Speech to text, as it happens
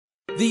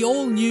The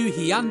all-new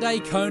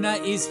Hyundai Kona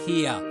is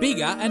here,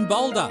 bigger and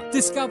bolder.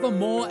 Discover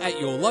more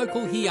at your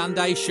local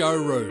Hyundai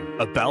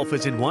showroom. A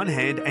Balfour's in one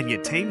hand and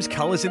your team's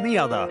colours in the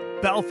other.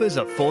 Balfour's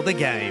are for the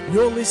game.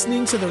 You're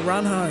listening to The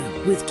Run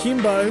Home with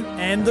Kimbo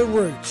and The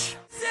Rooch.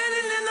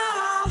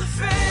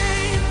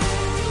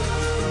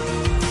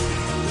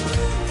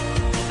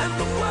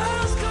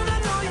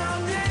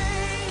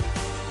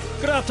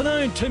 Good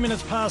afternoon, 2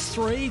 minutes past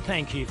 3.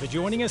 Thank you for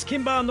joining us.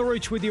 Kimbo and The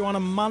Rooch with you on a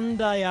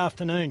Monday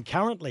afternoon.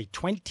 Currently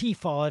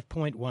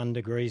 25.1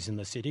 degrees in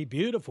the city.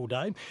 Beautiful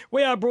day.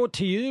 We are brought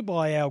to you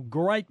by our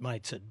great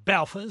mates at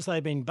Balfour's.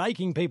 They've been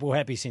baking people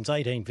happy since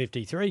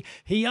 1853.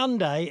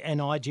 Hyundai and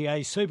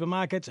IGA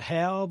supermarkets,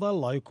 how the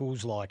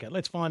locals like it.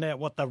 Let's find out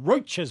what The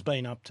Rooch has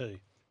been up to.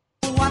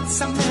 What's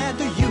the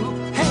matter you?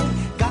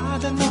 Hey,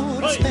 got no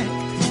respect.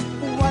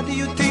 What do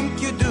you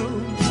think you do?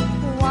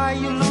 Why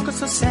you look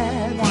so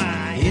sad?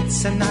 Why?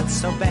 It's a not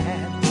so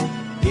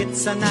bad.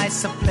 It's a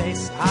nicer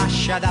place. Ah,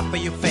 shut up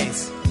your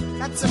face.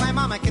 That's my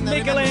mama can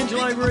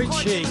Michelangelo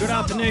Ricci, good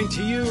afternoon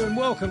to you and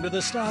welcome to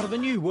the start of a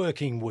new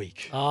working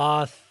week.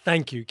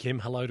 Thank you, Kim.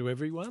 Hello to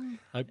everyone.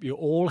 Hope you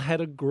all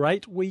had a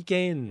great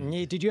weekend.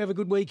 Yeah, did you have a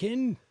good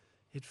weekend?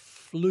 It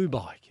flew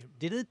by, Kim.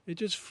 Did it? It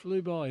just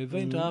flew by,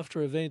 event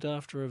after event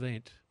after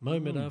event,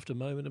 moment after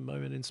moment and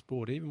moment in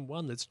sport, even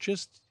one that's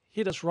just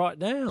hit us right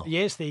now.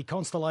 Yes, the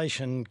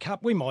Constellation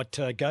Cup. We might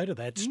go to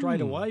that straight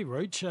away,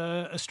 Rooch.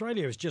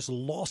 Australia has just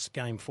lost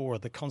Game 4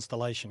 of the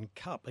Constellation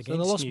Cup against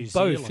New Zealand. New So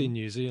they lost Zealand. both in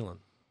New Zealand,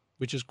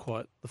 which is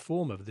quite the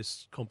form of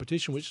this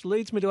competition, which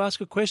leads me to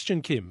ask a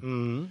question,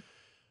 Kim.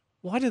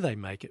 Why do they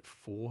make it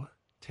 4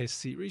 Test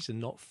series and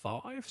not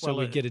 5? So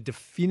we get a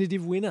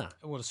definitive winner.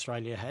 Well,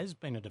 Australia has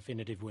been a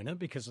definitive winner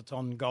because it's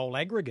on goal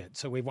aggregate.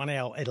 So we won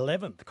our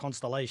 11th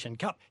Constellation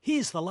Cup.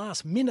 Here's the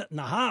last minute and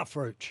a half,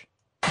 Rooch.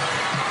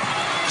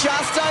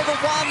 Just over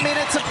 1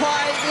 minute to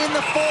play in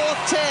the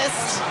 4th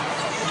test.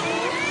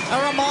 A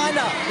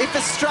reminder, if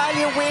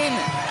Australia win,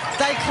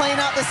 they clean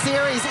up the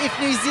series. If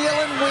New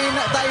Zealand win,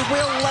 they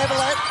will level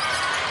it.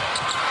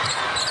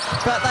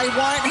 But they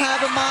won't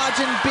have a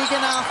margin big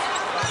enough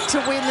to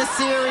win the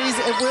series.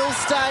 It will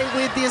stay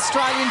with the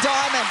Australian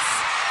Diamonds.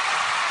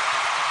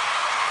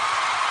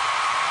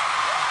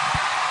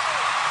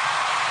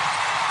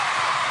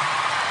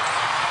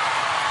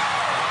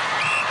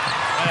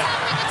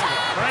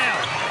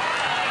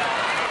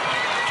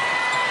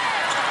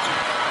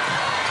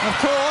 Of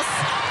course,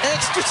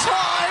 extra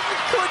time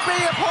could be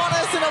upon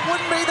us, and it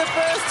wouldn't be the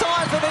first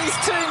time for these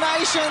two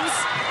nations.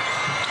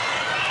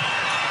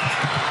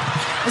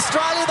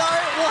 Australia,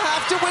 though, will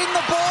have to win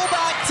the ball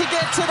back to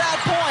get to that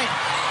point.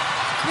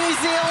 New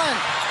Zealand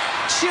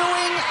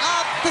chewing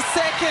up the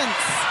seconds.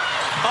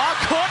 Oh,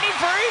 Courtney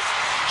Bruce,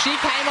 she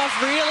came off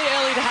really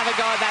early to have a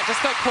go at that,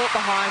 just got caught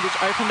behind, which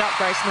opened up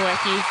Grace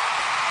Nweki.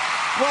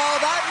 Well,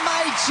 that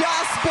may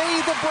just be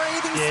the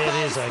breathing space. Yeah,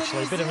 it is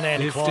actually. A bit of an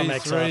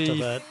anticlimax after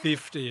that.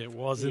 50 it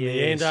was in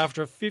the end.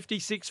 After a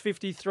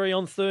 56-53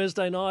 on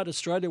Thursday night,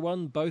 Australia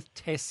won both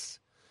tests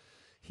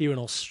here in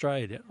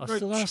Australia. I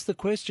still ask the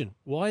question,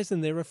 why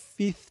isn't there a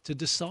 5th to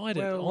decide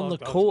it on the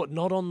court,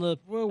 not on the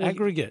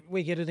aggregate?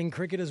 We get it in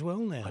cricket as well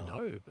now. I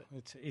know. But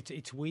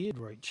It's weird,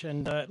 Rich.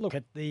 And look,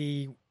 at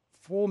the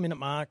 4-minute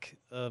mark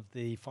of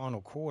the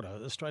final quarter,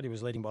 Australia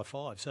was leading by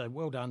 5. So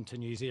well done to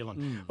New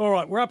Zealand. All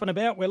right, we're up and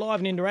about. We're live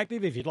and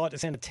interactive. If you'd like to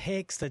send a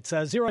text, it's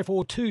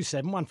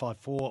 0427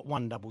 154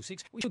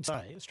 166. We should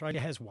say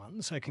Australia has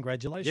won, so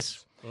congratulations.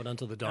 yes, well done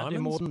to the Can't Diamonds.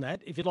 do more than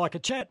that. If you'd like a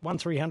chat,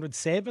 1300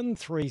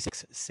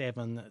 736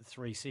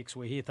 736.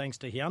 We're here thanks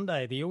to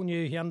Hyundai, the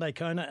all-new Hyundai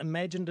Kona.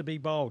 Imagine to be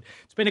bold.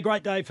 It's been a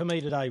great day for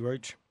me today,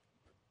 Rooch.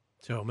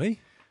 Tell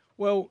me.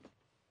 Well,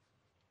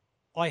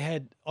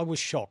 I was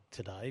shocked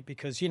today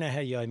because you know how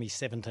you owe me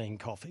 17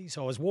 coffees.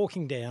 I was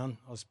walking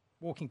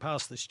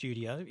past the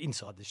studio,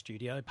 inside the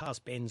studio,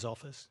 past Ben's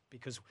office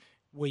because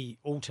we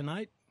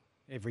alternate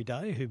every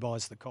day who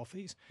buys the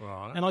coffees.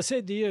 Right. And I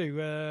said to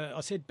you,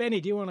 I said, Benny,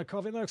 do you want a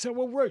coffee? And I said,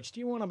 well, Rooch, do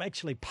you want to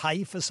actually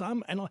pay for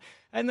some? And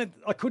then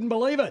I couldn't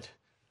believe it.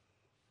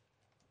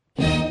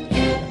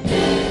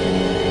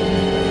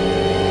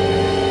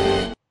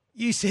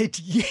 You said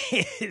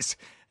yes.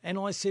 And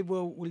I said,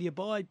 well, will you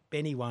buy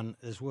Benny one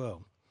as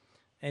well?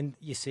 And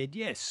you said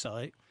yes.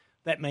 So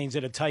that means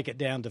it'd take it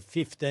down to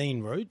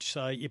 15, Rooch.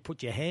 So you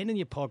put your hand in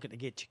your pocket to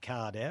get your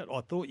card out.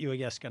 I thought you were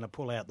just going to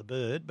pull out the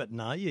bird, but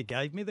no, you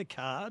gave me the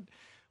card.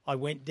 I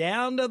went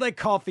down to the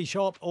coffee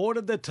shop,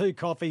 ordered the 2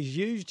 coffees,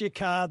 used your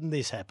card, and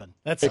this happened.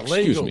 That's illegal.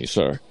 Excuse me,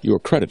 sir. Your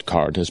credit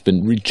card has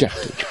been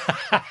rejected.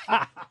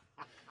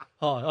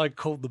 I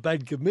called the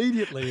bank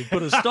immediately and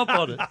put a stop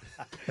on it.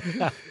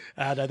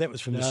 No, that was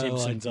from The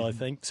Simpsons, I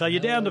think. So you're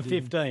down to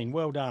 15.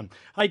 Well done.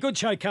 Hey, good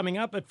show coming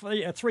up at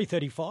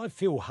 3:35.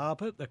 Phil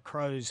Harper, the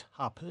Crows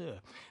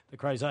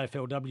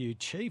AFLW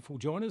chief, will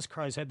join us.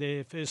 Crows had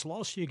their first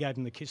loss. You gave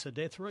them the kiss of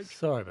death, Rich.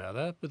 Sorry about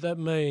that, but that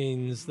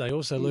means they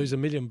also lose $1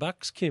 million,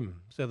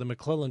 Kim. So the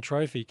McClellan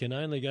Trophy can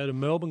only go to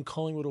Melbourne,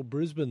 Collingwood or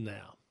Brisbane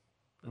now.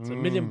 That's $1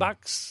 million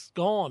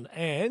gone.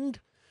 And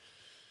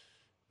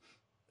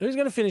who's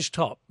going to finish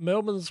top?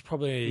 Melbourne's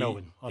probably...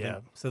 Melbourne, I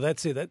think. So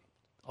that's it.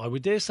 I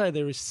would dare say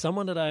there is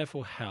someone at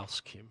AFL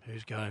House, Kim,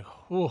 who's going,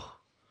 oh,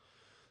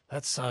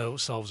 that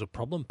solves a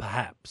problem,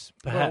 perhaps.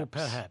 Well,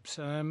 perhaps.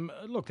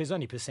 Look, there's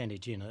only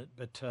percentage in it,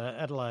 but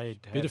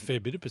Adelaide... Fair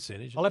bit of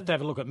percentage. I'll have to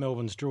have a look at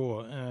Melbourne's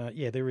draw.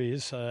 Yeah, there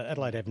is.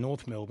 Adelaide have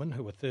North Melbourne,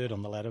 who are third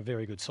on the ladder.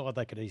 Very good side.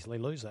 They could easily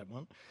lose that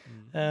one.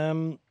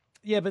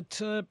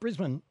 But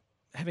Brisbane,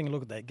 having a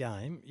look at that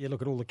game, you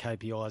look at all the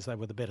KPIs, they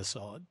were the better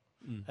side.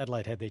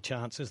 Adelaide had their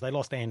chances. They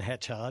lost Anne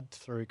Hatchard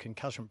through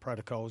concussion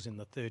protocols in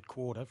the third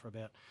quarter for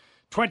about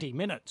 20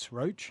 minutes,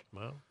 Roach.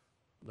 Well,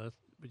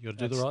 you've got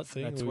to do the right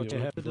thing. That's what you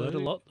have to do. Learned a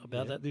lot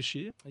about that this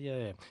year.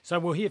 Yeah. So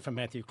we'll hear from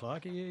Matthew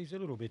Clark. He's a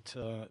little bit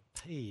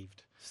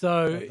peeved.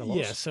 So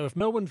if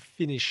Melbourne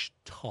finish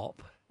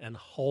top and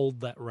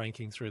hold that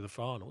ranking through the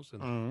finals,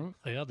 and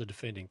they are the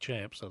defending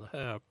champs, so they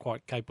are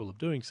quite capable of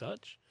doing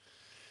such,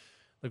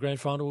 the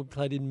grand final will be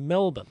played in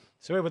Melbourne.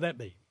 So where would that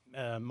be?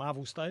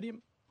 Marvel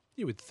Stadium?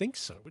 You would think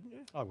so, wouldn't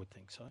you? I would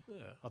think so.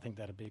 Yeah. I think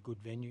that'd be a good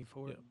venue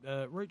for it,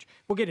 Rooch.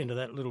 We'll get into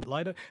that a little bit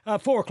later.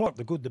 4 o'clock,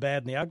 the good, the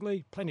bad and the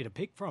ugly. Plenty to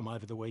pick from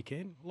over the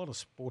weekend. A lot of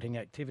sporting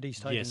activities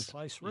taking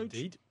place, Rooch.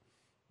 Indeed.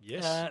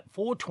 Yes.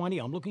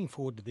 4:20, I'm looking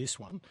forward to this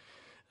one.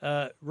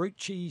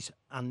 Roochie's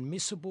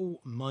unmissable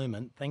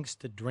moment, thanks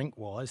to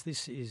Drinkwise.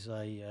 This is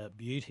a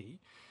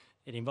beauty.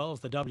 It involves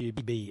the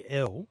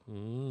WBL.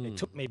 It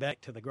took me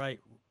back to the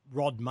great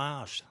Rod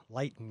Marsh,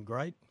 late and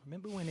great.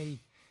 Remember when he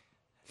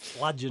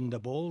bludgeoned a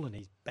ball and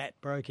his bat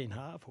broke in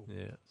half or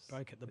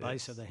broke at the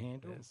base of the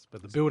handle? Yes,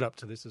 but the build-up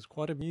to this is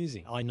quite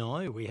amusing. I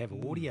know. We have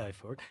audio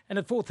for it. And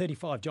at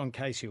 4:35, John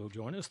Casey will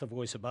join us, the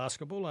voice of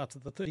basketball, after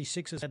the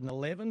 36ers had an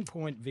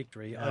 11-point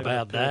victory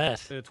over the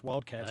Perth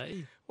Wildcats.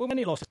 Hey. Well, when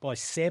he lost by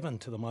 7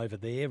 to them over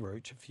there,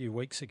 Rooch, a few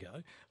weeks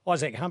ago.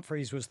 Isaac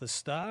Humphries was the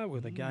star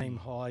with a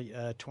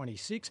game-high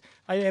 26.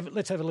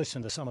 Let's have a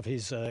listen to some of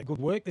his good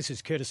work. This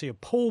is courtesy of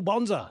Paul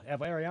Bonza, our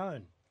very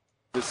own.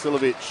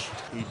 Vasilovic,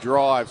 he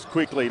drives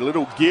quickly,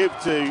 little give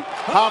to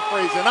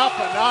Humphries and up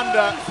and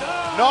under.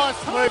 Nice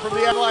move from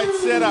the Adelaide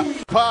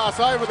centre. Pass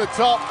over the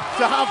top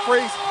to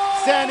Humphries,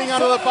 standing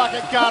under the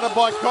bucket, guarded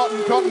by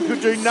Cotton. Cotton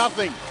could do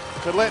nothing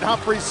to let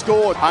Humphries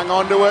score. Hung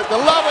on to it, the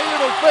lovely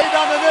little feet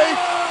underneath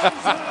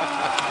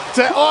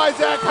to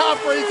Isaac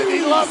Humphries, and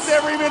he loves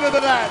every minute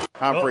of that.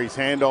 Humphries,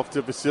 handoff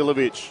to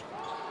Vasilovic.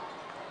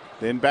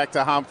 Then back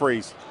to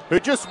Humphries, who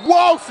just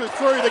waltzes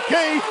through the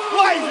key,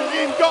 lays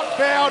it in, got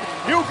fouled.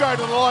 He'll go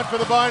to the line for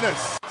the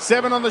bonus.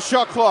 7 on the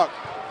shot clock.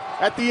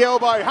 At the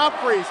elbow,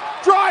 Humphries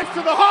drives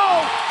to the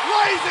hole,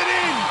 lays it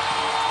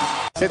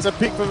in. Sets a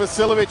pick for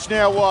Vasilovic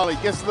now, Wiley.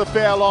 Gets to the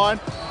foul line,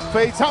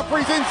 feeds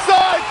Humphries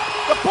inside.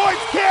 The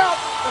points count.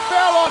 The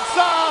foul on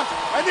Saar,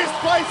 and this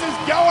place is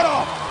going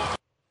off.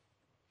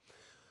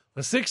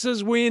 The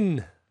Sixers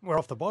win. We're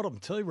off the bottom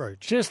too, Roach.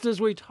 Just as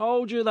we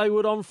told you they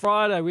would on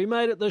Friday. We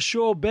made it the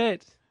sure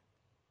bet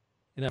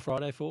in our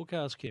Friday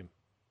forecast, Kim.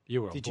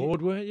 You were on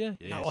board, weren't you?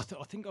 Yes. No,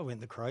 I think I went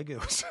the Crow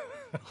Girls.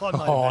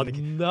 No.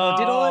 Did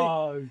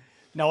I?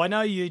 No, I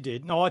know you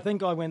did. No, I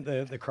think I went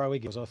the Crow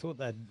Girls. I thought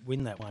they'd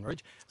win that one,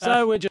 Rich.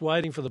 So we're just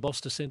waiting for the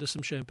boss to send us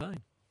some champagne.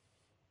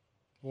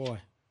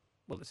 Why?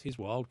 Well, it's his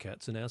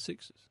Wildcats and our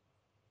Sixers.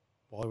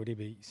 Why would he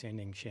be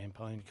sending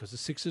champagne? Because the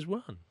Sixers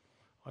won.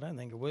 I don't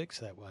think it works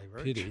that way,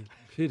 Rich.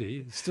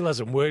 Pity. Still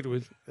hasn't worked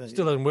with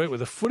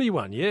a footy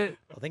one yet.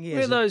 I think he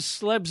Where has are those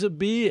slabs of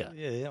beer?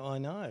 Yeah, I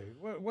know.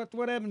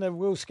 What happened to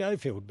Will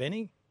Schofield,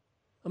 Benny?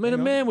 I mean, a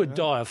man would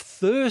die of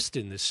thirst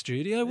in this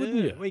studio, wouldn't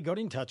you? We got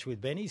in touch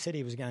with Benny. Said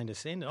he was going to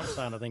send it. I'm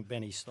starting to think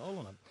Benny's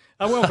stolen it.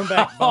 Welcome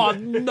back. Oh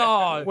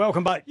no!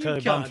 Welcome back you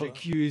to can't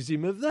accuse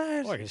him of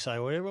that. I can say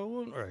whatever I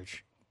want,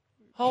 Rich.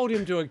 Hold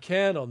him to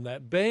account on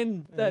that,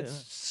 Ben. That's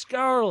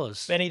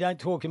scurrilous. Benny, don't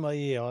talk in my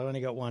ear. I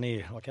only got one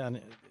ear. I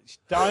can't.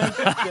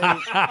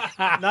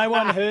 Don't. No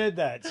one heard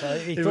that, so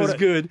he thought was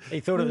good. He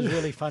thought it was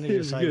really funny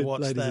to say, good,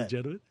 "What's ladies that?" and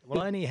gentlemen.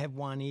 Well, I only have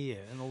one ear,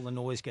 and all the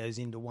noise goes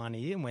into one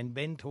ear. And when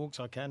Ben talks,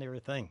 I can't hear a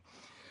thing.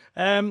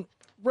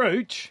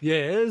 Rooch.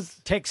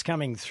 Yes. Text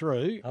coming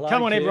through. Hello,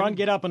 Come on, Kim. everyone,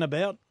 get up and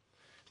about.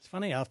 It's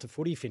funny, after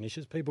footy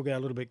finishes, people go a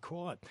little bit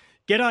quiet.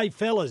 G'day,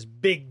 fellas.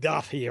 Big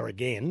Duff here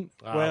again.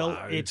 Well,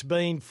 it's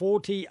been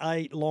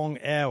 48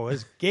 long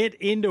hours. Get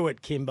into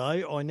it,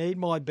 Kimbo. I need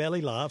my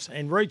belly laughs.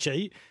 And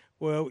Ruchi,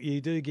 well,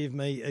 you do give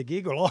me a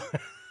giggle.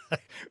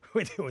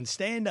 We're doing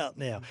stand-up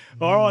now.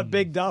 All right,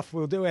 Big Duff,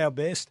 we'll do our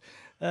best.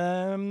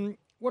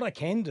 What I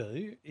can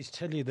do is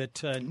tell you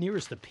that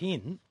nearest the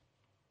pin,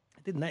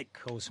 didn't that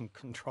cause some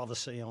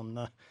controversy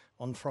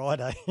on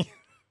Friday?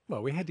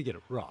 Well, we had to get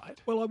it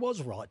right. Well, I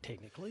was right,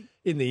 technically.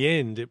 In the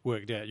end, it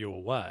worked out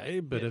your way,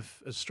 but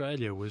if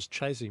Australia was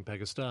chasing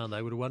Pakistan,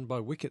 they would have won by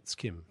wickets,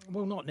 Kim.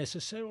 Well, not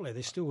necessarily.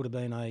 There still would have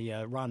been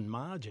a run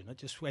margin. It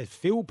just, as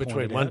Phil pointed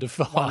Between 1 to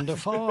 5. 1 to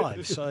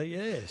 5. So,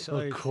 yeah.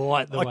 So not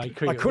quite the way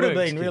cricket I could have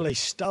works, been really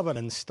stubborn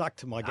and stuck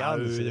to my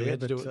guns there. We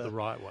had to do it the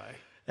right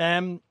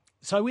way.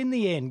 So, in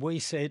the end, we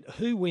said,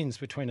 who wins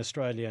between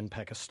Australia and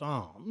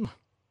Pakistan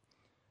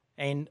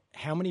and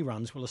how many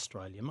runs will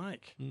Australia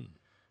make?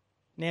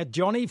 Now,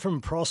 Johnny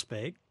from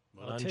Prospect,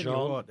 I'll tell you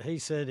what, he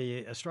said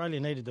Australia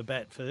needed to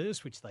bat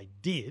first, which they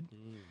did,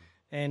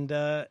 And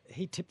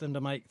he tipped them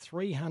to make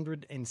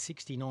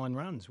 369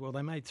 runs. Well,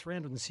 they made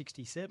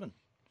 367.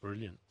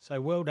 Brilliant.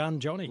 So well done,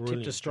 Johnny.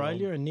 Brilliant, Tipped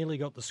Australia and nearly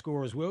got the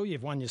score as well.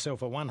 You've won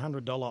yourself a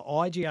 $100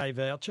 IGA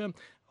voucher.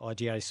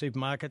 IGA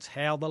Supermarkets,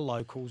 how the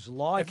locals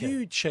like Have it.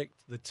 you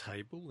checked the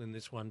table in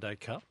this One-Day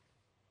Cup?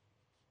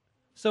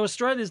 So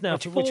Australia's now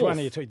fourth. Which one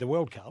are you talking? The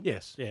World Cup?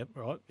 Yes. Yeah,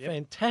 right. Yep.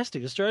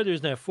 Fantastic. Australia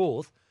is now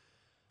fourth.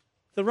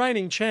 The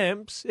reigning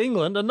champs,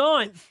 England, are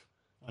ninth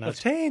of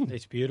 10.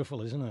 It's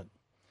beautiful, isn't it?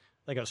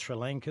 They got Sri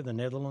Lanka, the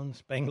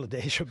Netherlands,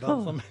 Bangladesh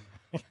above them.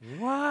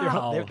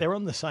 Wow. They're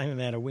on the same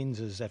amount of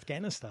wins as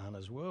Afghanistan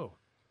as well.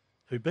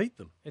 Who beat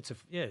them? It's a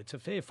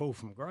fair fall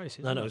from grace,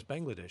 isn't No, it? it was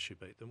Bangladesh who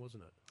beat them,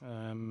 wasn't it?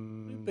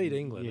 Who Who beat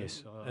England?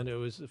 Yes. And it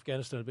was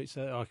Afghanistan who beat...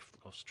 So I've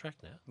lost track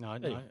now.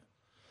 No.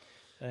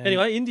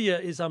 Anyway, India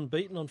is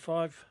unbeaten on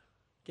 5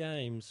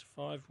 games,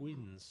 5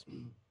 wins.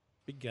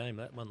 Big game,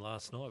 that one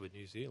last night with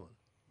New Zealand.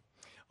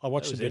 I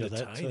watched a bit of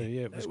that too.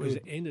 Yeah, it was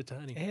good.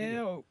 Entertaining.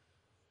 How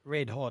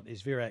red hot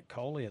is Virat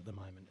Kohli at the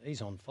moment?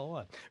 He's on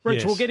fire. Rich,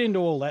 Yes. we'll get into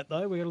all that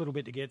though. We've got a little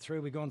bit to get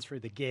through. We've gone through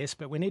the guests,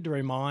 but we need to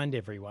remind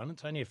everyone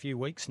it's only a few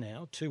weeks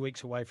now, 2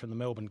 weeks away from the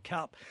Melbourne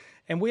Cup,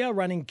 and we are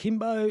running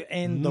Kimbo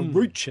and the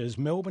Roochers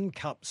Melbourne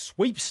Cup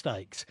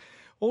sweepstakes.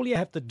 All you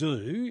have to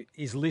do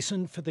is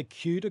listen for the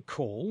cue to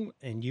call,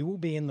 and you will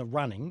be in the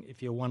running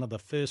if you're one of the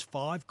first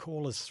 5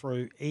 callers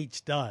through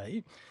each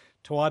day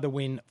to either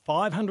win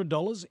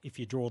 $500 if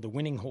you draw the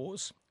winning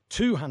horse,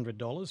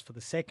 $200 for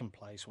the second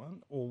place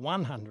one, or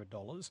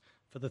 $100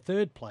 for the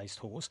third placed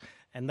horse,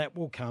 and that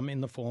will come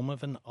in the form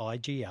of an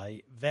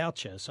IGA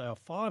voucher. So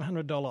a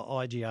 $500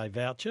 IGA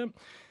voucher,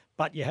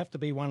 but you have to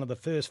be one of the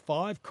first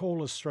 5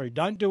 callers through.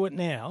 Don't do it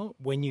now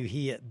when you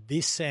hear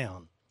this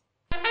sound.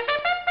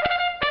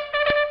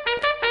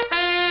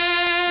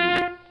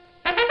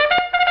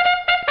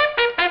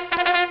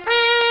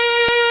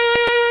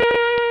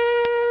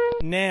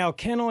 Now,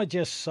 can I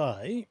just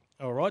say,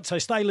 all right, so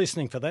stay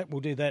listening for that.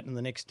 We'll do that in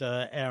the next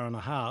hour and a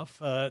half.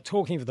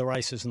 Talking of the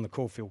races in the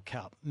Caulfield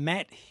Cup,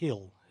 Matt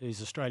Hill,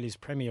 who's Australia's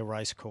premier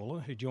race caller,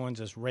 who joins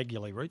us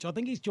regularly, Rich. I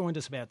think he's joined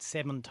us about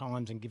 7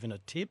 times and given a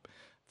tip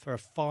for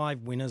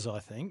 5 winners, I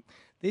think.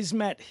 This is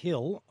Matt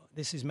Hill.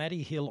 This is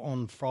Matty Hill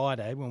on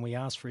Friday when we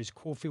asked for his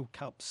Caulfield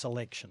Cup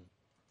selection.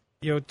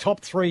 Your top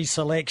 3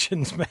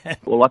 selections, Matt.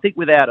 Well, I think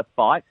Without a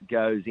Fight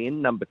goes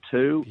in, number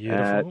 2.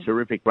 Beautiful.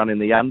 Terrific run in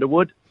the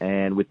Underwood.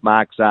 And with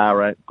Mark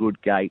Zara,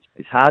 good gate.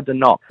 It's hard to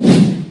knock.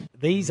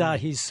 These are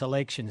his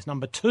selections.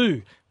 Number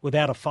 2,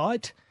 Without a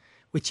Fight,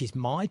 which is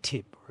my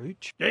tip,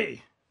 Rooch. Yeah.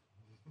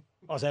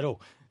 Oh, is that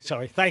all?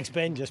 Sorry. Thanks,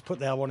 Ben. Just put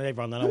that. I wanted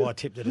everyone to know I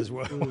tipped it as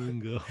well.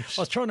 I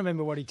was trying to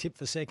remember what he tipped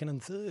for second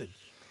and third.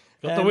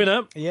 Got the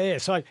winner. Yeah.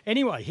 So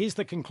anyway, here's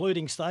the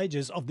concluding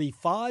stages of the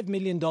 $5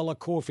 million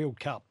Caulfield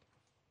Cup.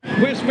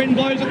 West Wind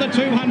blows at the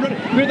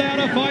 200. Without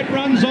a Fight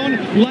runs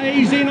on.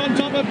 Lays in on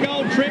top of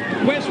Gold Trip.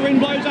 West Wind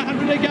blows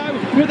 100 to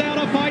go. Without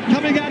a Fight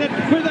coming at it.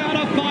 Without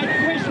a Fight.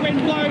 West Wind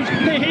blows.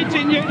 The hits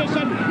in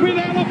unison.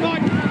 Without a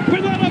Fight.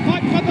 Without a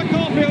Fight for the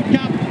Caulfield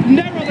Cup.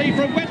 Narrowly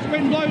from West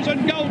Wind blows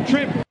and Gold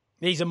Trip.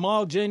 He's a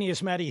mild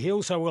genius, Matty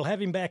Hill, so we'll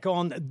have him back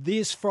on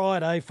this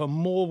Friday for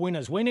more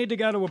winners. We need to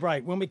go to a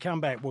break. When we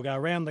come back, we'll go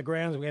around the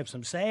grounds. We have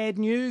some sad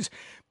news,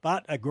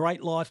 but a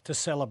great life to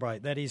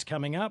celebrate. That is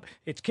coming up.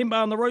 It's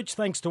Kimbo and the Rooch,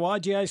 thanks to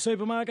IGA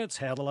Supermarkets,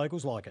 how the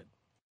locals like it.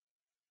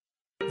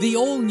 The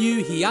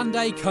all-new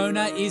Hyundai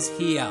Kona is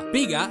here,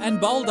 bigger and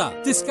bolder.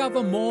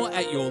 Discover more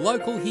at your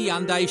local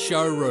Hyundai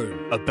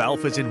showroom. A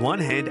Balfour's in one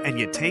hand and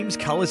your team's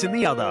colours in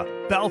the other.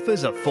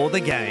 Balfour's are for the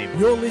game.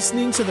 You're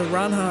listening to The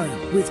Run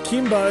Home with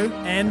Kimbo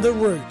and the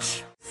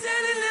Rooch.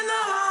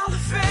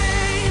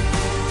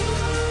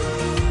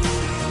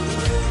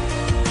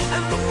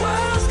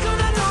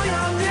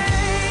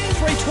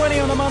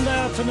 3:20 on a Monday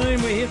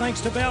afternoon. We're here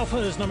thanks to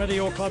Balfour's. No matter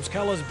your club's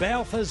colours,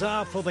 Balfour's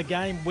are for the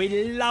game.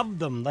 We love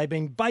them. They've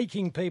been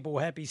baking people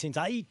happy since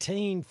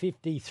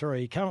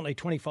 1853. Currently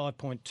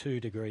 25.2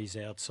 degrees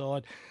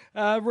outside.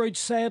 Rooch,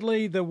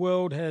 sadly, the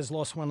world has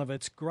lost one of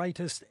its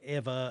greatest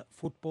ever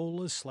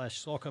footballers /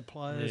 soccer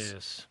players.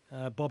 Yes.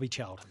 Bobby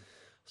Charlton.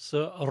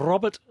 Sir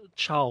Robert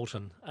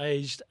Charlton,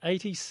 aged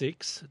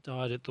 86,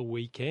 died at the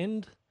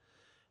weekend.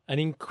 An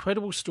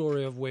incredible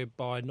story of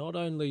whereby not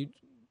only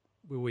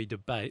will we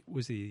debate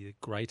was he the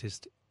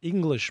greatest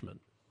Englishman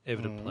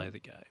ever to play the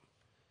game,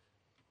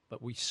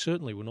 but we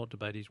certainly will not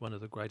debate he's one of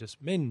the greatest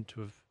men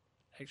to have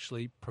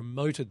actually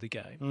promoted the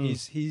game.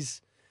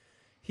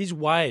 His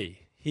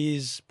way,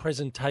 his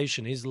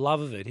presentation, his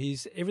love of it,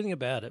 his everything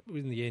about it.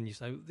 In the end, you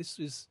say this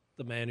is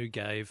the man who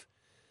gave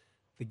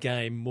the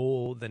game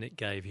more than it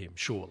gave him,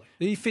 surely.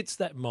 He fits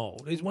that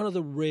mould. He's one of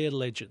the rare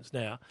legends.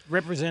 Now,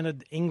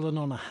 represented England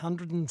on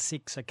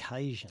 106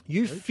 occasions.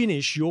 You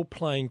finish your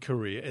playing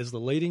career as the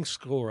leading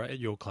scorer at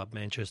your club,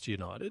 Manchester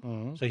United.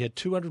 So he had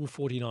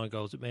 249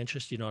 goals at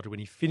Manchester United when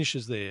he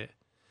finishes there.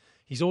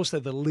 He's also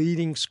the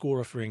leading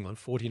scorer for England,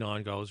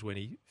 49 goals when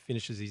he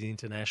finishes his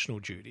international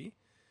duty.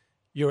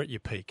 You're at your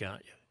peak,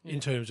 aren't you, in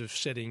terms of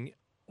setting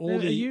all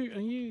Are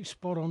you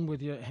spot on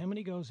with how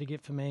many goals did he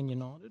get for Man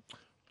United?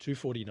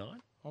 249.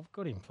 I've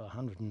got him for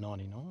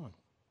 199.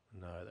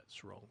 No,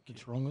 that's wrong. Kim.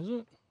 It's wrong, is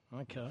it?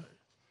 Okay.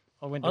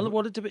 I went I to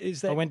went to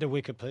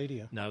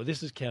Wikipedia. No,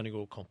 this is counting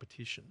all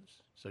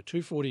competitions. So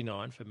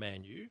 249 for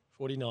Man U,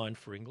 49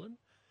 for England.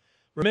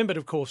 Remembered,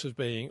 of course, as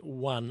being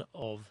one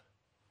of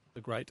the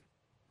great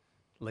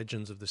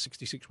legends of the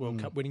 66 World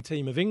Cup winning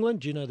team of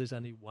England. Do you know there's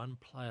only one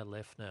player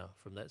left now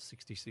from that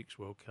 66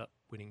 World Cup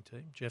winning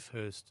team? Jeff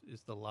Hurst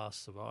is the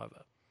last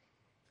survivor.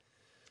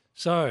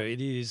 So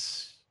it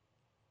is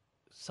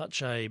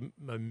such a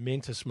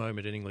momentous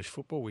moment in English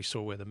football. We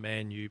saw where the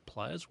Man U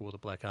players wore the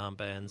black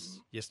armbands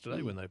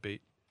yesterday when they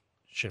beat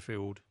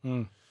Sheffield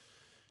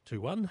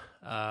 2-1.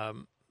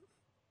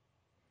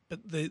 But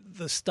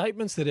the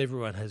statements that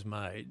everyone has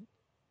made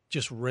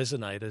just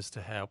resonate as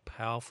to how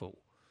powerful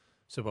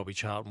Sir Bobby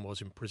Charlton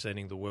was in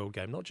presenting the world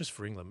game, not just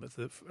for England,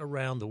 but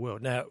around the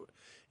world. Now,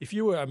 if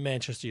you were a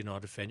Manchester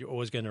United fan, you're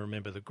always going to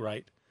remember the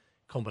great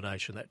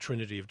combination, that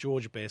trinity of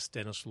George Best,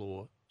 Dennis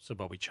Law, Sir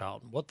Bobby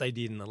Charlton. What they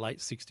did in the late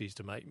 60s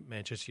to make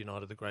Manchester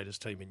United the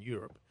greatest team in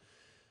Europe,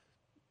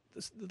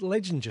 the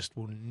legend just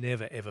will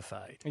never, ever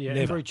fade. Yeah,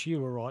 never. Rich,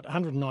 you were right.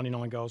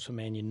 199 goals for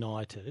Man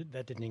United.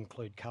 That didn't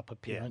include cup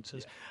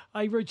appearances.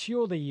 Hey, Rich,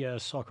 you're the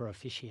soccer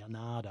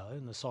aficionado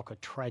and the soccer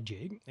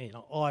tragic. You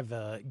know, I've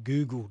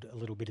Googled a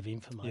little bit of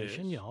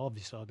information. Yes. You know,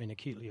 obviously I've been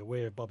acutely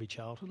aware of Bobby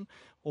Charlton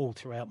all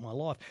throughout my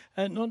life.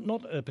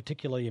 Not a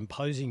particularly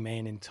imposing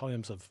man in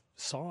terms of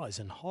size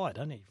and height,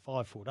 only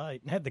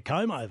 5'8", and had the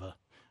comb over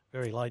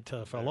very late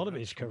for a lot of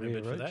his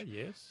career. For Rich. that,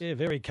 yes. Yeah,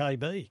 very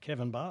KB,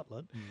 Kevin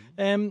Bartlett.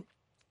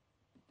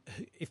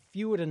 If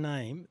you were to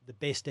name the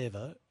best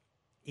ever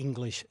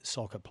English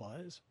soccer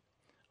players,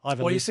 I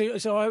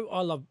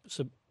love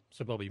Sir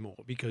Bobby Moore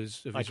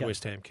because of his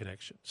West Ham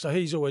connection. So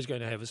he's always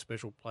going to have a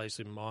special place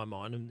in my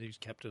mind, and he's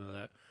captain of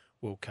that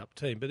World Cup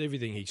team. But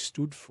everything he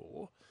stood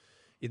for,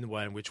 in the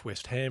way in which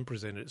West Ham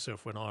presented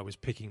itself when I was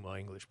picking my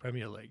English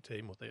Premier League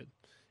team or their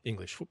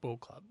English football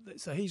club,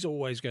 so he's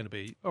always going to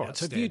be all right.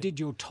 So if you did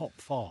your top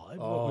five,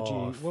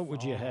 what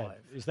would you have?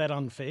 Is that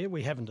unfair?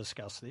 We haven't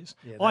discussed this.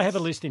 Yeah, I have a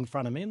list in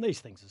front of me, and these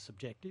things are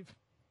subjective.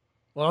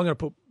 Well, I'm going to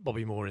put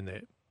Bobby Moore in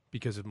there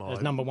because of my...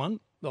 As number one?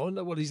 No,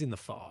 well, he's in the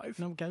 5.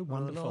 No, go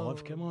 1 to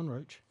 5. Come on,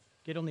 Roach.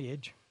 Get on the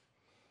edge.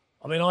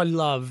 I mean, I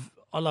love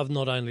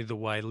not only the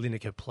way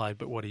Lineker played,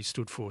 but what he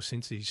stood for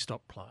since he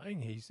stopped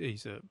playing.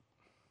 He's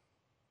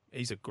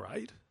a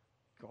great.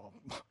 God,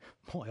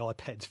 my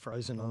iPad's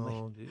frozen on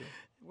me. Dear.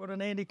 What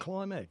an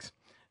anticlimax.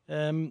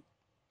 Well,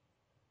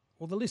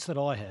 the list that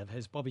I have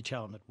has Bobby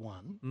Charlton at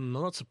 1. I'm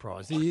not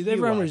surprised.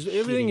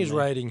 Everything is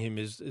rating him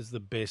as the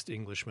best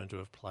Englishman to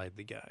have played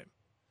the game.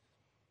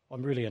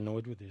 I'm really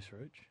annoyed with this,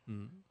 Rooch.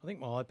 I think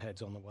my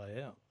iPad's on the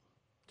way out.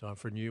 Time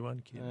for a new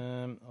one, kid.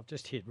 I've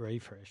just hit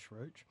refresh,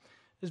 Rooch.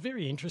 It's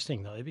very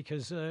interesting, though,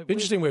 because...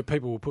 interesting where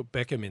people will put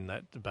Beckham in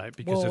that debate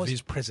because of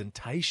his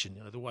presentation,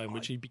 the way in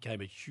which he became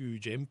a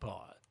huge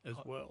empire as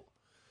well.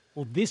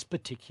 Well, this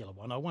particular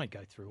one, I won't go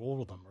through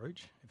all of them,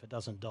 Rooch, if it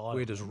doesn't die.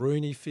 Where does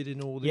Rooney fit in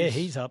all this? Yeah,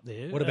 he's up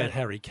there. What about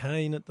Harry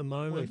Kane at the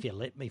moment? Well, if you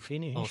let me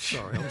finish. Oh,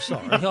 sorry, I'm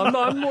sorry.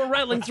 I'm more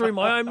rattling through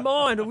my own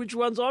mind of which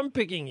ones I'm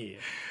picking here.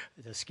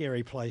 It's a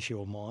scary place,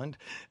 your mind.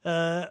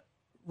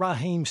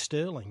 Raheem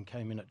Sterling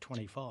came in at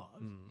 25.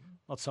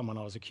 Not someone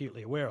I was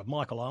acutely aware of.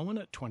 Michael Owen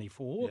at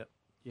 24. Yep.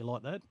 You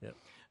like that?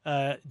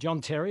 Yep.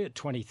 John Terry at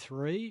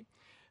 23.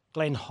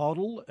 Glenn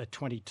Hoddle at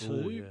 22.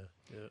 Ooh, yeah.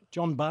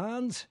 John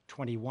Barnes,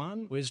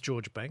 21. Where's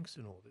George Banks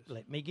in all this?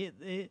 Let me get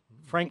there.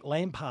 Frank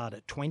Lampard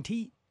at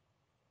 20.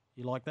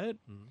 You like that?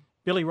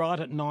 Billy Wright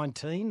at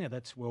 19. Now,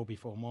 that's well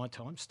before my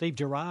time. Steve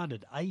Gerrard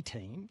at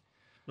 18.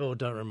 Oh,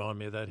 don't remind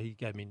me of that. He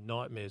gave me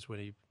nightmares when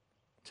he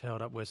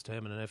towered up West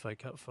Ham in an FA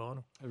Cup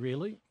final.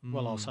 Really?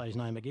 Well, I'll say his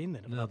name again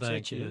then. No,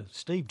 thank you.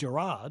 Steve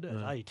Gerrard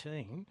at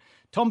 18.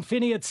 Tom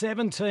Finney at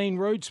 17.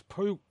 Roots.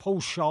 Paul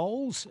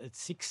Scholes at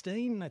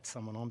 16. That's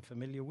someone I'm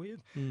familiar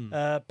with.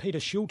 Peter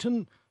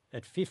Shilton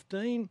at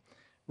 15.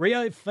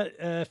 Rio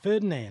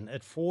Ferdinand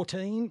at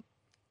 14.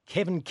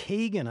 Kevin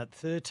Keegan at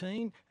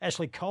 13.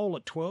 Ashley Cole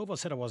at 12. I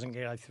said I wasn't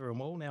going to go through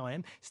them all. Now I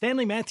am.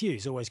 Stanley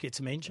Matthews always gets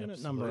a mention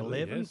at number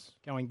 11. Yes.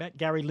 Going back.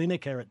 Gary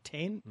Lineker at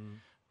 10.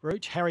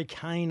 Rooch. Harry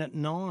Kane at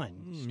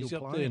 9. He's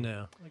Still up playing. there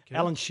now. Okay.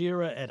 Alan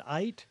Shearer at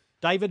 8.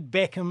 David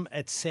Beckham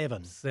at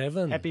 7.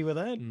 7. Happy with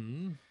that?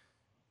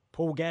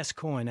 Paul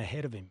Gascoigne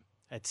ahead of him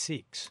at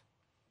 6.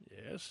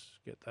 Yes,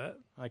 get that.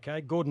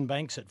 Okay. Gordon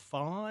Banks at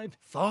 5.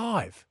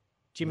 5.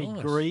 Jimmy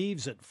Nice.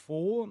 Greaves at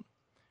 4.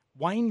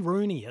 Wayne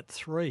Rooney at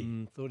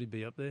 3. Thought he'd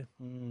be up there.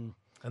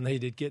 And he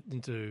did get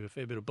into a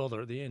fair bit of bother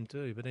at the end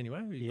too. But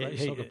anyway, he's a great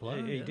soccer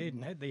player. He did,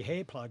 and had the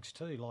hair plugs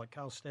too, like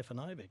Carl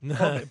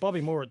Stefanovic. Bobby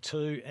Moore at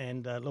 2,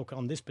 and look,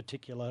 on this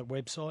particular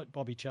website,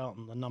 Bobby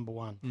Charlton, the number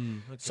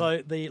 1. Okay.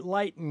 So the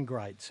Leighton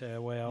greats,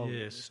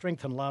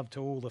 strength and love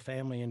to all the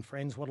family and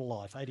friends. What a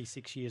life,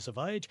 86 years of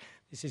age.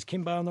 This is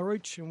Kimbo and the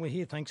Rooch, and we're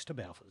here thanks to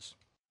Balfours.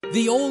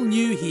 The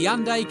all-new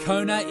Hyundai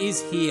Kona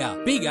is here,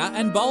 bigger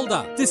and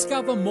bolder.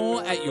 Discover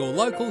more at your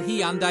local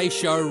Hyundai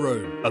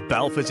showroom. A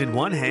Balfours in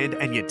one hand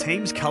and your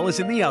team's colours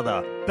in the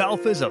other.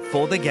 Balfours are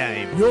for the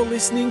game. You're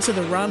listening to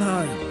The Run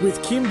Home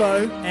with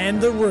Kimbo and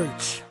the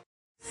Rooch.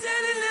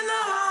 Standing in the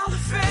Hall of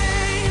Fame.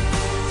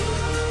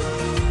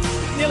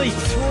 Nearly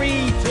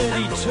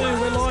 3:32.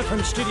 We're live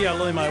from Studio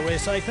Lumo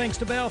SA. Thanks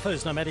to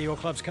Balfours. No matter your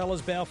club's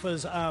colours,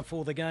 Balfours are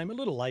for the game. A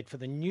little late for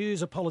the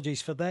news. Apologies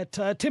for that.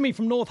 Timmy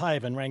from North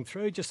Haven rang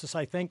through just to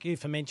say thank you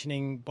for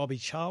mentioning Bobby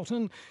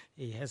Charlton.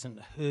 He hasn't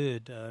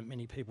heard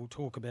many people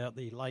talk about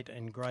the late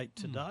and great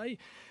today.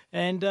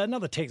 And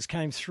another text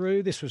came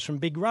through. This was from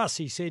Big Russ.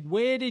 He said,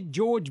 where did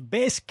George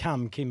Best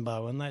come,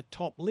 Kimbo, in that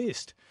top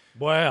list?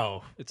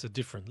 Wow, it's a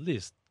different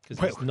list.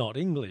 Because he's not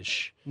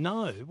English.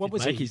 No. What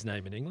was make his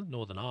name in England?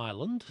 Northern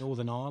Ireland.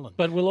 Northern Ireland.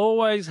 But we'll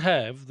always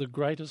have the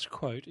greatest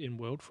quote in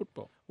world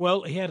football.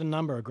 Well, he had a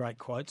number of great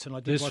quotes, and I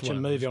did watch a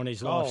movie on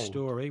his life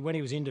story. When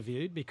he was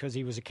interviewed, because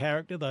he was a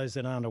character, those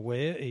that aren't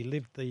aware, he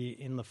lived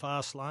in the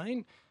fast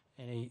lane,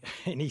 and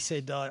he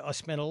said, I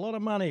spent a lot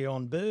of money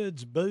on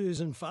birds, booze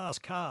and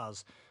fast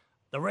cars.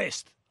 The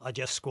rest I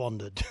just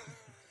squandered.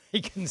 He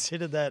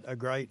considered that a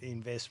great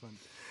investment.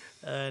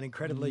 An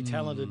incredibly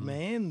talented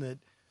man that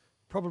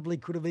probably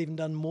could have even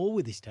done more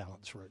with his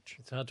talents, Rich.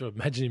 It's hard to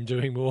imagine him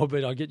doing more,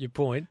 but I get your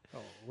point. Oh,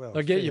 well,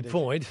 I get your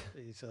point.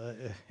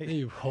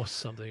 He was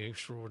something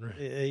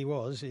extraordinary. He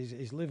was.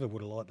 His liver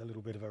would have liked a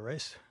little bit of a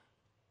rest.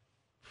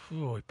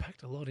 Oh, he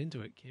packed a lot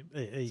into it, Kim.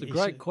 It's a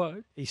great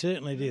quote. He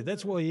certainly did.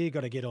 That's why you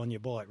got to get on your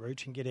bike,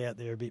 Rich, and get out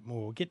there a bit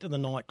more. Get to the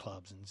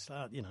nightclubs and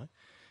start,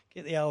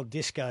 get the old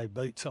disco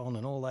boots on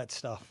and all that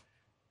stuff.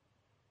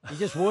 You're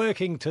just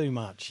working too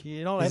much.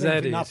 You're not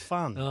having enough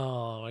fun.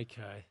 Oh,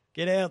 okay.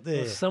 Get out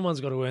there. Well,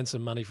 someone's got to earn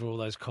some money for all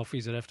those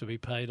coffees that have to be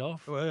paid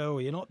off. Well,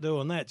 you're not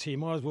doing that, so you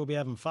might as well be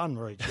having fun,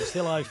 Reach. You're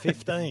still owe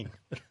 15.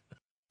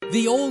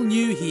 The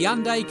all-new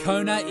Hyundai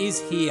Kona is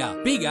here.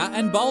 Bigger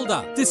and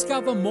bolder.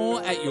 Discover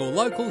more at your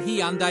local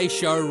Hyundai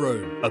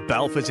showroom. A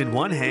Balfours in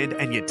one hand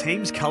and your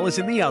team's colours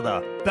in the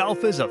other.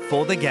 Balfours are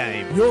for the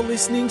game. You're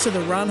listening to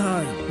The Run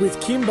Home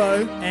with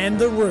Kimbo and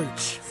the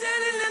Rooch.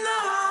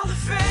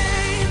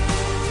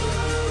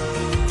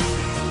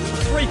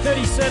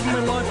 3:37,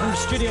 we're live from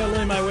Studio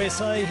Lumo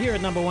SA here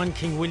at number 1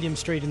 King William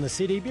Street in the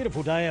city.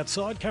 Beautiful day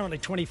outside, currently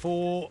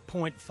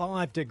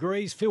 24.5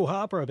 degrees. Phil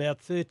Harper about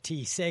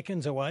 30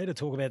 seconds away to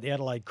talk about the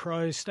Adelaide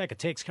Crows. Stack of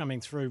text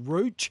coming through.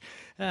 Rooch,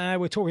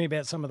 we're talking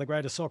about some of the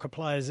greatest soccer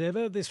players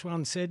ever. This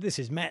one said, this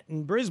is Matt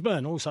in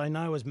Brisbane, also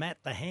known as Matt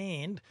the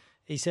Hand.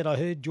 He said, I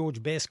heard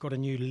George Best got a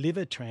new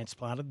liver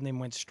transplanted and then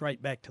went straight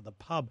back to the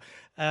pub.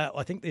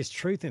 I think there's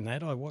truth in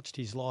that. I watched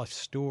his life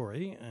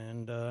story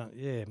and,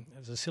 it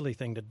was a silly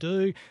thing to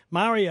do.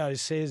 Mario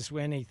says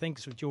when he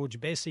thinks of George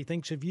Best, he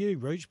thinks of you,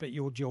 Rooch, but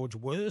you're George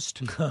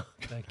Worst.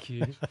 Thank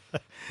you.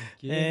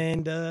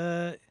 And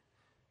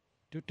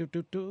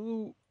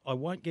I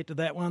won't get to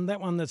that one.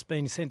 That one that's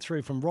been sent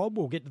through from Rob,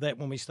 we'll get to that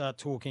when we start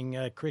talking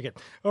cricket.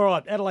 All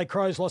right, Adelaide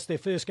Crows lost their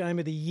first game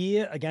of the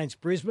year against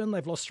Brisbane.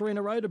 They've lost 3 in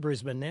a row to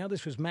Brisbane now.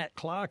 This was Matt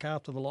Clark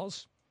after the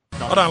loss.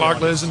 I don't like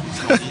losing.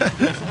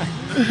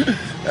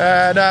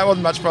 No, it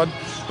wasn't much fun.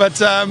 But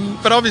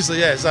obviously,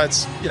 yeah, so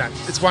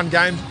it's one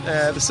game.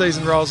 The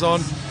season rolls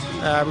on.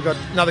 We've got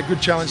another good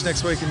challenge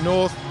next week in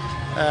North.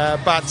 We'll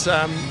have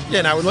to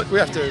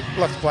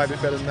play a bit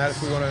better than that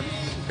if we want to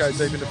go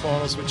deep into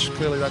finals, which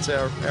clearly that's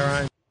our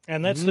aim.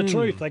 And that's the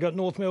truth. They got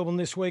North Melbourne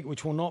this week,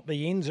 which will not be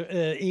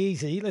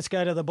easy. Let's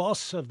go to the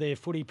boss of their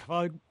footy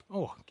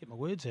get my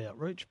words out,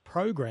 Rich.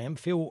 Program,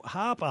 Phil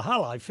Harper.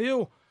 Hello,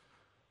 Phil.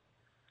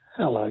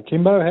 Hello,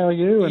 Kimbo. How are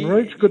you? And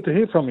Rich, good to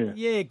hear from you.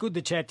 Yeah, good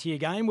to chat to you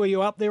again. Were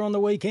you up there on the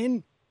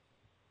weekend?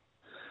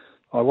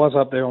 I was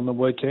up there on the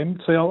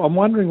weekend. See, I'm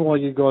wondering why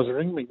you guys are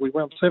ringing me. We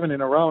went 7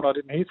 in a row and I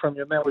didn't hear from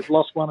you. Now we've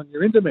lost one and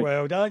you're into me.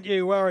 Well, don't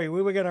you worry.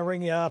 We were going to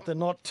ring you after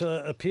not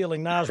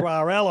appealing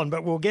Najwa Allen,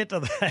 but we'll get to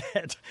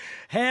that.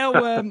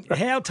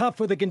 How tough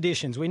were the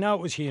conditions? We know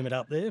it was humid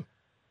up there.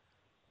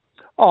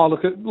 Oh,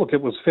 look, it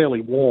was a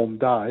fairly warm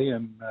day,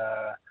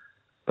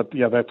 but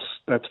yeah,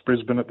 that's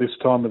Brisbane at this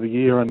time of the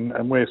year,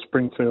 and where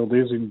Springfield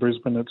is in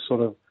Brisbane, it's sort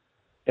of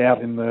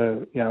out in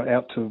the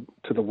out to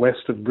the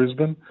west of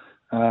Brisbane.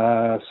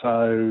 It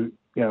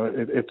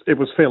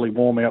was fairly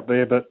warm out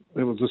there, but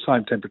it was the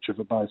same temperature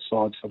for both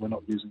sides, so we're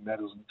not using that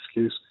as an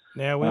excuse.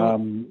 Now,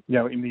 in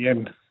the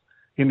end,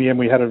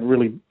 we had a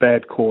really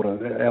bad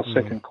quarter. Our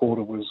second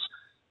quarter was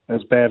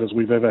as bad as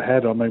we've ever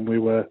had. I mean, we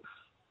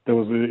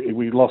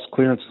lost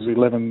clearances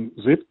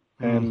 11-zip,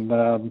 and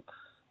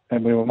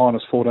we were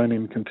minus 14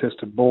 in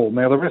contested ball.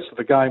 Now the rest of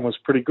the game was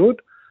pretty good,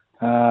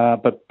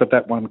 but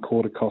that one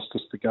quarter cost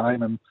us the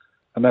game, and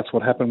that's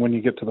what happened when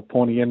you get to the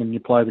pointy end and you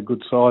play the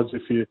good sides.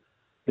 If you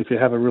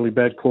have a really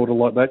bad quarter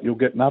like that, you'll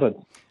get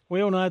nutted.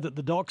 We all know that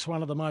the Doc's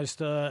one of the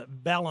most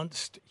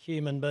balanced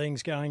human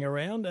beings going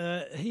around.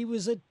 He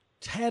was a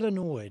tad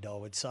annoyed, I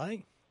would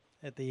say,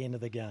 at the end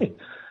of the game.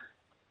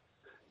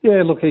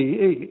 Yeah, look,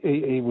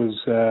 he was.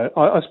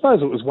 I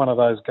suppose it was one of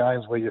those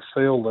games where you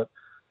feel that,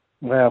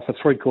 wow, for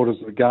 3/4 of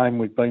the game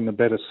we've been the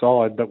better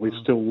side, but we've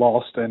still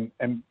lost. And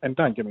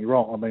don't get me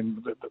wrong, I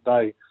mean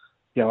they,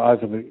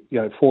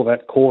 for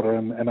that quarter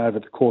and over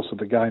the course of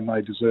the game they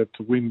deserved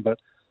to win. But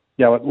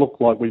it looked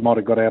like we might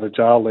have got out of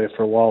jail there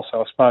for a while.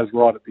 So I suppose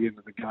right at the end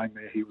of the game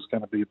there he was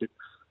going to be a bit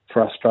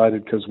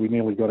frustrated because we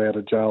nearly got out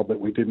of jail, but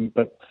we didn't.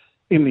 But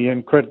in the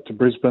end, credit to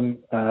Brisbane.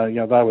 They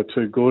were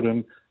too good,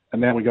 and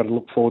now we've got to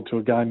look forward to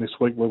a game this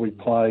week where we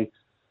play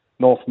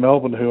North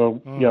Melbourne, who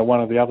are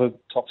one of the other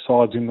top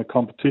sides in the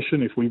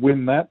competition. If we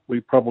win that, we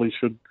probably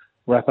should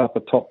wrap up a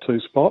top 2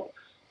 spot.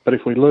 But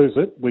if we lose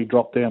it, we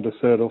drop down to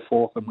 3rd or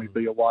 4th, and we'd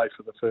be away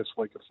for the first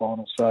week of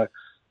finals. So,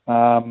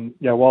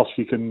 whilst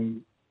you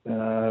can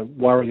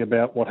worry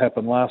about what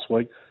happened last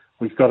week,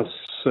 we've got to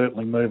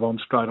certainly move on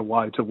straight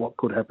away to what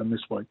could happen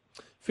this week.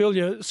 Phil,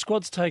 your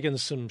squad's taken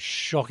some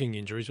shocking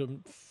injuries.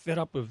 I'm fed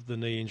up with the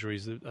knee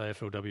injuries that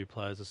AFLW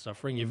players are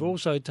suffering. You've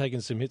also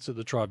taken some hits at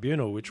the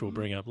tribunal, which we'll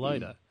bring up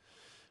later.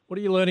 What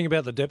are you learning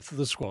about the depth of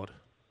the squad?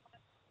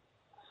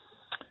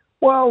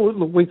 Well,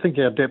 look, we think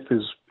our depth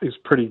is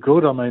pretty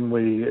good. I mean,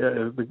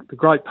 the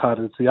great part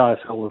is the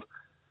AFL have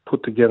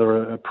put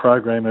together a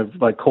program of,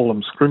 they call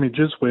them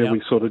scrimmages, where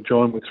we sort of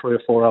join with 3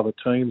 or 4 other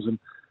teams,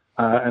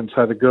 and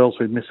so the girls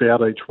who miss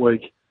out each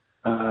week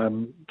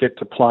get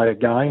to play a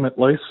game at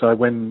least. So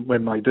when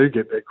they do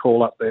get their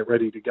call up, they're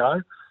ready to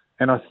go.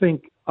 And I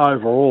think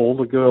overall,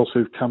 the girls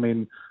who've come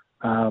in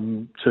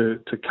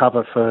to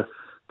cover for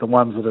the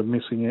ones that are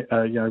missing,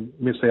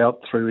 miss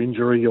out through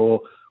injury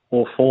or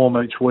form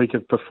each week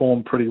have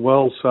performed pretty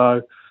well.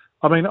 So,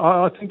 I mean,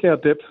 I think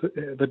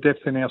the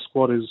depth in our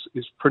squad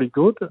is pretty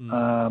good.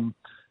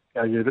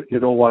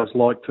 You'd always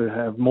like to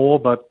have more,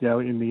 but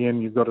in the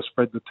end, you've got to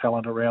spread the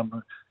talent around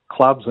the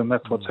clubs, and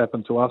that's what's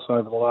happened to us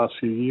over the last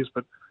few years.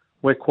 But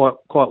we're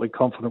quietly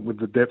confident with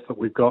the depth that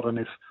we've got, and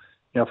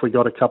if we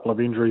got a couple of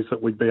injuries,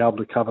 that we'd be able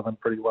to cover them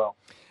pretty well.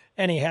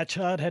 Annie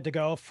Hatchard had to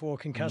go off for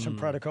concussion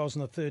protocols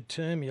in the 3rd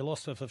term. You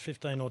lost her for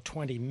 15 or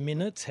 20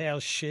 minutes.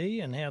 How's she,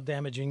 and how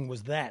damaging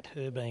was that,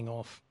 her being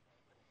off?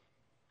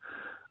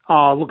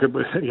 Oh, look,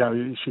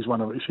 she's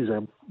one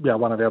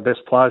of our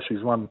best players.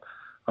 She's won,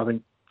 I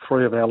think,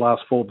 3 of our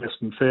last 4 best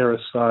and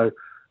fairest. So,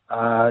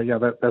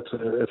 that's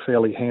a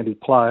fairly handy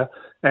player.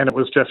 And it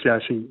was just,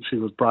 she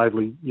was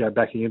bravely,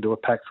 backing into a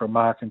pack for a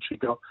mark, and she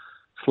got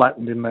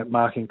flattened in that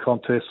marking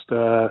contest.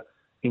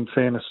 In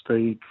fairness,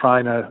 the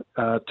trainer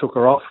took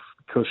her off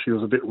because she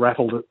was a bit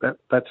rattled at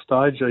that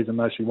stage, even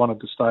though she wanted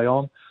to stay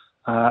on,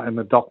 and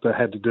the doctor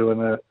had to do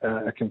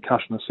a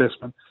concussion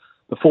assessment.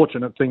 The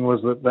fortunate thing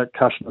was that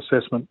concussion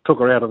assessment took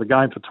her out of the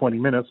game for 20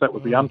 minutes. That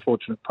was the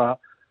unfortunate part.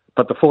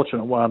 But the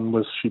fortunate one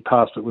was she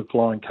passed it with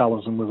flying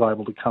colours and was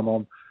able to come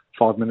on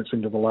 5 minutes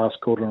into the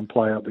last quarter and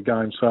play out the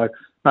game. So,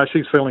 no,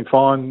 she's feeling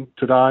fine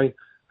today.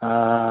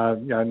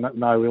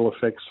 No ill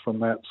effects from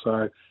that.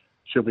 So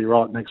she'll be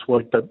right next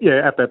week. But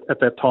at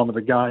that time of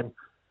the game,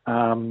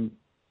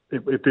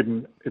 it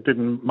didn't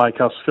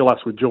fill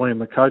us with joy in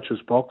the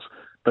coach's box.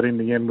 But in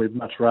the end, we'd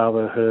much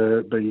rather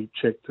her be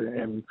checked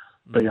and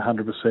be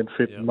 100%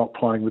 fit and not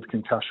playing with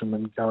concussion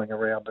than going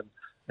around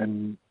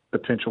and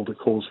potential to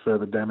cause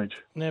further damage.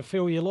 Now,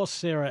 Phil, you lost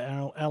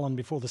Sarah Allen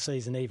before the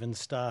season even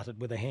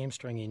started with a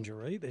hamstring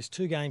injury. There's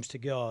 2 games to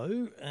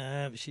go.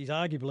 She's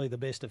arguably the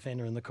best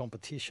defender in the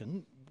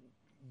competition.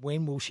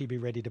 When will she be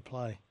ready to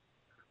play?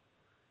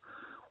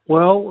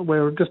 Well,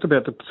 we're just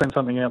about to send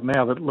something out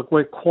now that, look,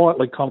 we're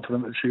quietly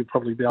confident that she'll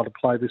probably be able to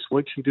play this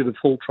week. She did a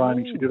full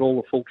training. She did all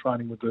the full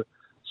training with the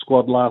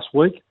squad last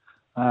week,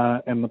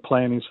 and the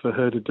plan is for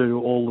her to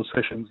do all the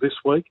sessions this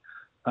week.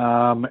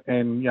 And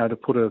to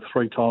put a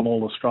 3-time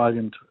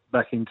All-Australian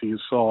back into your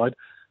side,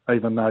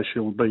 even though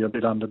she'll be a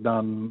bit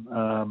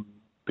underdone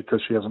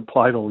because she hasn't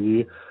played all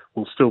year,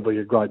 will still be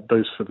a great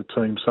boost for the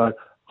team. So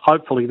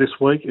hopefully this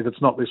week, if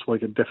it's not this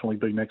week, it'll definitely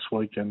be next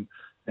week, and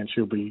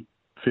she'll be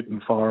fit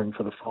and firing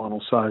for the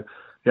final. So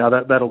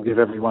that'll give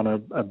everyone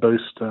a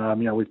boost.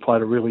 We've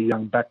played a really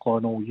young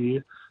backline all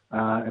year,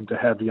 and to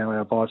have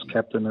our vice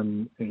captain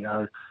and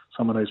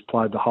someone who's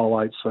played the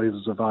whole 8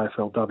 seasons of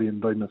AFLW and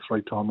been a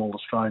 3-time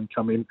All-Australian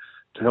come in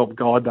to help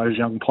guide those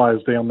young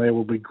players down there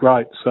will be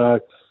great. So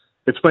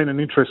it's been an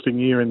interesting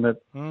year in that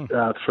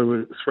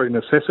through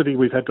necessity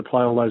we've had to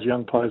play all those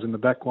young players in the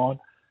back line,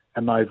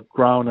 and they've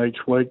grown each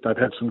week. They've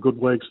had some good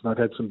weeks and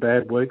they've had some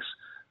bad weeks.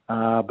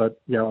 But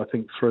I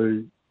think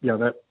through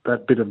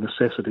that bit of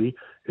necessity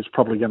is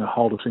probably going to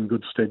hold us in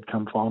good stead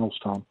come finals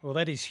time. Well,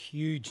 that is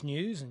huge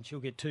news, and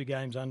she'll get 2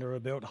 games under her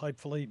belt,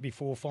 hopefully,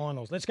 before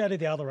finals. Let's go to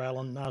the other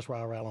Allen,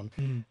 Nazra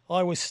Allen.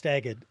 I was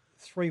staggered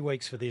 3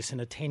 weeks for this in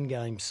a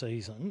 10-game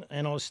season,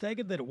 and I was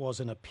staggered that it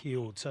wasn't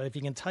appealed. So if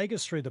you can take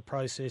us through the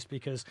process,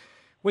 because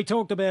we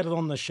talked about it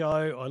on the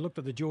show. I looked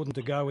at the Jordan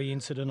DeGoey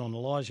incident on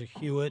Elijah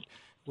Hewitt,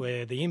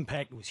 where the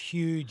impact was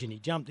huge and he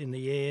jumped in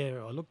the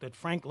air. I looked at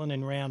Franklin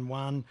in round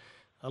 1.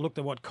 I looked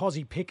at what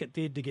Cozzy Pickett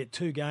did to get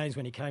 2 games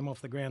when he came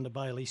off the ground to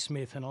Bailey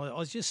Smith, and I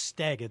was just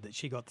staggered that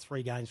she got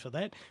 3 games for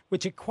that,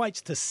 which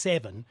equates to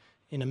 7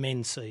 in a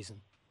men's season.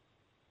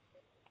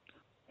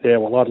 Yeah,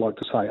 well, I'd like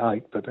to say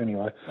 8, but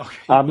anyway.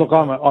 Look,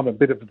 I'm a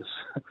bit of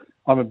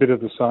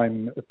the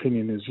same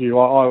opinion as you.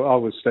 I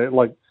was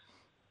like,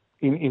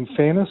 in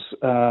fairness,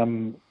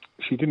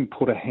 she didn't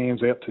put her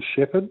hands out to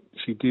shepherd.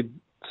 She did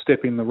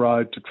step in the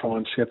road to try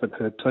and shepherd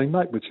her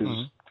teammate, which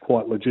is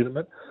quite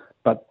legitimate,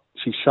 but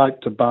she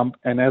shaped a bump,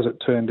 and as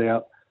it turned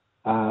out,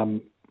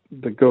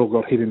 the girl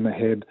got hit in the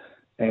head,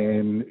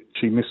 and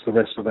she missed the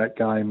rest of that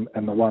game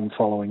and the one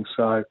following.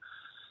 So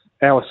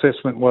our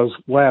assessment was,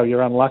 wow,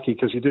 you're unlucky,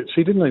 because she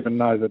didn't even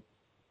know that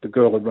the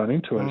girl had run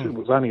into her. It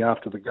was only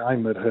after the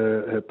game that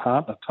her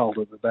partner told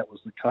her that was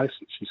the case,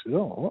 that she said,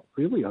 oh, what,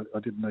 really? I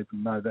didn't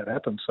even know that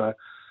happened. So,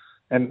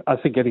 and I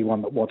think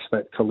anyone that watched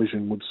that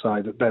collision would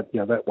say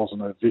that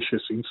wasn't a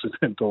vicious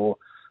incident or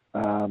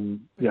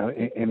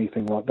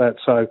anything like that.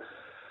 So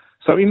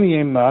in the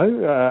end,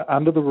 though,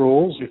 under the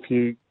rules, if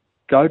you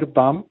go to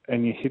bump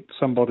and you hit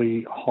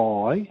somebody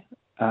high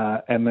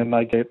and then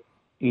they get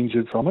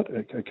injured from it,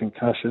 a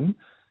concussion,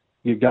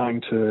 you're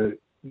going to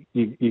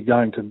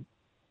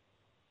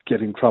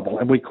get in trouble.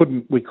 And we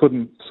couldn't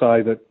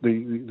say that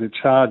the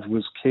charge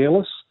was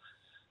careless,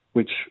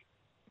 which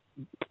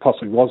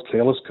possibly was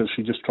careless because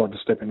she just tried to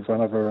step in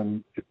front of her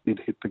and it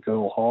hit the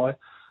girl high.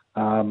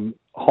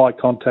 High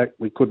contact,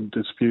 we couldn't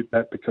dispute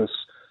that because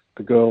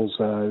the girl's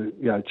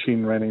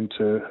chin ran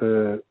into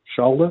her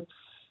shoulder,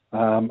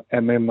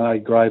 and then they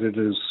graded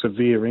it as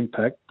severe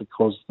impact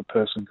because the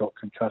person got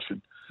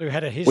concussion. Who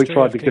had a history we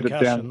tried of to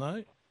concussion, get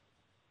it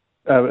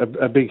though?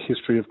 A big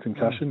history of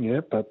concussion,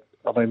 yeah, but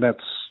I mean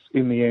that's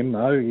in the end,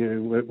 though.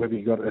 Whether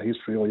you got a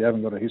history or you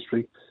haven't got a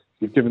history,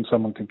 you've given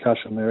someone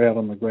concussion, they're out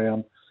on the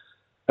ground.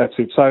 That's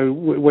it. So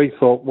we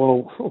thought,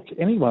 well, look,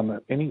 any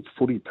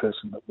footy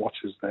person that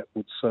watches that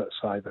would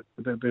say that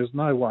there's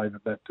no way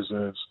that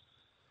deserves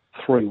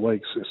 3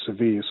 weeks as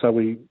severe. So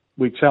we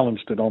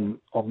challenged it on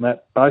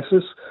that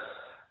basis,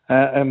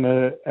 and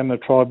the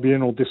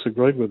tribunal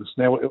disagreed with us.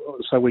 Now,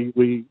 so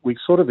we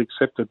sort of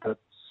accepted that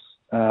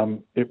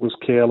it was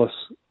careless,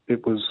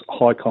 it was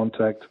high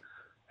contact,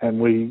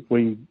 and we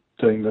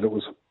deemed that it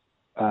was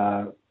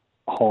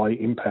high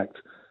impact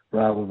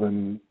rather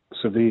than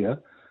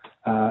severe.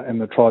 And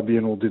the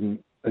tribunal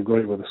didn't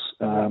agree with us.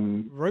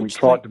 We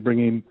tried to bring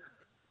in...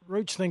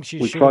 Rooch thinks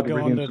you should have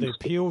gone to the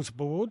appeals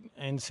board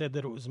and said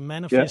that it was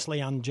manifestly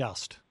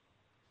unjust.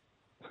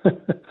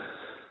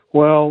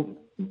 Well,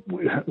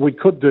 we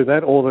could do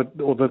that, or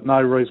that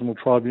no reasonable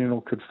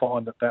tribunal could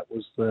find that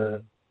was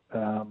the...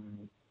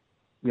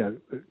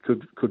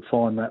 could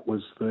find that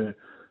was the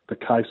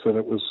case, that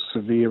it was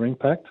severe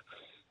impact.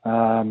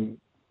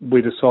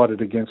 We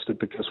decided against it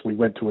because we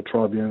went to a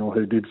tribunal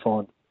who did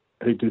find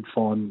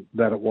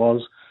that it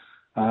was.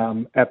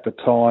 At the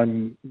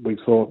time, we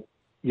thought,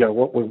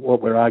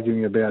 what we're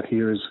arguing about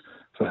here is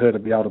for her to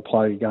be able to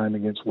play a game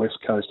against West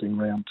Coast in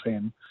round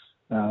 10,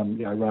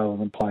 rather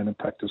than playing a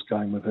practice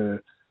game with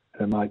her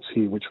mates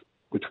here, which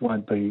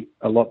won't be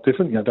a lot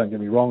different. Don't get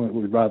me wrong,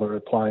 we'd rather her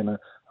playing a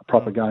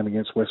proper game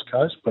against West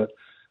Coast, but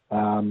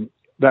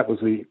that was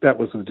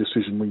the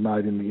decision we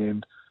made in the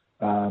end.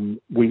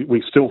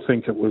 We still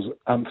think it was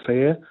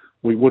unfair.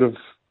 We would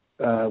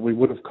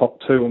have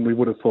copped 2, and we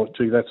would have thought,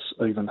 gee, that's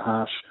even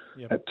harsh.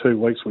 Yep. At 2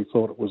 weeks, we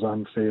thought it was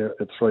unfair.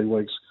 At 3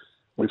 weeks,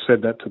 we've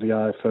said that to the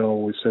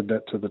AFL. We've said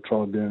that to the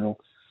tribunal.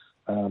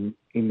 In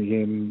the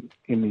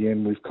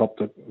end, we've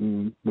copped it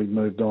and we've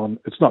moved on.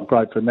 It's not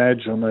great for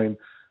Madge. I mean,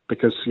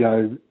 because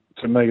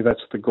to me,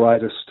 that's the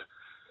greatest.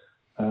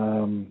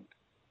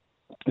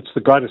 It's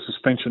the greatest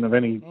suspension of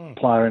any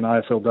player in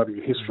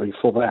AFLW history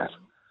for that.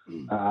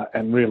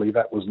 And really,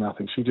 that was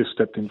nothing. She just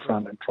stepped in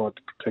front and tried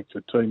to protect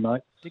her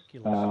teammate.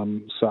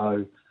 Ridiculous.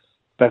 So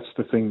that's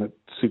the thing that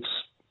sits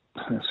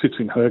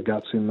in her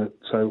guts. In that,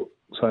 so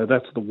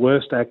that's the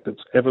worst act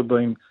that's ever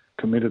been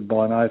committed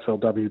by an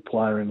AFLW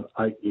player in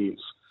 8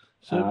 years.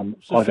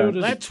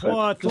 That's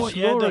why I thought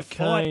you had to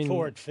fight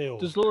for it, Phil.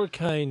 Does Laura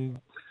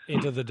Kane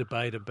enter the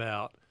debate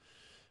about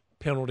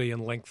penalty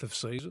and length of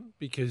season?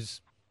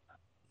 Because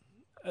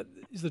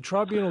is the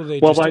tribunal there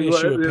just to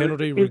issue a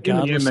penalty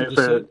regardless of the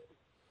season?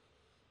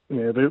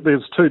 Yeah,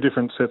 there's 2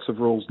 different sets of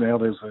rules now.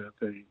 There's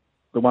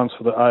the ones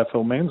for the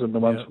AFL men's and the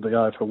ones for the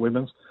AFL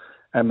women's,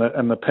 and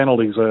the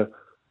penalties are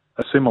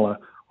similar.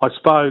 I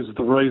suppose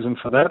the reason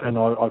for that, and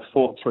I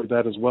thought through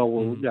that as well.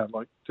 Well,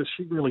 does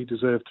she really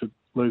deserve to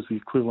lose the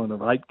equivalent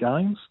of 8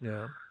 games?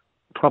 Yeah,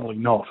 probably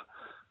not.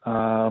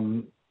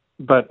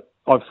 But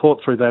I've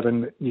thought through that,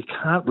 and you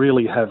can't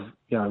really have.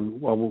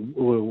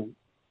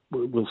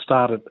 We'll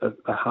start at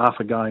a half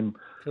a game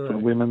for the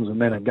women's,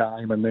 and then a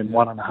game, and then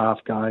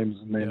 1.5 games,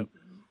 and then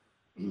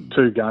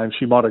 2 games.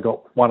 She might have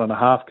got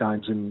 1.5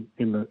 games in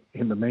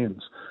the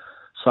men's.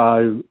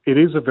 So it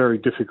is a very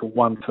difficult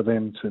one for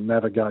them to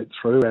navigate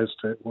through as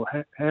to, well,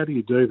 how do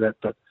you do that?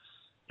 But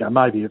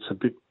maybe it's a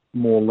bit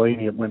more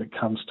lenient when it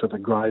comes to the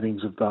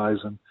gradings of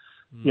those. And,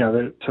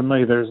 to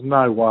me, there's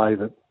no way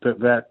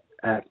that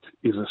act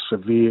is a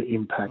severe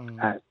impact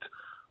act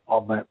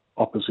on that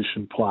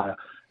opposition player.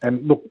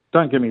 And look,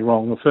 don't get me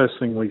wrong, the first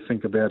thing we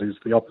think about is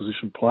the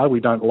opposition player. We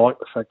don't like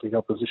the fact the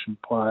opposition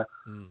player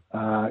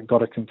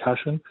got a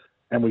concussion,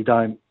 and we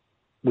don't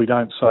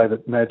say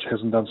that Madge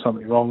hasn't done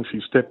something wrong.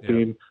 She stepped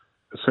in.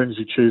 As soon as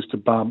you choose to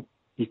bump,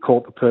 you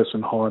caught the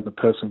person high and the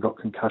person got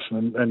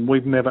concussion. And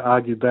we've never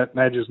argued that.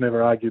 Madge has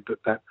never argued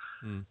that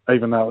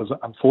even though it was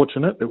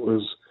unfortunate, it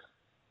was,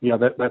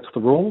 that's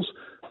the rules.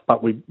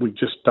 But we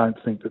just don't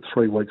think that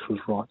 3 weeks was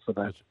right for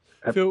that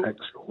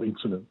actual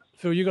incident.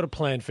 Phil, you've got a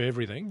plan for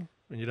everything.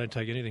 and you don't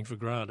take anything for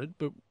granted.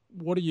 But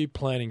what are you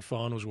planning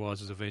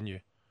finals-wise as a venue?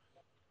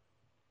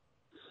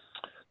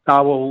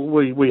 Well,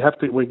 we have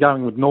to. We're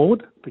going with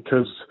Norwood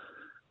because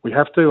we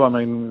have to. I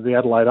mean, the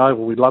Adelaide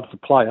Oval, we'd love to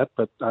play it,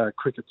 but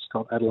cricket's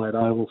got Adelaide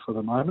Oval for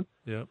the moment.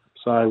 Yeah.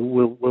 So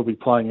we'll be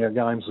playing our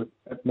games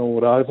at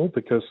Norwood Oval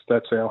because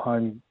that's our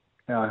home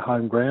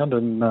ground,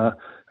 and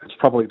it's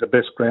probably the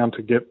best ground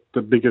to get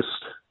the biggest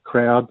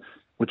crowd,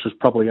 which is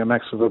probably a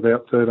max of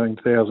about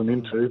 13,000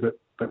 into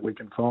that we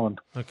can find.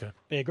 Okay.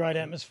 Be a great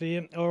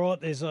atmosphere. All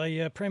right, there's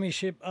a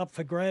premiership up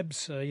for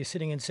grabs. You're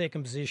sitting in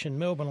second position,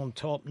 Melbourne on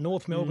top.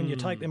 North Melbourne, you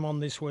take them on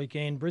this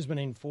weekend. Brisbane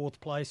in fourth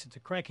place. It's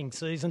a cracking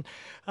season.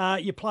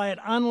 You play at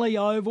Unley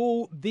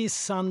Oval this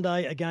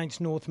Sunday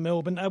against North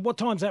Melbourne. What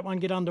time's that one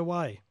get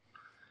underway?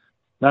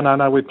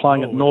 No. We're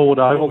playing at Norwood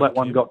Oval. That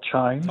one got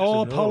changed.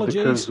 Oh,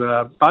 apologies.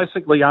 Because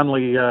basically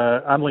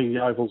Unley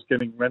Oval's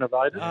getting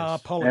renovated.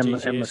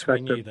 Apologies, yes,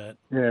 we knew that.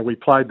 Yeah, we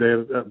played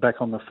there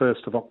back on the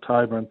 1st of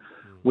October, and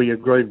we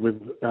agreed with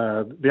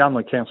the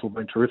Unley Council have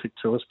been terrific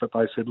to us, but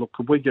they said, look,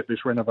 could we get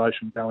this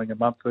renovation going a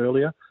month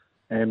earlier?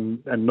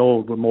 And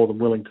Norwood were more than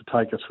willing to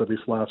take us for this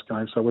last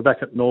game. So we're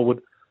back at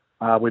Norwood.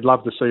 We'd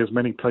love to see as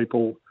many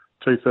people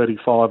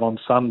 2:35 on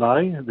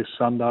this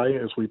Sunday,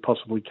 as we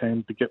possibly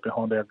can to get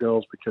behind our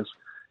girls, because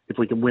if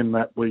we can win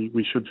that,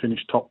 we should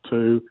finish top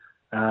two,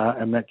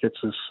 and that gets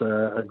us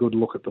a good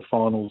look at the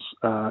finals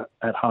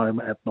at home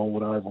at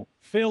Norwood Oval.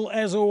 Phil,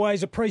 as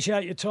always,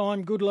 appreciate your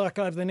time. Good luck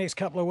over the next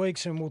couple of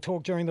weeks, and we'll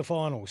talk during the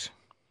finals.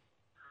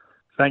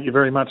 Thank you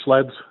very much,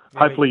 lads.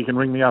 Hopefully you can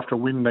ring me after a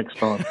win next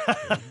time.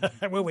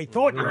 Well, we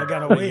thought you were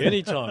going to win.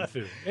 Anytime,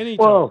 Phil.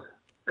 Anytime. Well,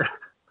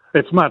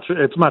 it's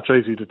much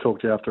easier to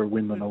talk to you after a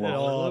win than a loss.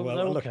 Oh,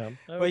 well, look.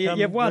 Well,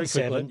 you've won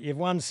seven. You've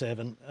won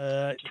seven.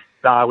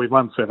 No, we've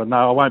won seven.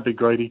 No, I won't be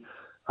greedy.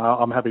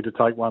 I'm happy to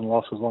take one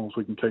loss as long as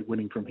we can keep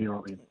winning from here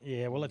on in.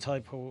 Yeah, well, let's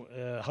hope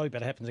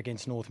it happens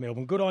against North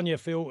Melbourne. Good on you,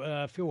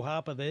 Phil. Phil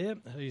Harper there,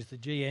 who's the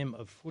GM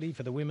of footy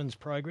for the women's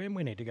program.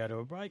 We need to go to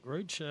a break,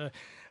 Rooch.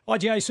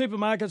 IGA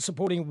Supermarket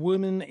supporting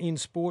women in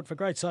sport. For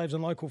great saves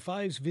on local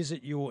faves,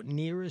 visit your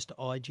nearest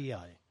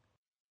IGA.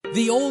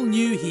 The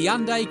all-new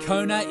Hyundai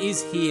Kona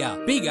is here,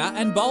 bigger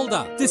and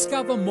bolder.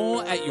 Discover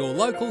more at your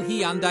local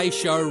Hyundai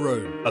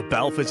showroom. A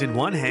Balfour's in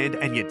one hand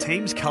and your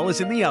team's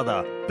colours in the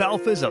other.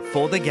 Balfour's are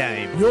for the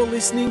game. You're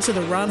listening to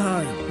The Run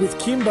Home with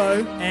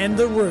Kimbo and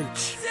The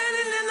Rooch.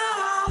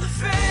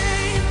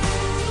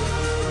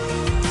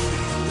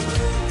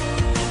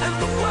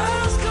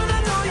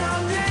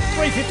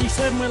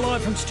 3:57, we're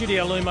live from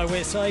Studio Lumo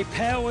SA,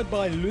 powered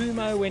by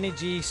Lumo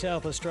Energy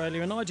South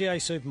Australia and IGA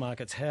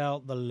Supermarkets,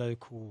 how the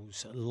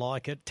locals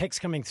like it. Text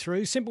coming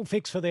through, simple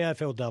fix for the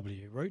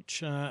AFLW,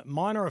 Rooch.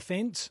 Minor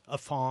offence, a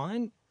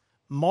fine.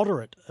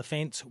 Moderate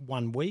offence,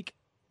 1 week.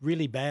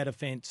 Really bad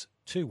offence,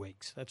 2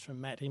 weeks. That's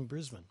from Matt in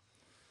Brisbane.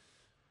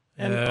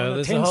 And on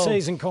a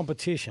 10-season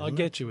competition. I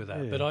get you with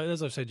that, but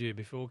as I've said to you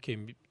before,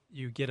 Kim,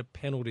 you get a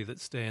penalty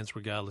that stands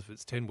regardless if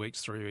it's 10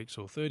 weeks, 3 weeks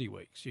or 30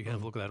 weeks. You can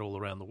have a look at that all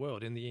around the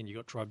world. In the end, you've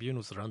got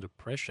tribunals that are under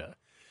pressure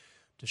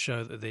to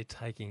show that they're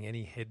taking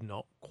any head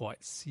knock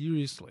quite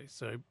seriously.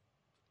 So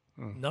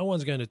no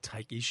one's going to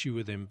take issue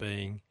with them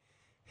being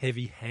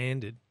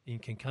heavy-handed in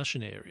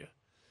concussion area.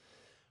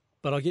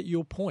 But I get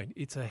your point.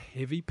 It's a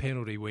heavy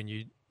penalty when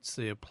you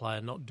see a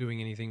player not doing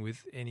anything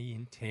with any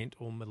intent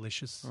or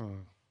malicious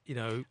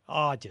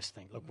I just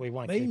think, look, we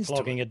won't keep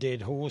flogging a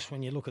dead horse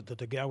when you look at the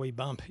DeGoey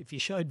bump. If you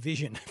showed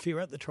vision, if you're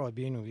at the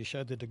tribunal, you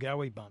showed the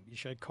DeGoey bump, you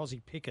showed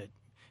Cozzy Pickett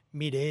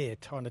mid-air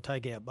trying to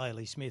take out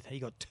Bailey Smith. He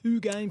got 2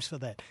 games for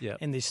that,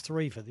 and there's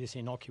 3 for this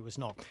innocuous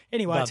knock.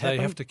 Anyway, but they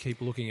have to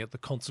keep looking at the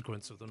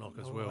consequence of the knock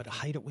as well. I'd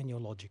hate it when you're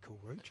logical,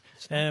 Rooch.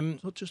 It's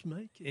not just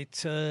me.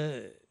 It's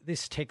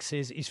this text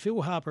says, is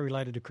Phil Harper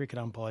related to cricket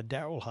umpire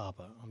Daryl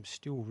Harper? I'm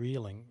still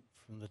reeling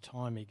from the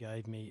time he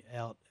gave me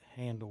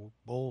out-handle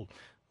ball.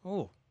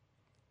 Oh.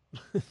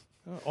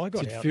 I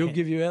got did Phil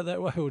give you out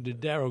that way, or did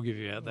Daryl give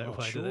you out that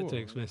way to that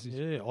text message?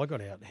 Yeah, I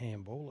got out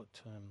handball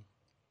at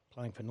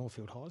playing for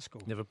Northfield High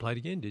School. Never played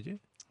again, did you?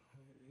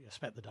 I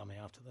spat the dummy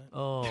after that.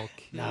 Oh,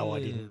 no, I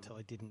didn't.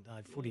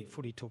 No,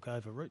 footy took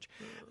over, Rich.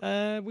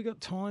 We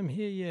got time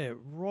here. Yeah,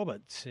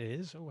 Robert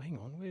says. Oh, hang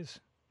on.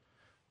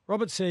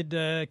 Robert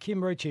said,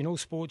 Kim Ricci, in all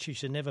sports, you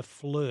should never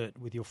flirt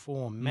with your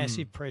form.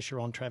 Massive pressure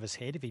on Travis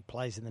Head if he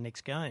plays in the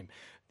next game.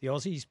 The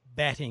Aussies'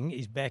 batting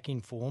is back in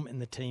form and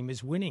the team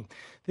is winning.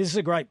 This is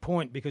a great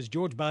point because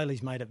George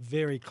Bailey's made it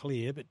very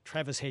clear, but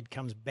Travis Head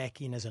comes back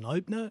in as an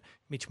opener.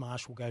 Mitch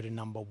Marsh will go to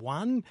number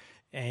 1,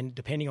 and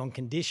depending on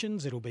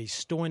conditions, it'll be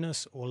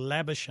Stoinis or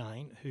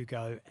Labuschagne who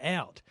go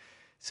out.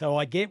 So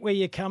I get where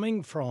you're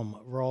coming from,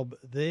 Rob,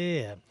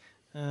 there.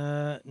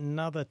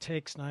 Another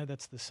text. No,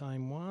 that's the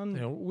same one.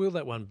 Now, wheel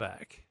that one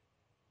back.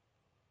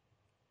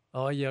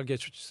 Oh, yeah, I get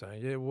what you're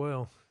saying. Yeah,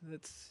 well,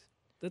 that's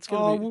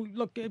going to be... Well,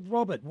 look,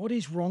 Robert, what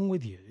is wrong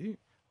with you?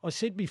 I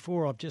said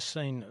before I've just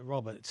seen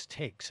Robert's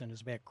text and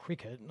it's about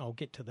cricket, and I'll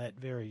get to that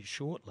very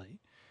shortly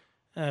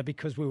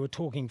because we were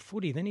talking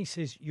footy. Then he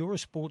says, you're a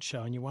sports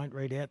show and you won't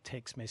read out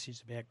text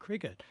messages about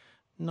cricket.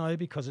 No,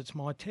 because it's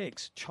my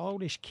text.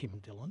 Childish Kim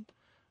Dillon.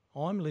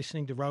 I'm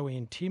listening to Rowie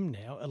and Tim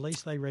now. At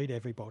least they read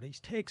everybody's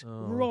text.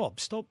 Rob,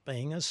 stop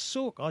being a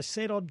sook. I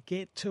said I'd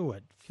get to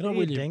it. Can I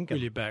wheel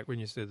you back when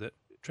you said that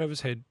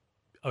Travis Head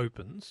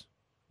opens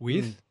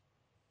with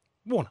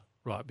Warner?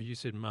 Right, but you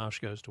said Marsh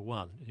goes to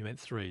 1. You meant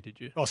 3, did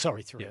you? Oh,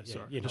 sorry, 3. Yeah,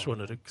 sorry. You Just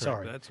wanted to correct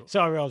sorry. that. That's all.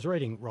 Sorry, I was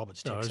reading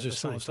Robert's text No, I was at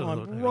just the same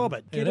thought, time.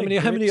 Robert,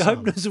 how many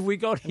openers have we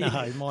got here?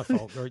 No, my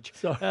fault, Rooch.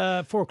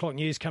 4 o'clock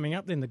news coming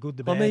up, then the good,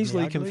 the bad, I'm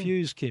easily and the ugly.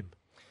 confused, Kim.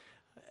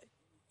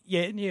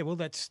 Yeah, well,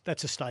 that's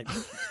a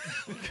statement.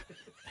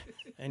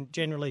 And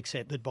generally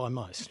accepted by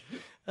most.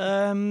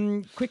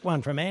 Quick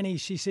one from Annie.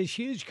 She says,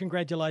 huge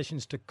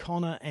congratulations to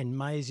Connor and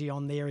Maisie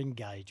on their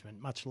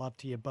engagement. Much love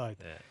to you both.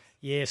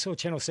 Yeah, saw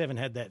Channel 7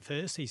 had that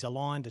first. He's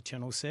aligned to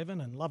Channel 7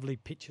 and lovely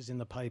pictures in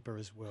the paper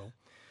as well.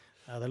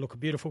 They look a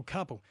beautiful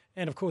couple.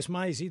 And, of course,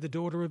 Maisie, the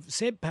daughter of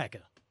Seb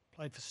Packer,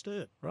 played for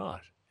Sturt. Right.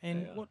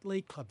 And what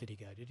league club did he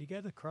go? Did he go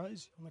to the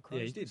Crows? On the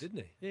Crows? Yeah, he did,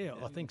 didn't he? Yeah,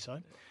 I think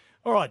so.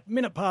 All right,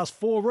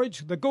 4:04,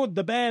 Rich. The good,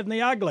 the bad and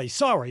the ugly.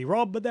 Sorry,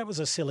 Rob, but that was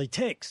a silly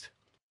text.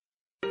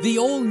 The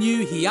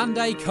all-new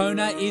Hyundai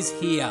Kona is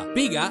here,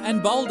 bigger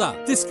and bolder.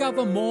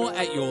 Discover more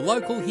at your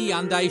local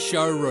Hyundai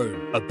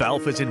showroom. A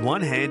Balfour's in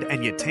one hand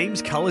and your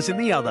team's colours in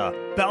the other.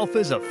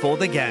 Balfour's are for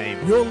the game.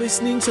 You're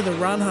listening to The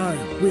Run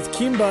Home with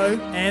Kimbo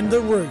and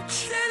the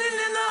Rooch.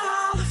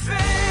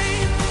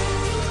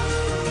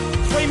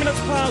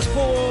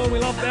 4:03. We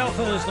love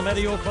Balfour's. No matter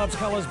your club's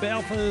colours,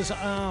 Balfour's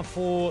are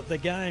for the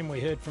game. We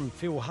heard from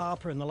Phil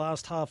Harper in the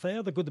last half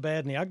hour. The good, the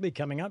bad and the ugly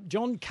coming up.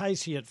 John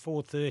Casey at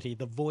 4:30,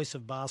 the voice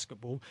of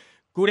basketball.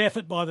 Good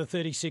effort by the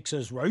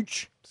 36ers,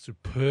 Roach.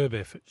 Superb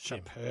effort,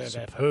 Jim.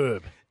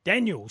 Superb.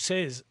 Daniel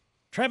says,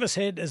 Travis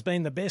Head has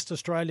been the best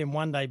Australian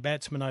one-day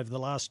batsman over the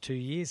last 2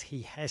 years.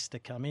 He has to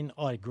come in.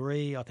 I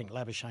agree. I think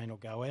Labuschagne will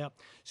go out.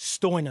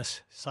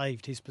 Stoinis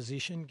saved his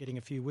position, getting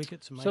a few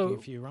wickets and making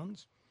a few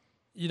runs.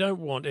 You don't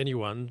want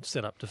anyone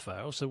set up to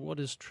fail. So what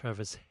has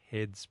Travis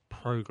Head's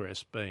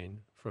progress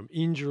been from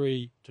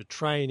injury to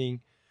training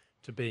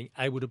to being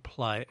able to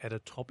play at a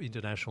top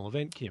international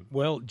event, Kim?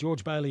 Well,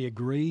 George Bailey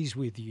agrees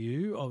with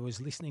you. I was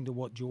listening to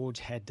what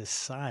George had to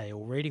say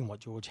or reading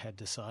what George had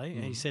to say.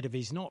 And he said if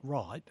he's not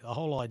right, the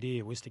whole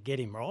idea was to get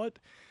him right.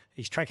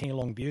 He's tracking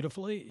along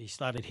beautifully. He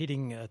started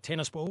hitting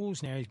tennis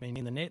balls. Now he's been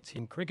in the nets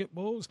in cricket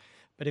balls.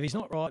 But if he's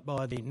not right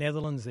by the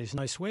Netherlands, there's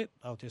no sweat.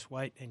 They'll just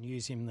wait and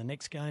use him the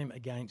next game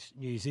against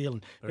New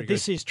Zealand. But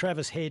this is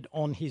Travis Head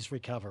on his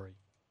recovery.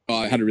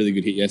 I had a really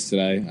good hit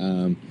yesterday.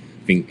 I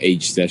think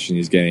each session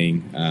is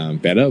getting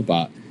better,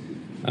 but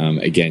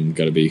again,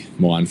 got to be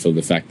mindful of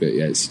the fact that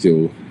it's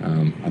still.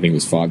 I think it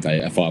was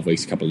 5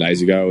 weeks a couple of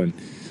days ago, and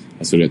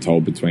I sort of got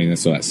told between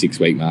that 6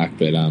 week mark.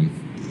 But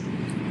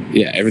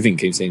everything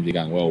seems to be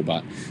going well.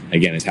 But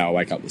again, it's how I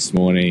wake up this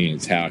morning.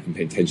 It's how I can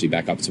potentially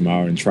back up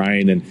tomorrow and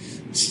train. And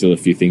still a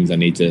few things I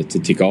need to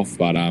tick off.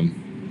 But I'm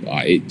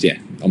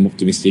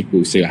optimistic.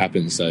 We'll see what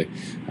happens. So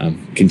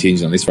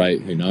continues on this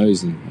rate, who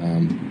knows?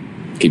 And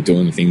keep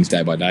doing the things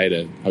day by day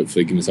to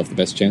hopefully give myself the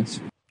best chance.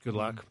 Good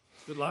luck.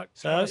 Good luck.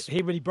 So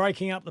he will be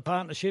breaking up the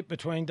partnership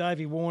between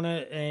Davey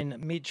Warner and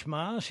Mitch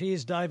Marsh.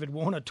 Here's David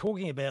Warner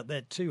talking about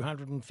that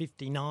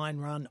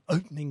 259-run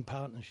opening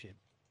partnership.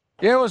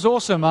 Yeah, it was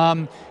awesome.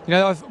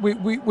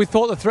 We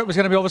thought the threat was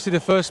going to be obviously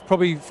the first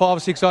probably 5 or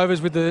 6 overs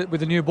with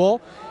the new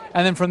ball,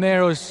 and then from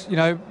there it was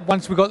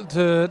once we got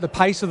to the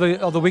pace of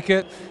the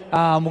wicket,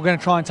 we're going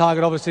to try and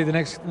target obviously the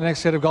next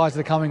set of guys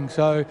that are coming.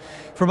 So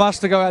from us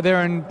to go out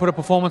there and put a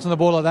performance on the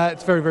ball like that,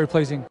 it's very, very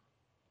pleasing.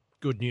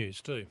 Good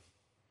news too,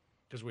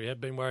 because we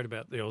have been worried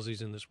about the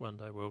Aussies in this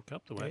one-day World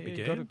Cup the way it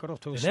began. Got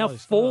off to a They're slow now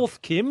start.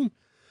 fourth, Kim.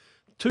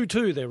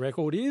 2-2 their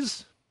record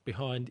is,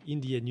 behind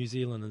India, New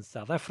Zealand and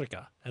South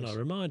Africa. And I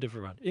remind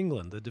everyone,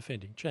 England, the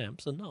defending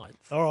champs, are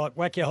ninth. All right,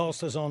 whack your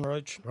holsters on,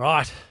 Roach.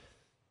 Right.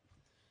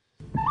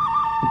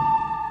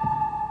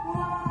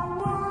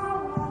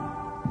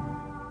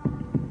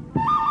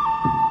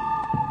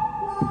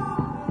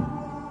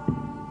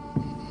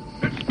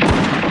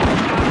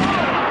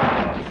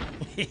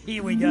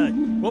 Here we go.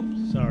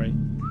 Whoops, sorry.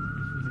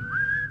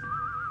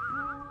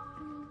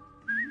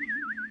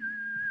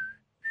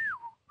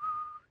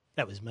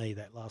 That was me,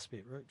 that last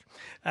bit, Roach.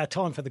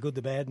 Time for the good,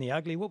 the bad and the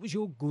ugly. What was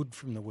your good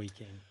from the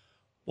weekend?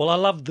 Well, I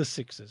loved the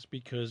Sixers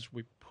because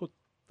we put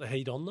the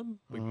heat on them.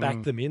 We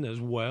backed them in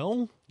as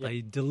well. Yep.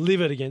 They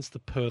delivered against the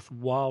Perth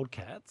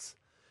Wildcats.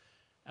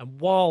 And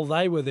while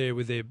they were there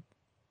with their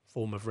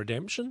form of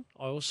redemption,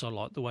 I also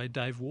liked the way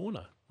Dave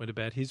Warner went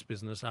about his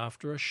business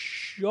after a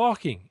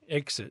shocking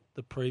exit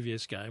the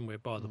previous game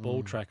whereby the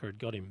ball tracker had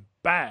got him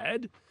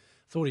bad.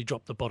 Thought he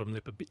dropped the bottom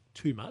lip a bit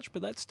too much,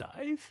 but that's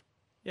Dave.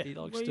 Yeah, he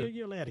likes to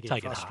you're allowed to get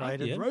take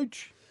frustrated, it hard,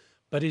 Roach.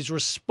 But his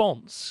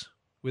response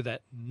with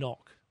that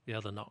knock the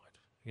other night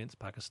against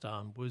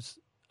Pakistan was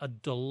a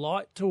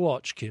delight to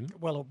watch, Kim.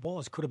 Well, it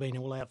was. Could have been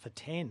all out for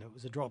 10. It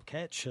was a drop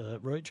catch,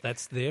 Rooch.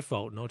 That's their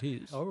fault, not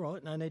his. All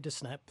right, no need to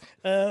snap.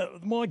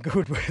 My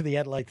good were the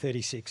Adelaide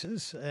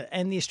 36ers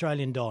and the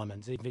Australian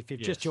Diamonds. If you've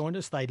just joined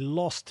us, they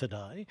lost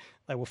today.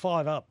 They were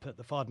 5 up at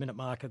the 5-minute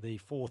mark of the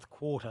fourth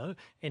quarter,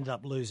 ended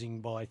up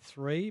losing by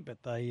 3,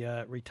 but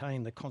they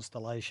retained the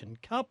Constellation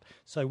Cup.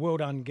 So well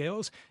done,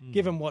 girls.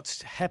 Given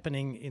what's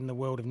happening in the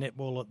world of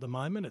netball at the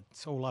moment,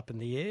 it's all up in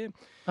the air.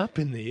 Up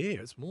in the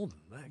air? It's more than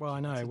that. Well, I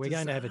know. We're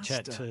going to have a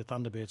chat to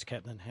Thunderbirds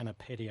captain Hannah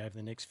Petty over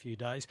the next few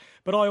days.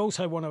 But I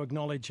also want to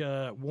acknowledge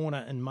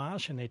Warner and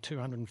Marsh and their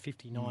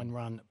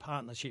 259-run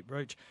partnership,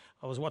 Rooch.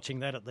 I was watching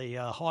that at the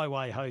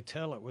Highway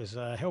Hotel. It was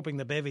helping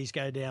the bevies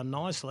go down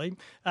nicely.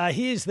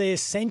 Here's their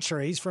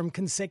centuries from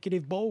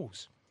consecutive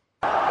balls.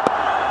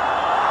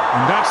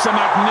 And that's a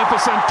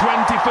magnificent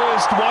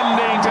 21st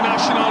one-day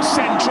international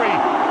century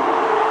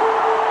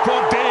for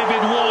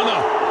David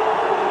Warner.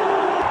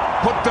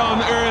 Put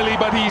down early,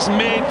 but he's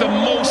made the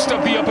most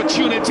of the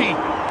opportunity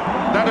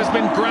that has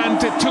been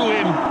granted to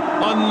him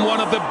on one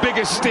of the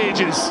biggest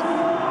stages.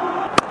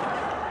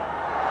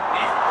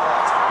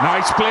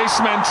 Nice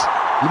placement.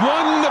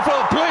 Wonderful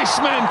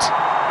placement.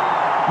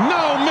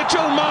 Now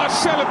Mitchell Marsh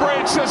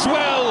celebrates as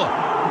well.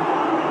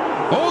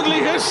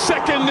 Only his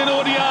second in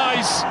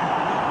ODIs.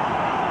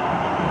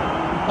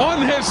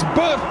 On his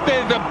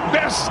birthday, the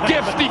best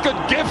gift he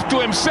could give to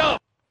himself.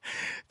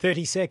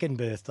 32nd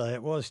birthday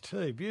it was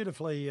too.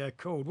 Beautifully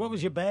called. What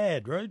was your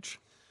bad, Roach?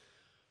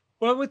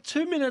 Well, with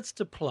 2 minutes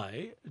to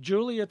play,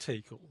 Julia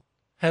Teakle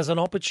has an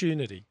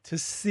opportunity to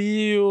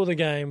seal the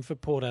game for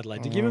Port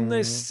Adelaide, to give them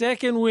their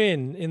second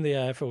win in the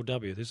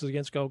AFLW. This is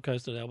against Gold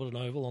Coast at Alberton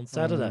Oval on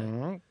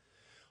Saturday.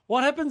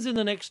 What happens in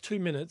the next 2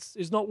 minutes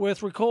is not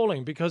worth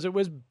recalling because it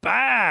was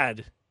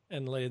bad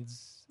and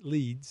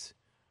leads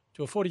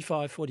to a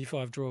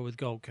 45-45 draw with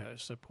Gold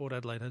Coast. So Port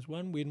Adelaide has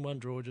 1 win, 1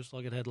 draw, just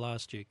like it had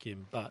last year,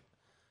 Kim. But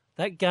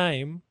that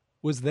game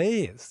was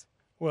theirs.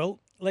 Well,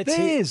 let's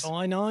hear.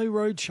 I know,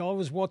 Roach, I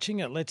was watching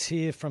it. Let's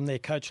hear from their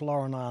coach,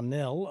 Lauren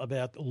Arnell,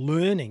 about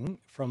learning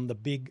from the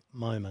big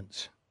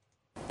moments.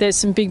 There's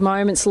some big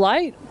moments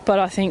late, but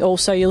I think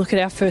also you look at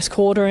our first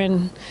quarter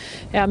and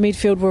our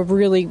midfield were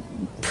really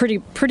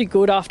pretty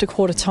good after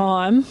quarter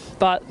time,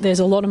 but there's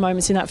a lot of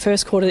moments in that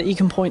first quarter that you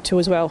can point to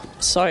as well.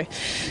 So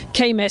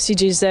key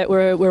message is that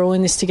we're all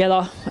in this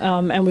together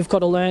and we've got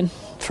to learn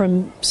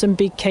from some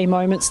big key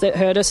moments that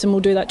hurt us, and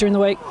we'll do that during the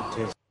week.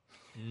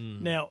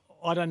 Now,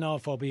 I don't know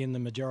if I'll be in the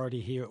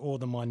majority here or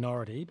the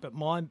minority, but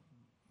my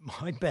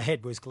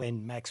bad was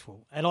Glenn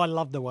Maxwell, and I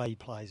love the way he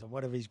plays.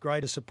 One of his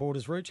greatest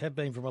supporters, Rooch, have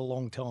been for a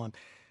long time.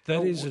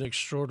 That is an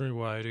extraordinary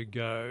way to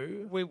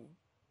go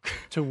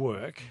to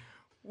work.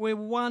 We're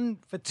 1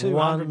 for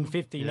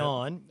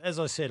 259. As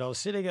I said, I was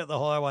sitting at the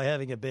highway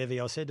having a bevy.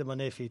 I said to my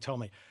nephew,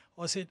 Tommy,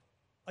 I said,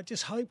 I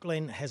just hope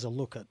Glenn has a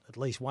look at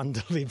least one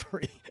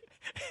delivery.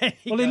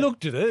 He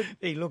looked at it.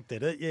 He looked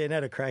at it, and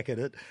had a crack at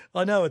it.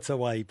 I know it's the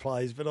way he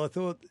plays, but I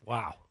thought,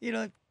 wow,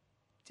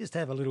 just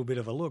have a little bit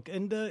of a look.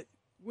 And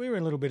we were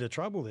in a little bit of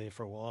trouble there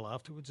for a while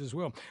afterwards as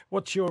well.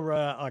 What's your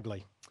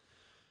ugly?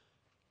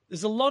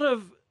 There's a lot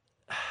of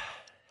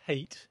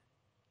heat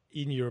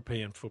in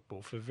European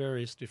football for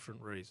various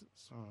different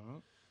reasons.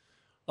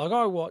 Like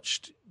I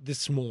watched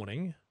this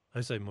morning,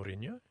 Jose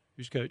Mourinho,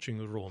 who's coaching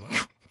the Roma.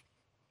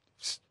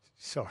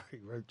 Sorry,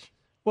 Roach.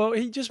 Well,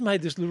 he just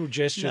made this little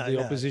gesture to the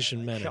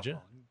opposition manager.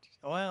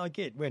 I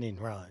get when in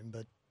Rome,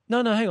 but...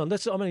 No, hang on. I'm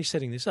only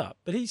setting this up.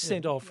 But he's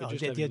sent off for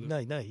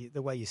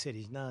the way you said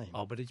his name.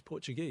 Oh, but he's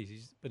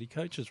Portuguese, but he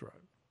coaches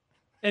Rome.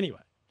 Anyway,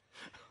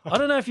 I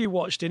don't know if you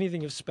watched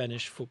anything of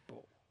Spanish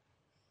football,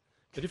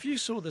 but if you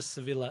saw the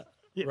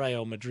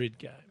Sevilla-Real Madrid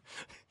game...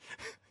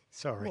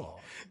 Sorry.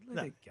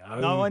 Let it go.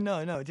 No, I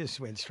know. No, it just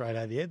went straight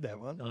over your head,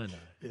 that one. I know.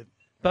 Yeah.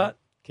 But...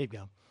 Keep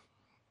going.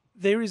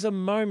 There is a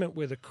moment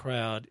where the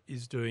crowd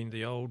is doing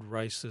the old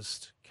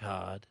racist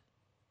card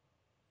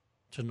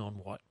to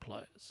non-white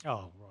players.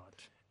 Oh,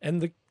 right.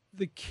 And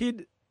the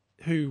kid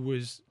who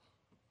was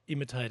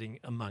imitating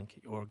a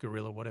monkey or a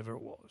gorilla, whatever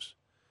it was,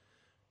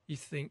 you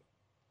think,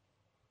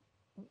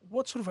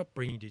 what sort of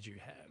upbringing did you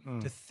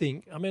have to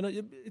think? I mean,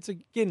 it's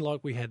again like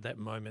we had that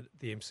moment at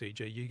the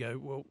MCG. You go,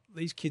 well,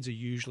 these kids are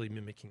usually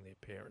mimicking their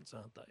parents,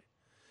 aren't they?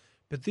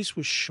 But this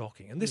was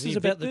shocking. And this is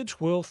about the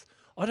 12th...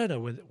 I don't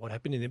know what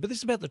happened in there, but this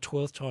is about the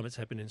 12th time it's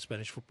happened in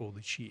Spanish football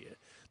this year.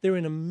 They're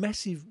in a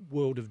massive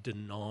world of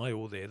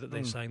denial there that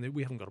they're saying that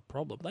we haven't got a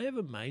problem. They have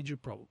a major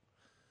problem.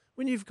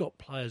 When you've got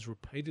players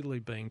repeatedly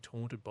being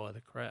taunted by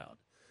the crowd,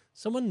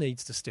 someone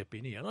needs to step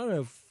in here. And I don't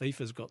know if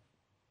FIFA's got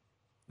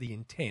the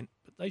intent,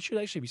 but they should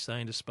actually be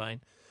saying to Spain,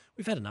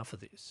 we've had enough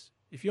of this.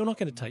 If you're not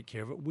going to take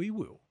care of it, we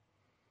will.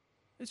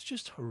 It's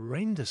just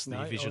horrendous, the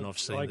vision I've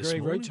seen this morning. I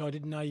agree, Rich. I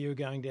didn't know you were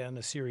going down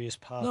the serious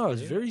path. No,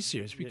 it's very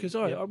serious because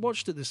I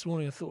watched it this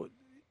morning. I thought,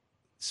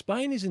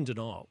 Spain is in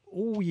denial.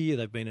 All year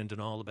they've been in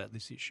denial about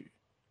this issue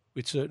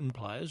with certain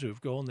players who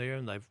have gone there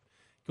and they've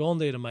gone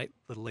there to make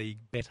the league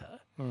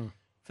better.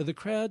 For the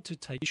crowd to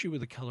take issue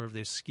with the colour of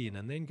their skin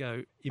and then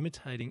go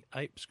imitating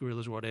apes,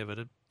 gorillas, whatever,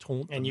 to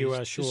taunt them. And you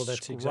are sure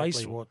that's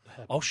exactly what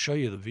happened? I'll show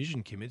you the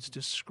vision, Kim. It's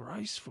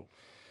disgraceful.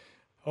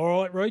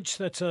 All right, Reach,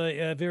 that's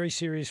a very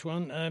serious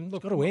one.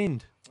 Look, It's got to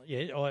end.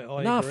 Yeah,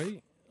 I Enough.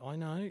 agree. I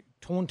know.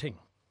 Taunting.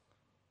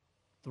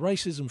 The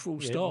racism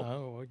full stop.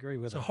 No, I agree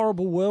with It's that. a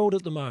horrible world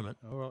at the moment.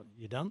 All right,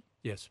 you done?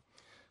 Yes.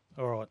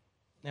 All right.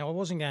 Now, I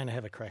wasn't going to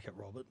have a crack at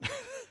Robert,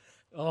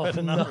 Oh, but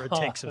a number of no.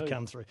 texts have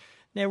come through.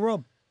 Now,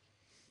 Rob,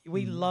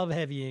 we love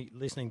having you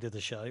listening to the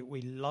show.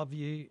 We love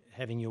you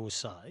having your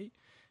say.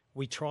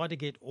 We try to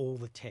get all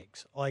the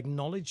texts. I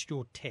acknowledged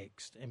your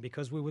text, and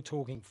because we were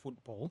talking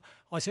football,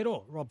 I said,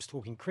 oh, Rob's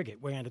talking cricket.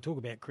 We're going to talk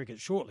about cricket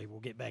shortly.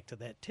 We'll get back to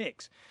that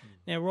text.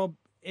 Now, Rob,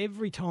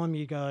 every time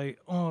you go,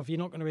 oh, if you're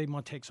not going to read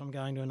my text, I'm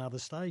going to another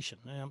station.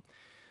 Now,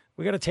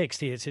 we got a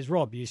text here. It says,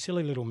 Rob, you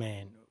silly little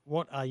man,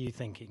 what are you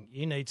thinking?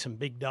 You need some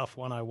Big Duff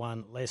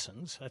 101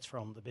 lessons. That's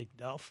from the Big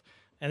Duff.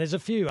 And there's a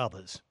few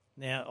others.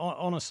 Now,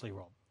 honestly,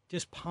 Rob,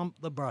 just pump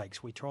the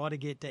brakes. We try to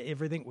get to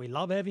everything. We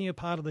love having you a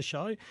part of the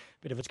show,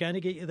 but if it's going to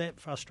get you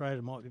that frustrated,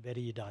 it might be better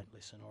you don't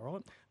listen, all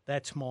right?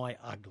 That's my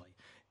ugly.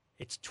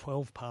 It's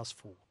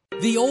 4:12.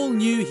 The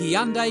all-new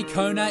Hyundai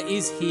Kona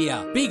is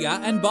here. Bigger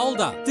and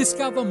bolder.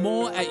 Discover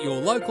more at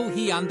your local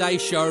Hyundai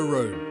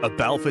showroom. A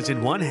Balfour's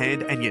in one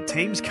hand and your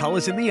team's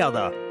colours in the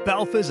other.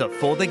 Balfour's are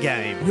for the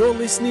game. You're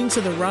listening to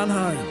The Run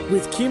Home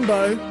with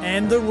Kimbo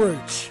and The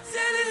Rooch.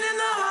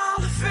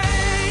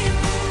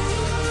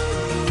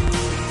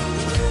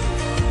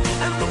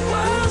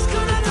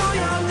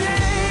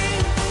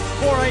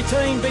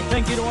 4:18, big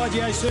thank you to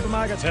IGA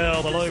Supermarkets.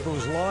 How the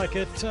locals like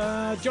it.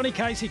 Johnny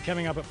Casey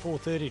coming up at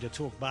 4:30 to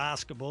talk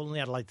basketball in the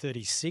Adelaide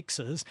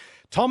 36ers.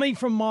 Tommy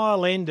from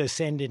Mile Ender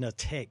sent in a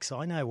text.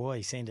 I know why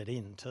he sent it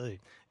in too.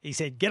 He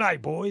said,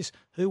 "G'day boys,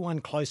 who won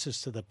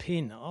closest to the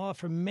pin?" Oh,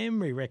 from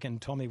memory, reckon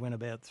Tommy went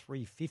about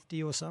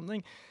 350 or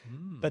something.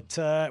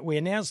 But we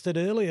announced it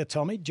earlier,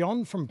 Tommy.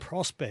 John from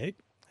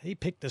Prospect, he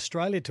picked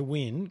Australia to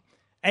win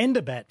and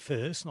to bat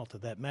first, not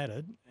that that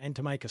mattered, and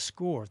to make a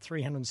score of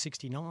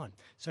 369.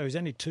 So he was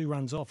only 2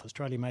 runs off.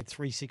 Australia made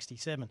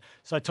 367.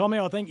 So, Tommy,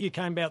 I think you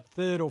came about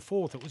 3rd or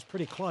 4th. It was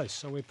pretty close,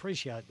 so we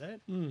appreciate that.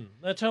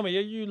 Now, tell me,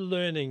 are you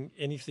learning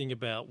anything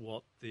about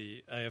what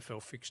the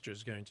AFL fixture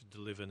is going to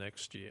deliver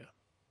next year?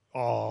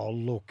 Oh,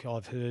 look,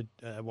 I've heard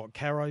what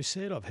Caro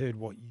said. I've heard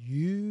what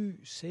you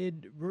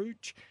said,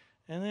 Rooch.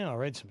 And then I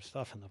read some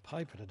stuff in the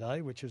paper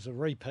today, which was a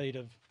repeat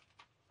of...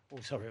 Oh,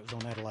 sorry, it was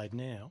on Adelaide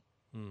Now.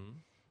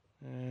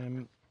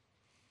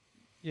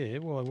 Yeah,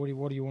 well,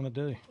 what do you want to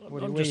do?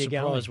 I'm just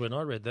surprised when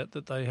I read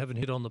that they haven't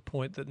hit on the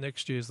point that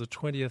next year is the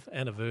 20th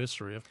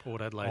anniversary of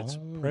Port Adelaide's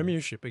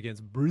premiership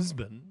against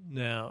Brisbane.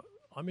 Now,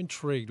 I'm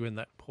intrigued when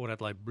that Port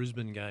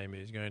Adelaide-Brisbane game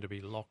is going to be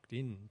locked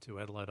in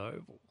to Adelaide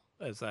Oval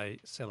as a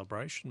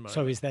celebration moment.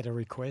 So is that a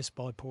request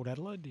by Port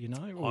Adelaide, do you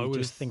know? Or you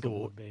just think it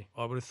would be?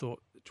 I would have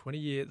thought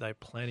 20-year, they're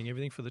planning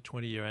everything for the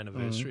 20-year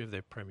anniversary of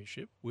their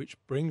premiership, which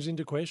brings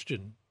into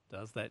question,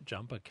 does that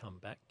jumper come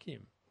back,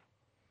 Kim?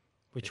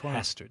 Which one?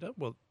 Has to.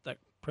 Well, that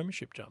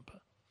premiership jumper.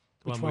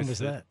 The Which one one with was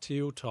the that?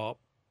 Teal top,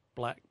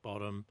 black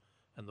bottom,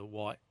 and the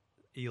white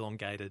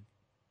elongated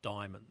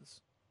diamonds.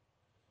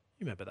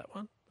 You remember that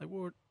one? They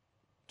wore it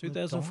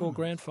 2004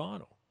 grand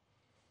final.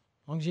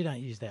 As long as you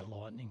don't use that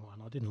lightning one.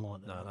 I didn't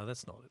like that. No,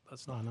 that's not it.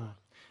 That's not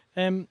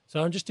it.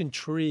 So I'm just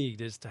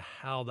intrigued as to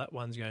how that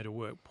one's going to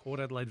work. Port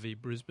Adelaide v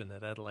Brisbane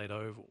at Adelaide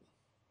Oval.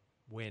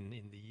 When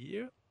in the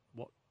year?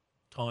 What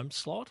time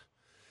slot?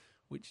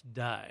 Which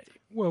day?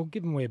 Well,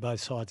 given where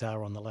both sides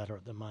are on the ladder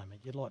at the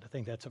moment, you'd like to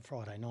think that's a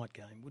Friday night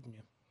game, wouldn't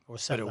you? Or a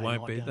Saturday night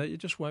game. But it won't be. It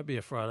just won't be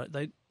a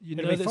Friday.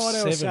 It'll be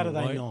Friday or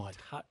Saturday night.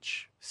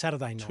 Touch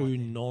Saturday night. 2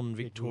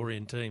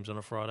 non-Victorian teams on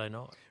a Friday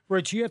night.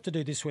 Rich, you have to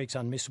do this week's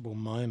unmissable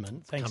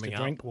moment, thanks Coming to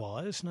up.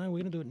 Drinkwise. No,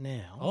 we're going to do it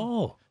now.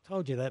 Oh.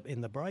 Told you that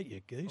in the break,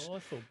 you goose. Oh, I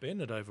thought Ben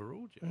had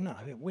overruled you. No,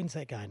 when's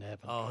that going to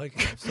happen? Oh,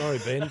 okay. Sorry,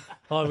 Ben.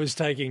 I was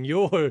taking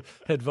your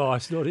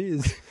advice, not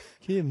his.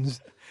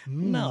 Kim's.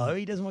 No,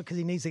 he doesn't want because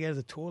he needs to go to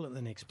the toilet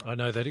the next break. I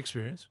know that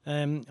experience.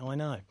 I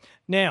know.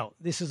 Now,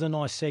 this is a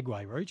nice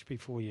segue, Rooch,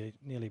 before you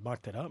nearly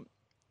bucked it up.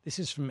 This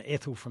is from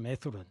Ethel from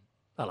Ethelton.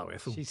 Hello,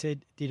 Ethel. She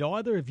said, did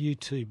either of you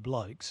two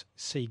blokes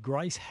see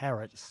Grace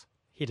Harris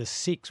hit a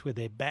 6 with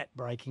their bat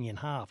breaking in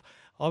half?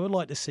 I would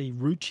like to see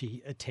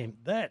Rucci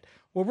attempt that.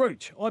 Well,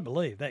 Rooch, I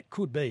believe that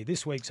could be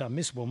this week's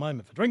unmissable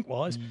moment for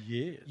Drinkwise.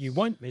 Yes. You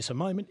won't miss a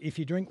moment if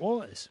you drink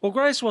wise. Well,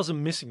 Grace wasn't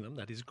missing them.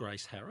 That is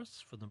Grace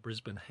Harris from the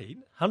Brisbane Heat.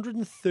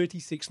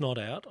 136 not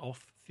out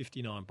off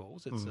 59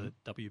 balls. It's a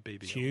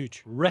WBBL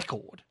huge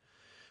record.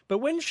 But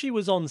when she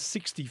was on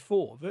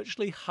 64,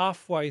 virtually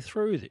halfway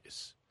through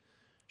this,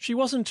 she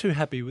wasn't too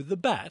happy with the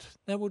bat.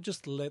 Now, we'll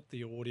just let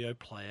the audio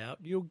play out.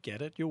 You'll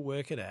get it. You'll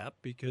work it out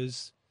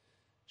because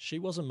she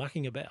wasn't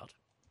mucking about.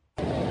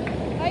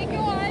 Hey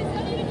guys,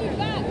 I need a new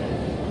bat.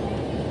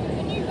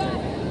 A new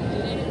bat. Do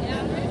you need it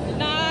now?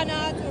 Nah,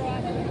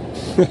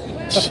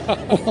 it's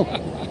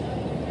alright.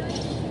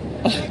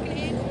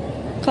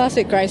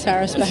 Classic Grace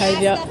Harris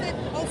behaviour.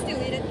 I'll still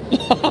hit it.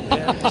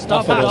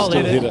 Stop it, I'll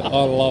hit it.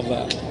 I love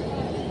that.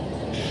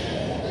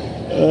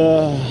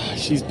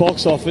 She's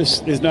box office,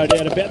 there's no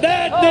doubt about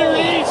that. There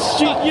it is,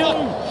 she knew.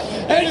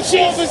 And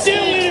she's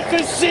still in it for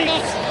 6.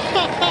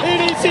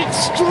 It is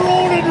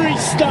extraordinary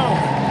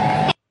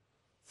stuff.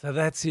 So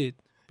that's it.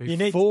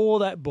 Before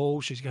that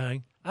ball, she's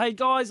going, hey,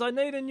 guys, I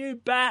need a new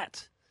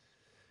bat.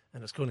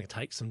 And it's going to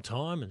take some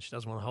time, and she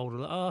doesn't want to hold it.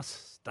 Oh,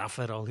 stuff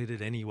it, I'll hit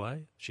it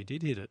anyway. She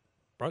did hit it.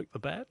 Broke the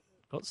bat.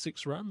 Got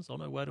 6 runs on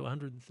her way to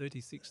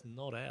 136,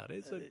 not out.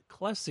 It's a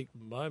classic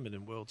moment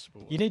in world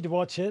sport. You need to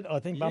watch it. I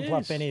think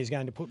Bumfluff Benny is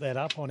going to put that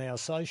up on our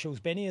socials.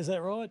 Benny, is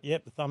that right?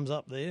 Yep, the thumbs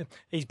up there.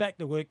 He's back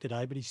to work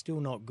today, but he's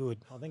still not good.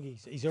 I think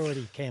he's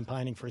already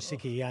campaigning for a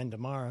sickie game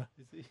tomorrow.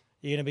 Is he?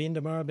 You going to be in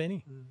tomorrow,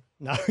 Benny?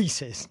 No, he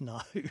says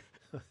no.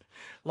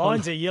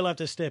 Lindsay, you'll have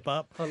to step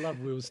up. I love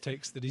Will's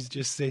text that he's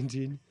just sent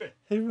in.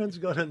 Everyone's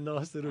got a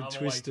nice little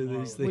twist to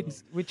these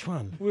things. Which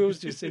one? Will's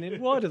just sent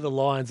in. Why do the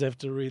Lions have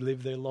to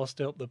relive their lost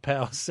Help the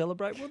Power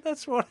celebrate? Well,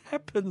 that's what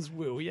happens,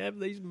 Will. You have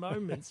these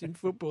moments in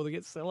football that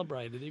get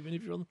celebrated, even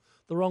if you're on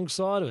the wrong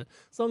side of it.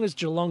 As long as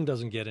Geelong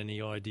doesn't get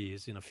any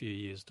ideas in a few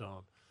years'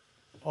 time.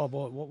 Oh,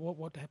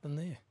 what happened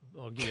there?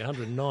 I'll give you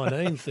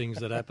 119 things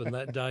that happened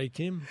that day,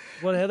 Kim.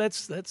 Well,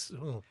 that's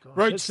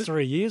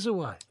 3 years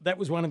away. That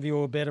was one of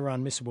your better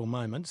unmissable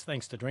moments,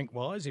 thanks to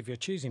DrinkWise. If you're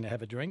choosing to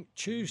have a drink,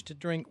 choose to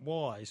drink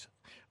wise.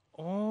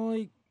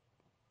 I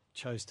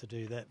chose to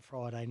do that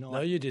Friday night.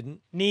 No, you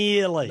didn't.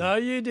 Nearly. No,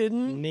 you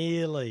didn't.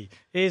 Nearly.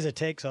 Here's a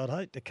text. I'd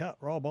hate to cut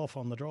Rob off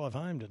on the drive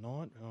home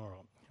tonight. All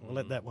right. We'll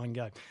let that one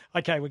go.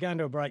 Okay, we're going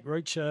to a break,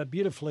 Rooch.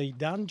 Beautifully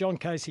done. John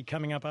Casey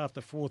coming up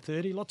after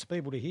 4:30. Lots of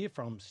people to hear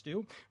from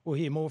still. We'll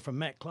hear more from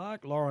Matt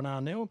Clark, Lauren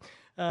Arnell.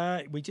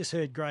 We just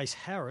heard Grace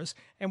Harris.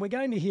 And we're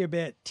going to hear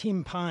about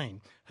Tim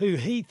Payne, who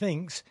he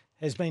thinks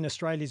has been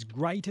Australia's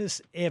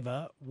greatest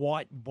ever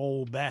white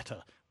ball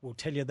batter. We'll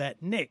tell you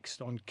that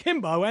next on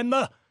Kimbo and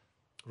the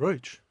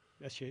Rooch.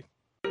 That's you.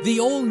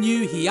 The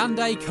all-new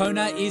Hyundai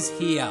Kona is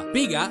here,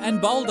 bigger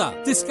and bolder.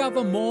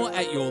 Discover more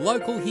at your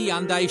local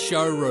Hyundai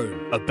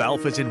showroom. A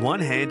Balfour's in one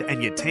hand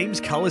and your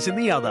team's colours in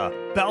the other.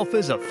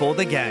 Balfour's are for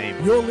the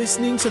game. You're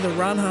listening to The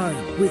Run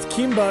Home with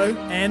Kimbo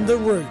and the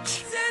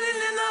Rooch.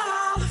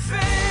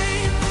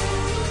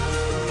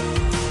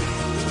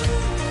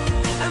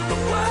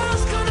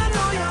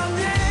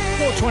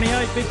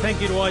 4:28, big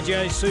thank you to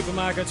IGA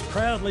Supermarkets,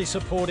 proudly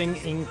supporting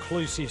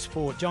inclusive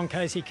sport. John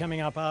Casey coming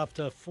up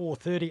after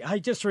 4:30. Hey,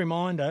 just a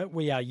reminder,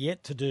 we are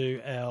yet to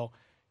do our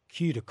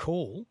cue to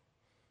call,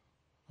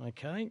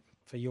 okay,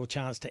 for your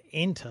chance to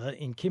enter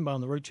in Kimbo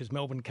and the Rooch's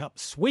Melbourne Cup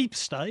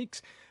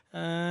sweepstakes.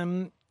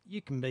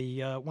 You can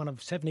be one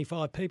of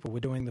 75 people.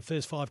 We're doing the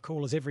first 5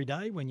 callers every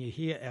day when you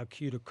hear our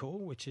cue to call,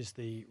 which is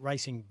the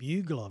Racing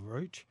Bugler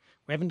Rooch.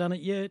 We haven't done it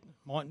yet.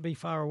 Mightn't be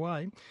far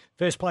away.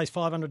 First place,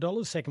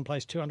 $500. Second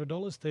place,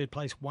 $200. Third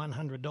place,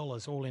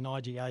 $100, all in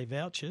IGA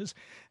vouchers.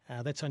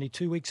 That's only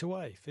 2 weeks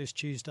away. First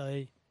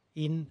Tuesday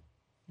in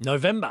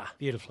November.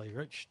 Beautifully,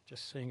 Rich.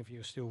 Just seeing if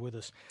you're still with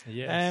us.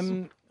 Yes.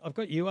 I've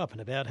got you up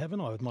and about,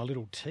 haven't I, with my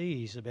little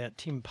tease about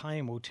Tim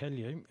Payne will tell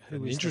you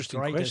who is the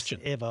greatest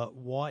ever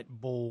white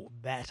ball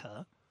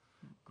batter.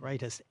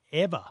 Greatest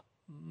ever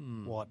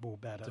white ball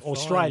batter.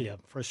 Define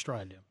for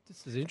Australia.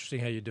 This is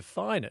interesting how you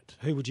define it.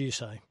 Who would you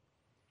say?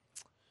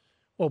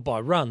 Well,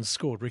 by runs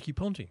scored Ricky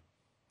Ponting.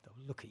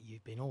 Look at you,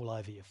 you've been all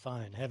over your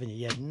phone, haven't you?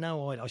 You had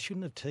no idea. I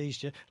shouldn't have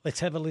teased you.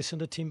 Let's have a listen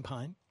to Tim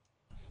Payne.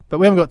 But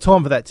we haven't got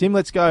time for that, Tim.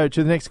 Let's go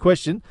to the next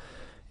question.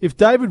 If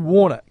David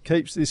Warner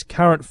keeps this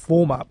current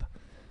form up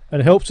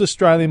and helps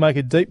Australia make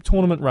a deep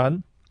tournament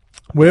run,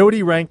 where would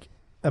he rank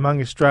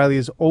among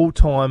Australia's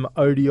all-time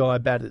ODI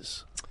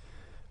batters?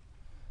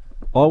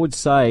 I would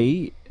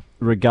say,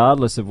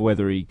 regardless of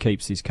whether he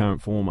keeps his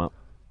current form up,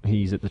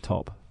 he's at the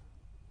top.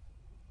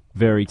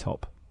 Very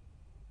top.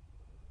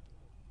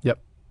 Yep.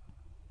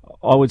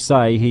 I would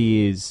say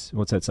he is,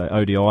 what's that say,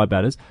 ODI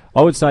batters.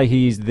 I would say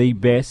he is the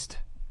best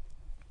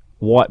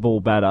white ball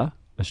batter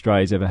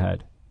Australia's ever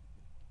had.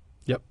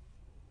 Yep.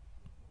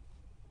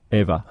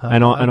 Ever.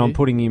 And I'm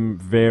putting him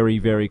very,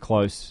 very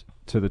close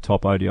to the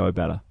top ODI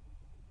batter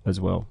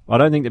as well. I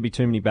don't think there'd be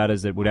too many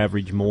batters that would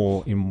average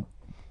more in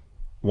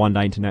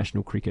one-day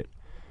international cricket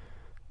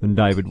than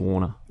David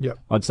Warner. Yep.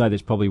 I'd say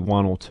there's probably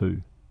 1 or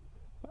 2.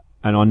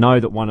 And I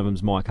know that one of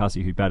them's Mike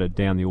Hussey, who batted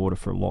down the order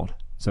for a lot.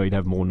 So he'd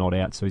have more not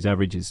outs, so his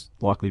average is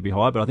likely to be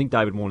high. But I think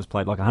David Warner's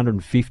played like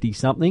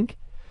 150-something. He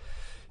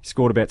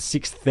scored about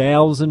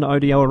 6,000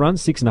 ODI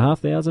runs,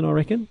 6,500, I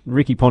reckon.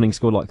 Ricky Ponting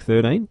scored like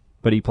 13,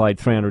 but he played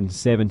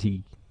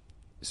 370.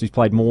 So he's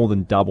played more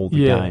than double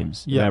the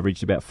games. He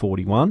averaged about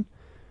 41.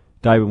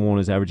 David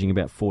Warner's averaging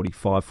about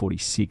 45,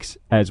 46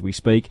 as we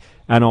speak.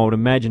 And I would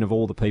imagine of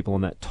all the people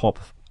on that top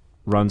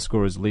run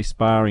scorers list,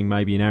 barring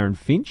maybe an Aaron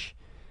Finch,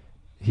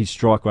 his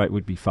strike rate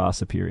would be far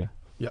superior.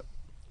 Yep.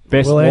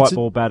 Best white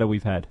ball batter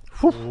we've had.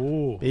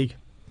 Ooh. Big.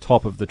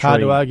 Top of the tree.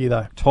 Hard to argue,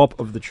 though. Top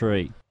of the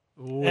tree.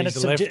 Ooh, and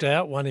he's left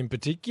out one in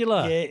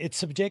particular. Yeah, it's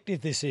subjective,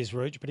 this is,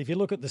 Rooch, but if you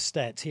look at the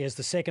stats, he has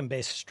the second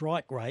best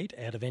strike rate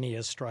out of any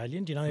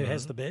Australian. Do you know who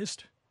has the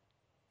best?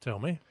 Tell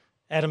me.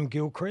 Adam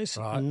Gilchrist,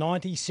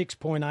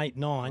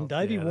 96.89.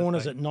 Davey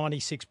Warner's at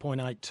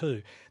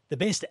 96.82. The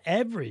best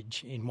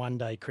average in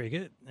one-day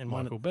cricket. And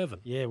Michael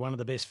Bevan. Yeah, one of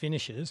the best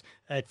finishers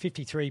at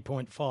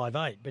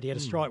 53.58. But he had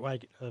a strike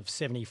rate of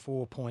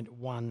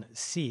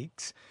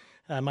 74.16.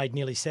 Made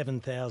nearly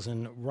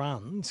 7,000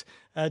 runs.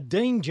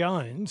 Dean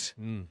Jones,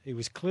 who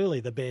was clearly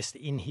the best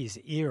in his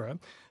era,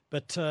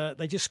 but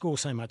they just score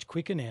so much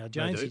quicker now.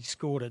 Jones, he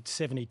scored at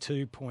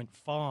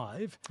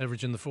 72.5.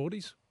 Average in the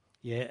 40s?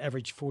 Yeah,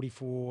 average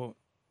 44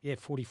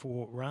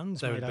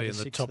 runs. They made would be over in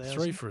the top 6,000.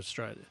 three for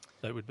Australia.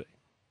 They would be.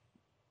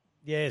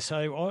 Yeah,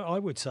 so I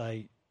would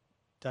say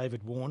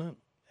David Warner,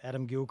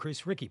 Adam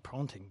Gilchrist, Ricky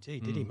Ponting. Gee,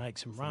 did he make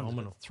some runs?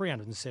 Phenomenal.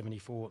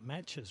 374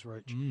 matches,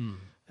 Rooch.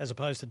 As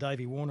opposed to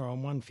Davey Warner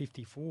on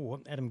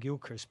 154. Adam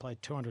Gilchrist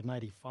played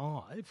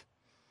 285.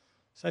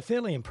 So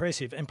fairly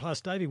impressive. And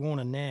plus, Davey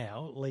Warner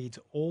now leads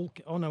all...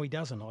 Oh, no, he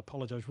doesn't. I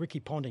apologise. Ricky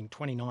Ponting,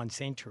 29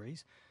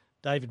 centuries.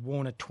 David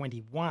Warner,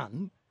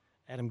 21.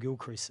 Adam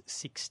Gilchrist,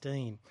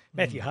 16.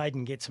 Matthew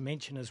Hayden gets a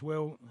mention as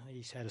well.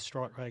 He's had a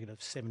strike rate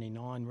of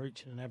 79,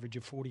 Rooch, and an average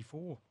of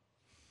 44.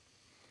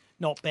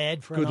 Not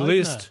bad for good an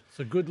list. opener. It's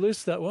a good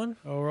list, that one.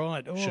 All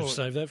right. Should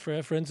save that for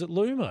our friends at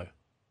Lumo.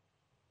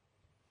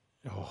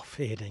 Oh,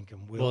 fair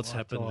dinkum, Will. What's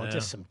happened now?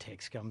 Just some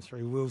text come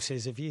through. Will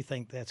says, if you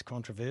think that's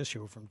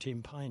controversial from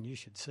Tim Payne, you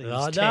should see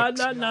No, his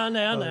text. now.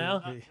 Now,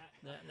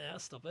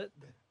 stop it.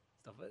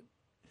 Stop it.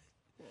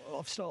 Well,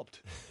 I've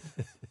stopped.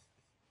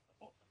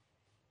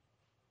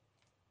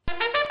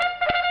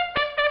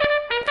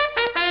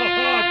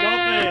 I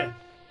got there.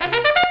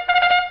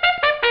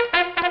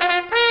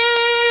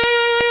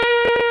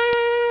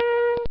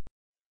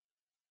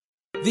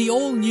 The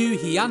all-new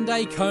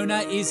Hyundai Kona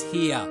is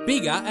here,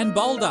 bigger and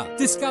bolder.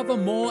 Discover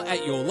more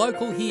at your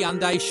local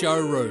Hyundai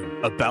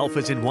showroom. A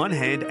Balfour's in one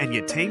hand and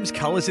your team's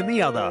colours in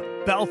the other.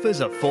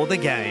 Balfour's are for the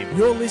game.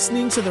 You're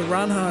listening to The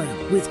Run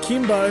Home with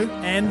Kimbo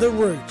and The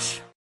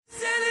Rooch.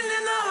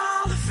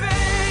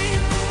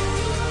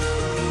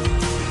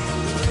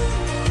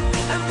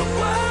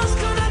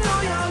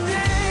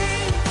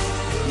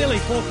 Nearly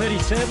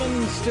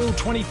 4:37, still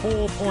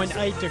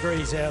 24.8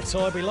 degrees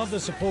outside. We love the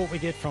support we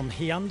get from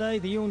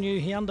Hyundai, the all-new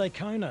Hyundai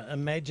Kona,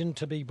 imagined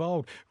to be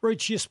bold.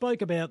 Rooch, you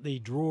spoke about the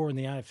draw in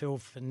the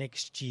AFL for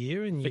next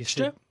year. And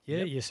Fixture?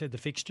 You said the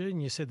fixture,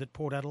 and you said that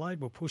Port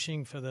Adelaide were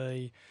pushing for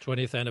the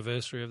 20th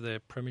anniversary of their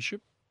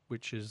premiership,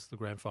 which is the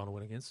grand final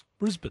win against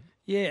Brisbane.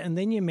 Yeah, and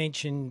then you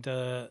mentioned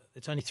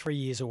it's only 3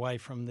 years away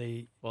from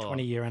the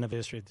 20-year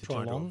anniversary of the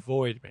Trying Geelong. to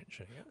avoid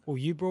mentioning it. Well,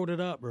 you brought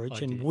it up,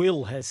 Rooch, I and did.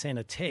 Will has sent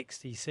a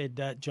text. He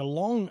said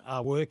Geelong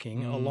are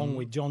working along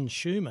with John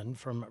Schumann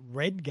from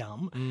Red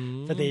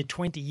Gum for their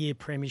 20-year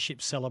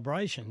premiership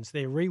celebrations.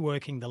 They're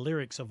reworking the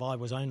lyrics of I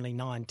Was Only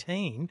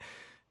 19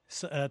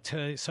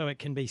 so it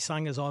can be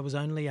sung as I was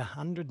only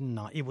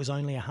 109. It was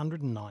only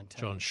 119.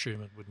 John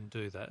Schumann wouldn't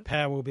do that.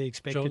 Power will be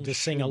expected John to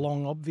sing Schumann.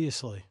 along,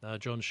 obviously. No,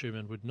 John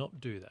Schumann would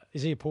not do that.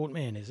 Is he a Port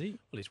man, is he?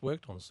 Well, he's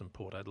worked on some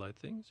Port Adelaide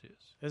things, yes.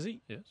 Is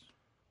he? Yes.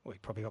 Well, he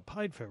probably got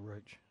paid for it,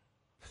 Rooch.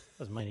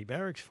 Doesn't mean he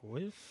barracks for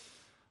you.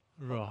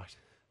 Right.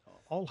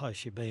 I'll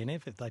host your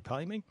BNF if they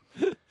pay me.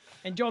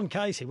 And John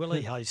Casey, well,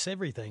 he hosts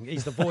everything.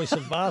 He's the voice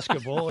of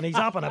basketball, and he's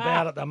up and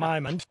about at the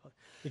moment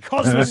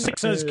because the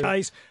Sixers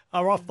case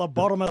are off the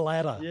bottom of the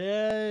ladder.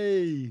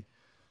 Yay!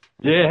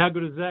 Yeah, how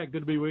good is that?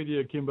 Good to be with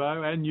you,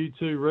 Kimbo, and you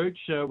too, Rooch.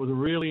 It was a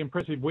really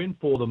impressive win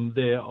for them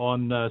there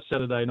on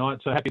Saturday night.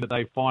 So happy that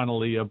they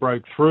finally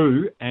broke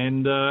through,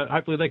 and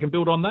hopefully they can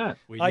build on that.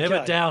 We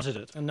never doubted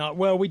it. No,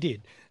 well, we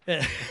did.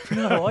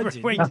 No, I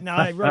didn't.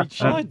 No,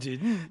 Rooch, I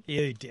didn't.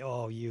 You did.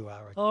 Oh, you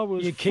are. I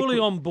was fully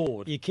on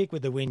board. You kick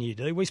with the win, you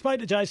do. We spoke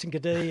to Jason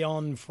Cadee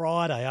on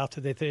Friday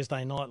after their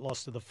Thursday night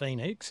loss to the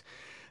Phoenix.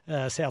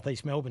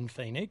 Southeast Melbourne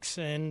Phoenix,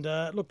 and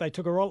look, they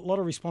took a lot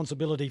of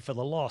responsibility for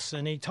the loss,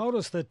 and he told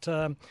us that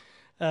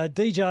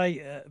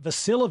DJ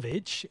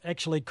Vasiljevic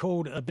actually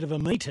called a bit of a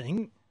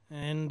meeting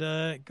and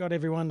got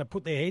everyone to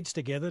put their heads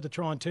together to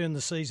try and turn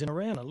the season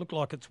around. It looked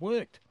like it's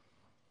worked.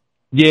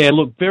 Yeah,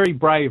 look, very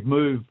brave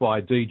move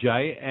by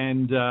DJ,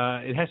 and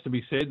it has to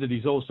be said that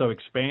he's also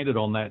expanded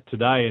on that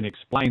today and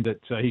explained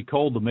that he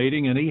called the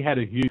meeting and he had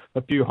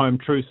a few home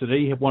truths that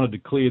he wanted to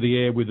clear the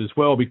air with as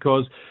well,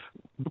 because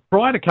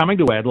prior to coming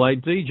to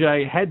Adelaide,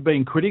 DJ had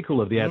been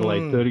critical of the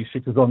Adelaide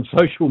 36ers on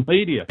social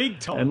media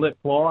and let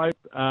fly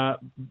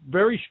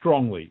very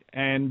strongly,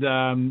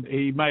 and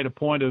he made a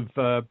point of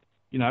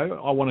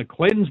I want to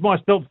cleanse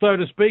myself, so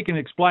to speak, and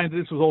explained that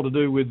this was all to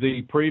do with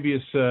the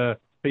previous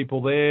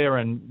people there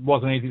and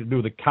wasn't anything to do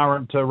with the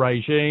current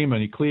regime,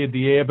 and he cleared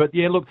the air. But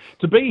yeah, look,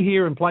 to be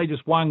here and play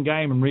just one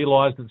game and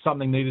realise that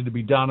something needed to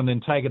be done and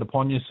then take it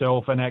upon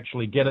yourself and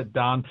actually get it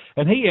done.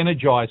 And he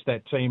energised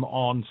that team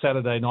on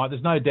Saturday night.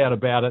 There's no doubt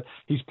about it.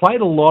 He's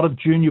played a lot of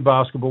junior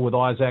basketball with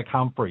Isaac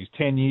Humphries,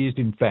 10 years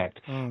in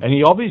fact. And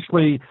he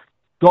obviously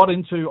got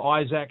into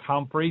Isaac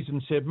Humphries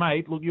and said,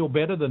 mate, look, you're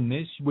better than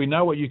this. We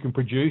know what you can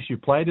produce. You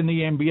played in the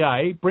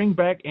NBA. Bring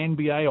back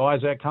NBA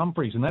Isaac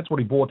Humphries. And that's what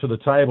he brought to the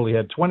table. He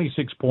had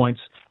 26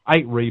 points,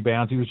 8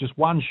 rebounds. He was just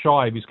one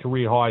shy of his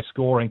career high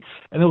scoring.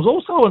 And there was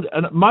also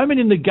a moment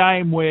in the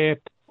game where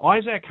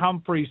Isaac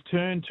Humphries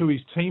turned to his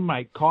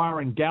teammate,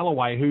 Kyron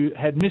Galloway, who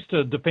had missed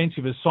a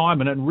defensive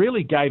assignment and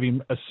really gave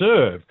him a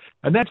serve.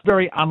 And that's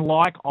very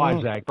unlike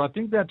Isaac. But I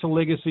think that's a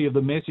legacy of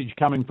the message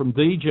coming from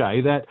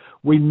DJ, that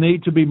we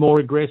need to be more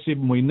aggressive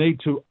and we need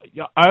to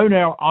own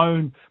our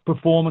own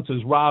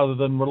performances rather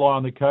than rely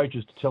on the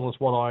coaches to tell us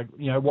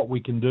what we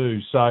can do.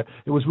 So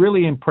it was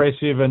really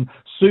impressive and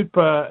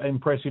super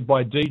impressive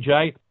by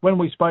DJ. When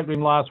we spoke to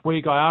him last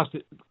week, I asked,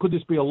 could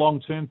this be a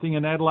long-term thing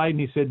in Adelaide? And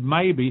he said,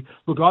 maybe.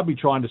 Look, I'd be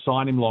trying to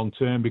sign him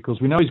long-term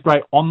because we know he's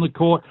great on the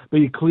court,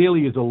 but he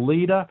clearly is a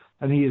leader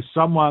and he is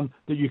someone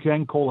that you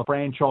can call a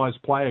franchise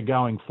player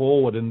going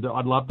forward. And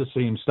I'd love to see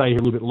him stay here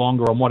a little bit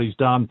longer on what he's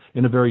done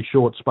in a very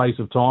short space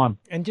of time.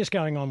 And just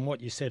going on what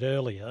you said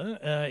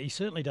earlier, he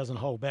certainly doesn't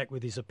hold back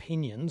with his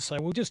opinions. So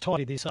we'll just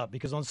tidy this up,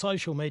 because on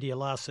social media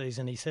last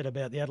season he said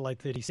about the Adelaide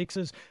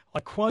 36ers, I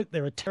quote,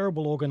 they're a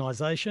terrible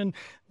organisation,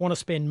 want to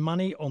spend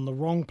money on the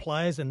wrong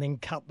players and then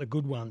cut the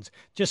good ones.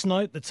 Just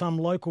note that some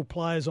local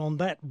players on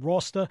that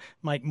roster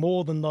make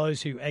more than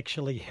those who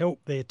actually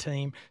help their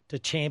team to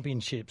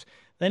championships.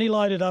 Then he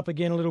loaded up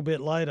again a little bit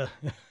later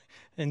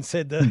and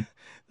said that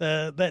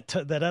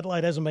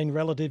Adelaide hasn't been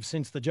relative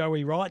since the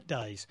Joey Wright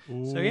days.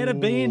 Ooh. So he had a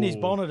bee in his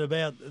bonnet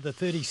about the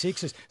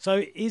 36ers.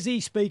 So is he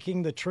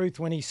speaking the truth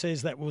when he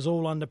says that was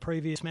all under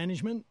previous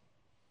management?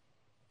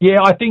 Yeah,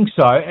 I think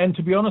so. And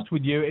to be honest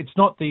with you, it's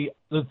not the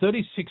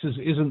 36ers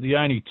isn't the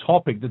only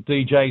topic that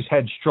DJ's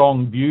had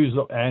strong views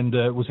and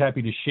was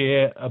happy to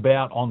share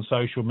about on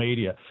social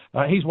media.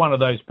 He's one of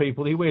those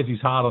people. He wears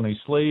his heart on his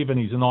sleeve and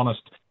he's an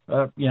honest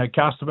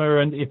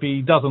customer, and if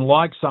he doesn't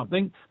like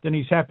something, then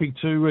he's happy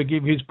to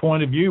give his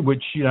point of view,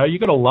 which, you've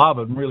got to love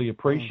and really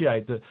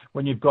appreciate that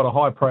when you've got a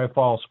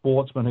high-profile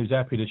sportsman who's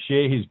happy to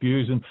share his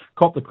views and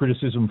cop the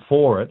criticism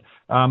for it.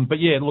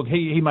 But yeah, look,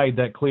 he made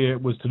that clear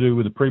it was to do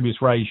with the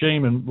previous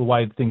regime and the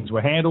way things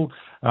were handled.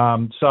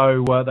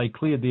 So they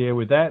cleared the air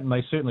with that, and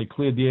they certainly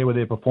cleared the air with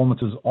their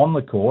performances on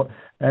the court,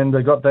 and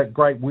they got that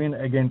great win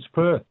against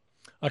Perth.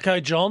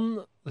 Okay,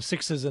 John, the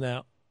Sixers are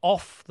now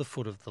off the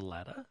foot of the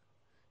ladder.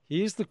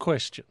 Here's the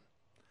question.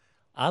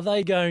 Are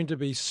they going to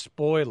be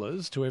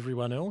spoilers to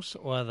everyone else,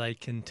 or are they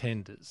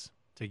contenders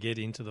to get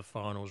into the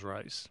finals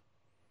race?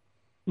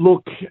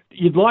 Look,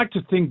 you'd like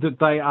to think that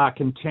they are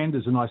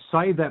contenders, and I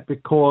say that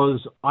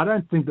because I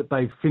don't think that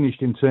they've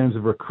finished in terms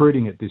of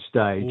recruiting at this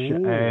stage.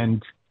 Ooh.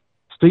 And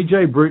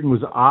CJ Bruton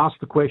was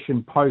asked the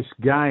question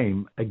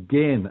post-game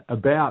again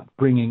about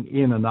bringing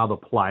in another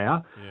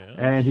player,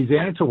 and his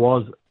answer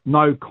was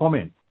no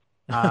comment.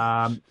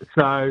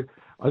 So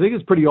I think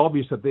it's pretty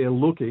obvious that they're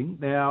looking.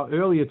 Now,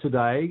 earlier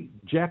today,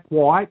 Jack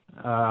White,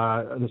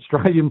 an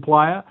Australian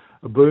player,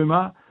 a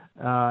boomer,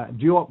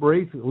 Diop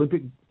Reith,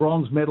 Olympic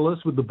bronze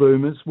medalist with the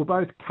Boomers, were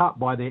both cut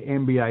by their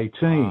NBA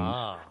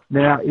teams.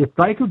 Now, if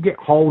they could get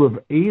hold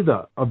of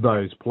either of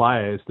those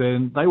players,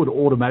 then they would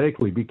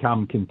automatically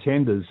become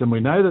contenders. And we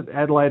know that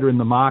Adelaide are in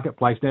the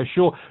marketplace. Now,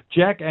 sure,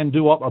 Jack and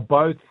Diop are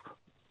both,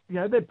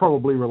 they're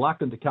probably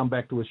reluctant to come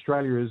back to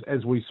Australia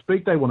as we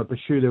speak. They want to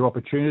pursue their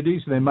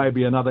opportunities. There may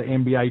be another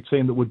NBA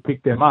team that would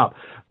pick them up.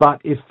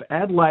 But if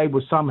Adelaide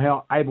was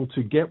somehow able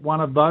to get one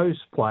of those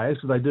players,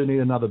 because they do need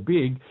another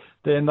big,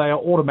 then they are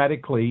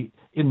automatically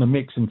in the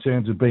mix in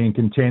terms of being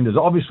contenders.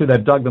 Obviously,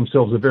 they've dug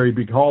themselves a very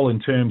big hole in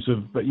terms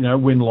of,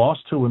 win-loss,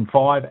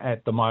 2-5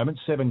 at the moment,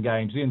 7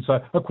 games in. So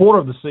a quarter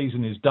of the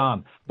season is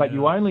done. But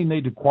you only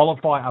need to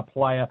qualify a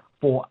player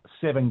for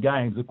 7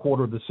 games, a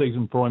quarter of the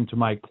season, for him to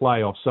make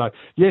playoffs. So,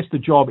 yes, the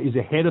job is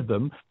ahead of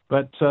them,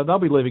 but they'll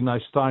be leaving no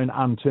stone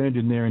unturned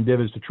in their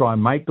endeavours to try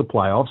and make the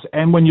playoffs.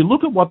 And when you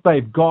look at what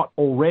they've got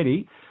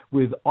already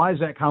with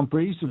Isaac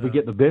Humphries, if we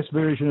get the best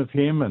version of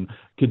him, and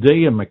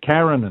Kadhi and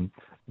McCarron and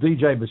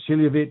DJ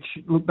Vasiljevic,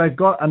 look, they've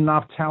got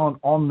enough talent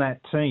on that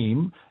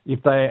team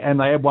and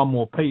they add one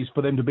more piece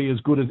for them to be as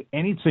good as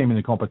any team in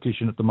the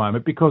competition at the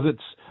moment, because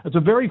it's a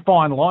very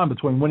fine line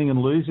between winning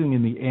and losing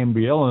in the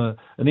NBL.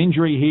 An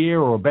injury here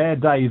or a bad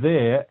day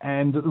there,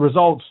 and the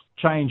results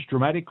change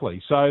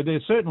dramatically. So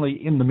they're certainly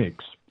in the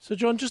mix. So,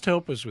 John, just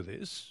help us with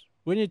this.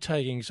 When you're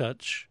taking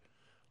such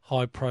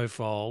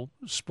high-profile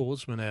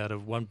sportsmen out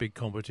of one big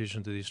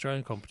competition to the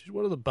Australian competition,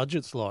 what are the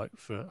budgets like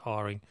for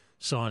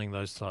signing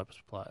those types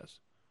of players?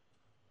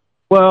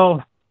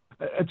 Well,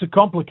 it's a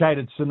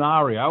complicated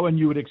scenario, and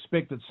you would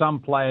expect that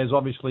some players,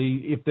 obviously,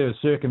 if their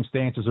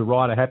circumstances are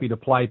right, are happy to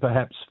play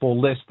perhaps for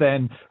less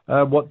than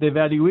what their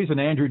value is.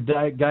 And Andrew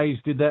Gaze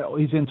did that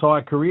his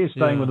entire career,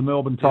 staying with the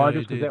Melbourne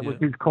Tigers, because that was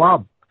his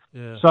club.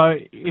 Yeah. So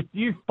if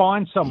you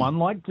find someone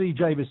like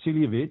DJ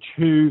Vasiljevic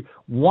who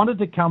wanted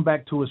to come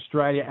back to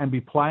Australia and be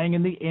playing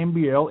in the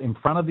NBL in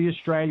front of the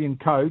Australian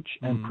coach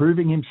and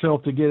proving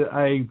himself to get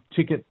a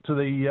ticket to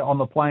on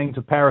the plane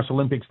to Paris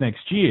Olympics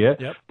next year,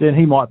 then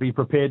he might be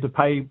prepared to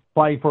play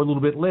for a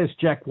little bit less.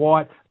 Jack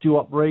White,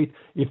 Duop Reed,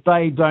 if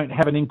they don't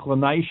have an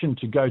inclination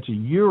to go to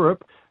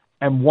Europe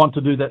and want to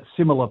do that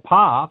similar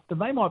path, then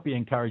they might be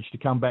encouraged to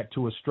come back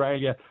to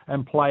Australia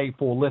and play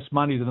for less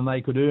money than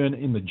they could earn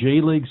in the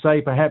G League,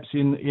 say, perhaps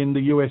in the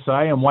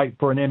USA, and wait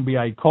for an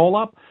NBA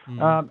call-up.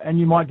 And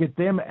you might get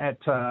them at,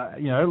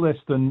 less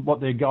than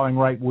what their going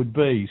rate would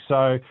be.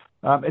 So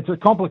it's a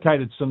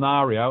complicated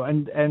scenario.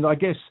 And I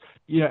guess,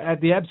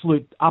 at the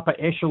absolute upper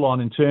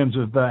echelon in terms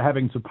of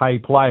having to pay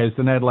players,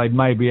 then Adelaide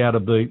may be out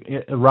of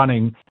the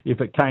running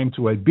if it came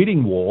to a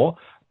bidding war.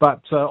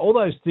 But all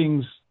those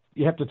things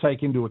you have to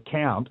take into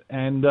account.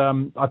 And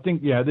I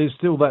think, there's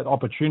still that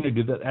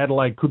opportunity that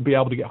Adelaide could be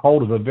able to get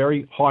hold of a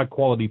very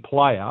high-quality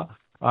player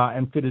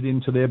and fit it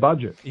into their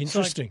budget.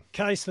 Interesting.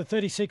 So, Case, the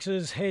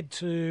 36ers head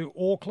to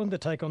Auckland to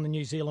take on the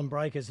New Zealand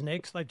Breakers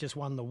next. They've just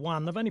won the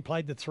one. They've only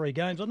played the 3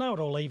 games. I know it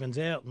all evens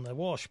out in the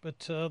wash, but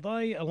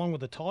they, along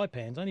with the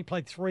Taipans, only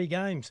played 3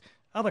 games.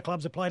 Other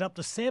clubs have played up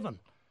to 7.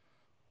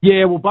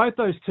 Yeah, well, both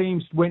those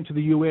teams went to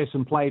the US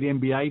and played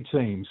NBA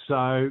teams.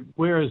 So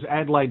whereas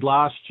Adelaide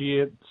last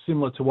year,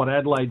 similar to what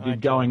Adelaide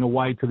did going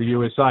away to the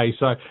USA.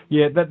 So,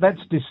 yeah, that's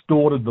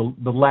distorted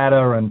the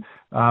ladder, and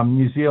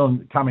New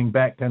Zealand coming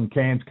back and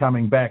Cairns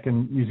coming back,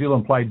 and New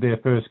Zealand played their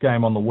first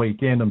game on the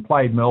weekend and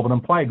played Melbourne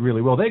and played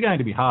really well. They're going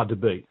to be hard to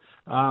beat.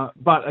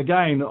 But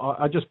again,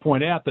 I just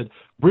point out that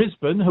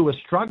Brisbane, who are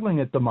struggling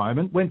at the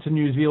moment, went to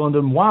New Zealand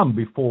and won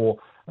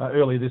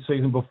earlier this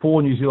season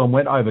before New Zealand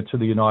went over to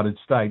the United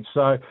States.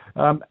 So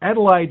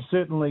Adelaide's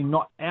certainly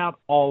not out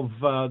of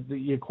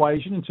the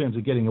equation in terms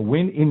of getting a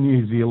win in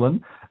New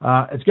Zealand.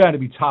 It's going to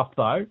be tough,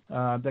 though,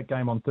 that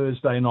game on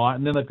Thursday night.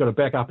 And then they've got to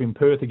back up in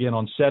Perth again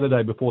on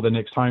Saturday before their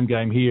next home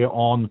game here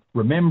on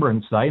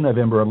Remembrance Day.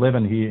 November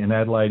 11 here in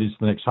Adelaide is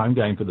the next home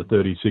game for the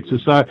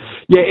 36ers. So,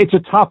 yeah, it's a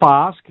tough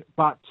ask,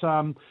 but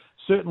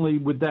certainly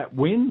with that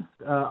win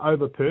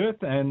over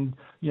Perth and,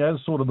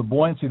 sort of the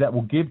buoyancy that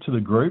will give to the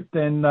group,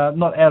 then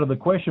not out of the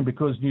question,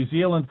 because New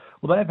Zealand,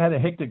 well, they've had a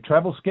hectic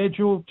travel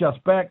schedule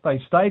just back.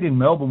 They stayed in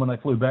Melbourne when they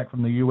flew back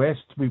from the US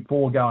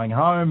before going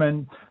home.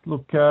 And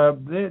look,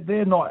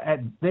 they're not at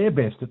their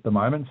best at the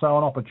moment. So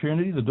an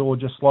opportunity, the door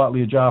just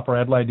slightly ajar for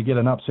Adelaide to get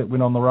an upset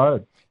win on the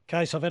road.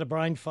 Case, I've had a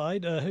brain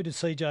fade. Who did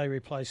CJ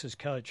replace as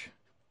coach?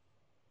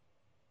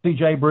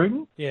 CJ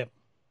Bruton? Yeah.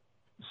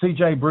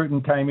 CJ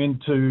Bruton came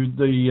into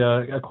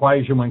the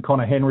equation when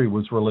Connor Henry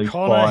was released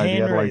by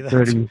the Adelaide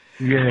 30.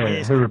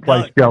 Yes. Who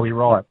replaced Joey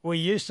Wright. We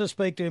used to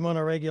speak to him on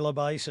a regular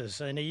basis,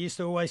 and he used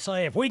to always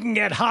say, if we can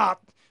get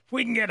hot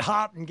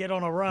and get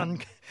on a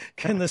run,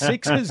 can the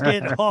Sixers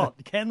get hot?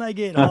 Can they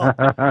get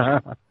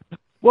hot?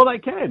 Well, they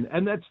can,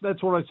 and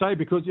that's what I say,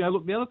 because,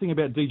 look, the other thing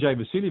about DJ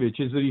Vasiljevic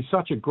is that he's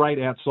such a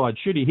great outside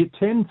shooter. He hit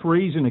 10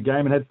 threes in a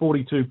game and had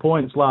 42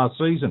 points last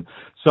season.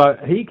 So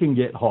he can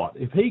get hot.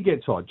 If he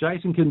gets hot,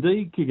 Jason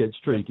Kandee can get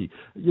streaky.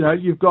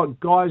 You've got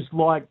guys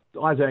like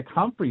Isaac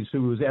Humphries,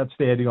 who was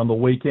outstanding on the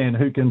weekend,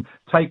 who can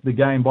take the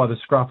game by the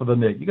scruff of the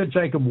neck. You've got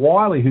Jacob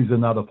Wiley, who's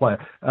another player.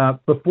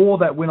 Before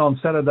that win on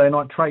Saturday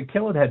night, Trey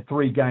Kellett had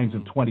 3 games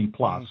of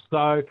 20-plus.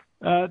 So,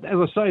 as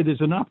I say,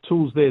 there's enough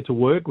tools there to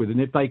work with, and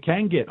if they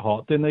can get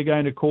hot, then they're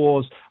going to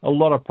cause a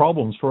lot of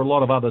problems for a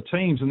lot of other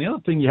teams. And the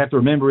other thing you have to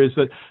remember is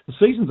that the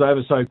season's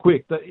over so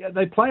quick that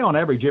they play on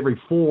average every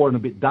 4 and a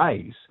bit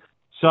days.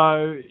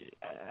 So,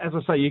 as I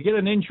say, you get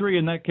an injury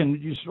and that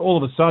can,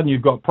 all of a sudden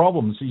you've got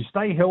problems. So you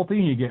stay healthy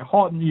and you get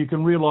hot and you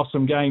can reel off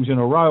some games in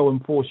a row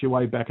and force your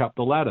way back up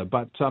the ladder.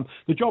 But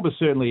the job is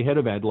certainly ahead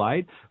of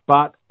Adelaide,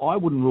 but I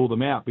wouldn't rule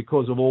them out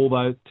because of all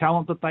the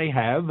talent that they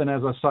have. And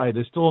as I say,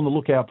 they're still on the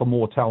lookout for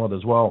more talent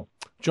as well.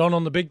 John,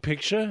 on the big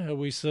picture, are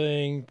we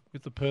seeing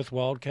with the Perth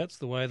Wildcats,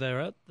 the way they're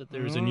at, that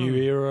there is a new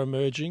era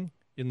emerging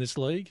in this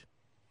league?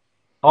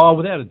 Oh,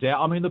 without a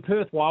doubt. I mean, the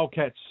Perth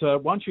Wildcats,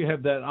 once you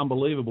have that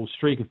unbelievable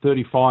streak of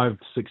 35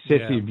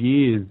 successive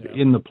years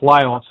in the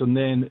playoffs, and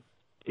then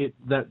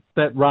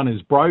that run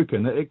is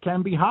broken, it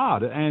can be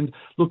hard. And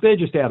look, they're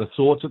just out of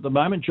sorts at the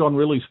moment. John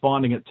Riley's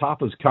finding it tough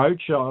as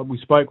coach. We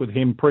spoke with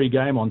him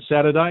pre-game on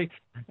Saturday,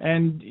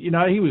 and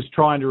he was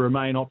trying to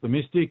remain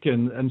optimistic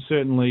and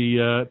certainly,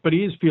 but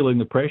he is feeling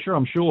the pressure,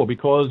 I'm sure,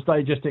 because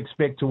they just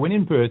expect to win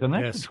in Perth, and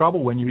that's the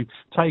trouble when you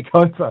take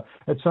over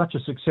at such a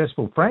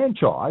successful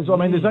franchise. I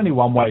mean, there's only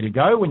one way to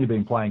go when you've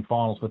been playing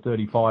finals for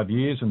 35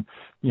 years and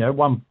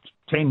won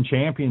 10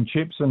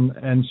 championships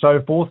and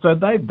so forth. So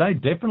they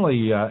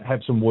definitely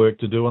have some work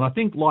to do. And I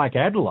think, like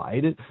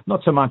Adelaide, not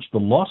so much the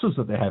losses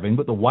that they're having,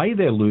 but the way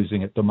they're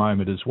losing at the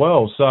moment as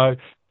well. So,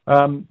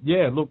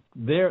 look,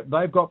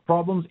 they've got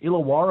problems.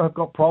 Illawarra have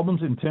got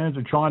problems in terms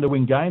of trying to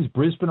win games.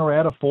 Brisbane are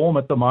out of form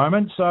at the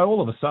moment. So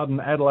all of a sudden,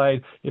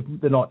 Adelaide, if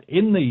they're not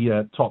in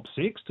the top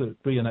 6 to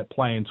be in that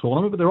play-in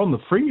tournament, but they're on the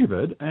fringe of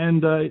it,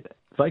 and if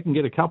they can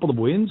get a couple of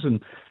wins,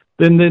 and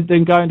then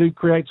they're going to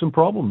create some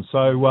problems.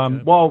 So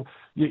while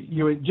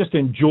you just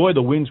enjoy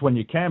the wins when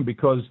you can,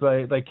 because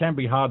they can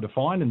be hard to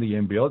find in the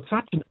NBL. It's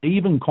such an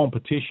even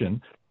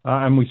competition.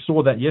 And we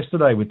saw that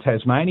yesterday with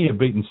Tasmania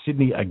beating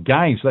Sydney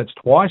again. So that's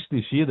twice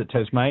this year that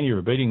Tasmania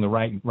are beating the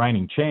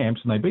reigning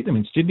champs, and they beat them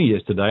in Sydney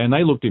yesterday, and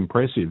they looked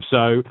impressive.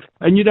 So,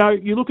 and you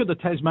look at the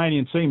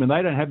Tasmanian team, and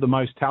they don't have the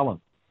most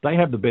talent. They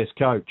have the best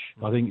coach,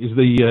 I think, is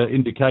the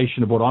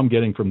indication of what I'm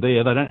getting from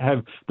there. They don't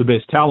have the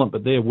best talent,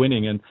 but they're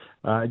winning. And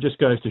it just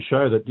goes to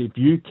show that if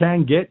you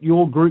can get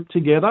your group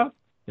together,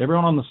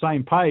 everyone on the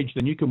same page,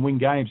 then you can win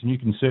games and you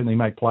can certainly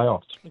make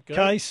playoffs.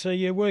 Okay, so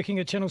you're working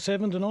at Channel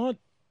 7 tonight?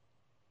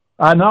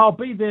 No, I'll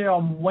be there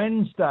on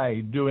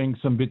Wednesday doing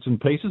some bits and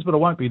pieces, but I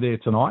won't be there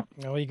tonight.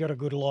 Oh, you got a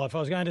good life. I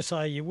was going to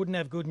say you wouldn't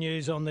have good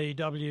news on the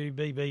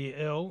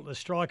WBBL. The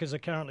Strikers are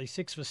currently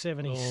 6 for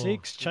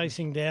 76,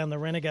 chasing down the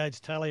Renegades'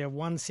 tally of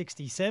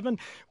 167.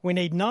 We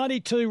need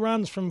 92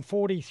 runs from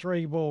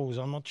 43 balls.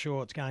 I'm not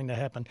sure it's going to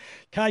happen.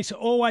 Case,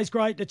 always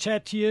great to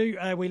chat to you.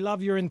 We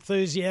love your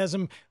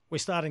enthusiasm. We're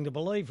starting to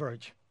believe,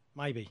 Rich.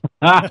 Maybe.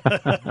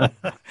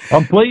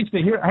 I'm pleased to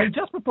hear it. Hey,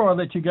 just before I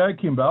let you go,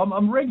 Kimbo, I'm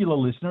a regular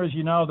listener, as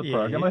you know, of the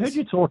program. I heard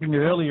you talking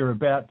earlier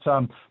about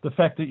the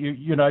fact that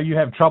you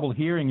have trouble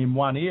hearing in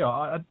one ear.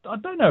 I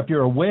don't know if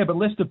you're aware, but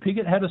Lester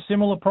Piggott had a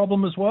similar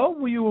problem as well.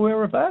 Were you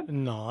aware of that?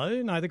 No,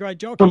 the great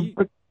jockey.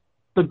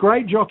 The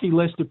great jockey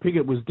Lester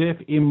Piggott was deaf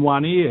in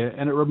one ear,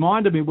 and it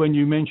reminded me when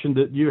you mentioned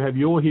that you have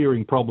your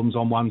hearing problems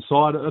on one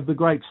side of the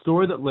great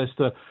story that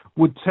Lester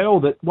would tell,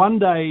 that one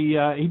day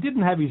he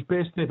didn't have his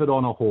best effort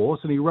on a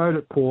horse and he rode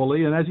it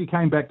poorly, and as he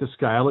came back to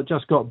scale, it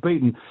just got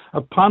beaten.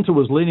 A punter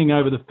was leaning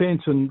over the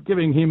fence and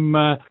giving him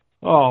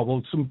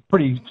some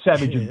pretty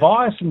savage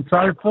advice and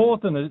so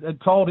forth, and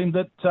it told him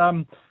that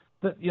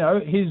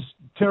his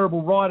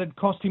terrible ride had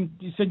cost him.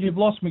 He said, "You've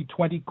lost me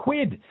 20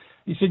 quid."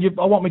 He said,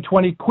 "I want me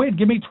 20 quid.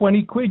 Give me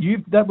 20 quid.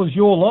 That was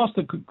your loss.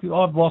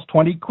 I've lost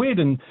 20 quid."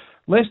 And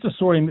Lester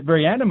saw him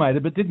very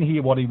animated, but didn't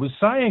hear what he was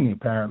saying,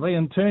 apparently,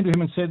 and turned to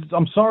him and said,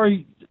 "I'm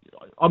sorry,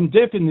 I'm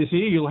deaf in this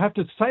ear. You'll have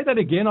to say that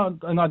again."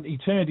 He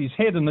turned his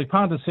head, and the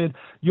punter said,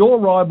 "Your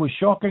ride was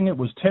shocking. It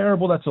was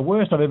terrible. That's the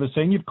worst I've ever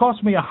seen. You've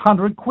cost me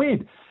 100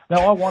 quid.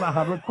 Now I want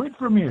 100 quid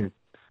from you."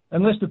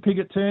 And Lester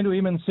Piggott turned to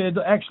him and said,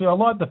 "Actually, I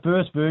like the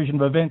first version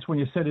of events when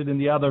you said it in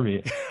the other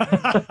ear."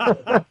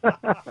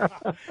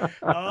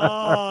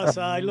 I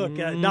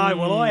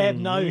have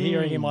no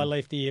hearing in my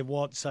left ear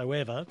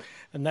whatsoever,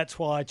 and that's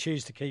why I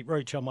choose to keep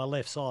Rooch on my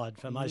left side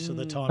for most of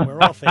the time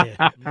we're off air.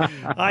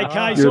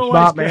 Okay, you're a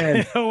smart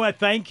man. Well,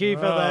 thank you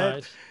for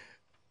that.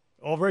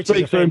 Oh, Rooch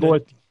Speak soon,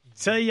 boys.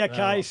 See ya,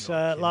 Case.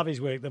 Love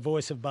his work, the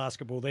voice of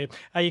basketball there.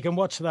 You can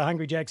watch the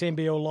Hungry Jacks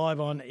NBL live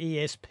on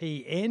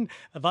ESPN,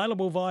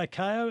 available via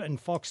KO and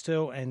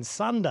Foxtel, and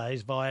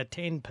Sundays via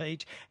 10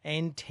 Peach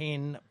and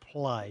 10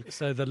 Play.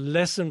 So the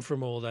lesson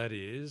from all that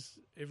is,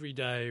 every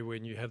day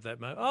when you have that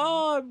moment,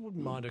 I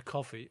wouldn't mind a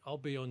coffee, I'll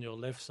be on your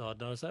left side,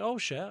 and I'll say, "Oh,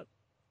 shout,"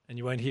 and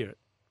you won't hear it.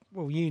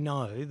 Well, you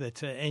know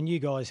that, and you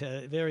guys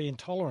are very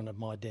intolerant of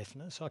my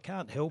deafness. I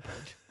can't help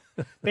it.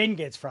 Ben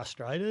gets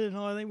frustrated, and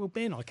I think, well,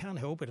 Ben, I can't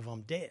help it if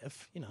I'm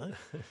deaf,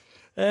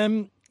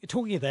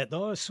 Talking of that,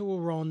 though, I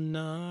saw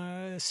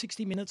on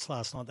 60 Minutes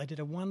last night, they did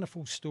a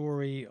wonderful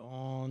story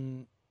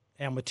on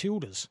our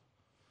Matildas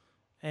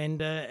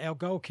and our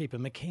goalkeeper,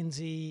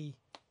 Mackenzie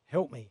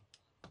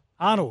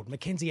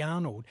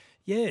Arnold.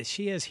 Yeah,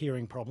 she has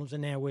hearing problems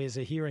and now wears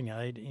a hearing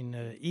aid in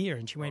her ear,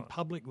 and she went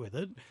public with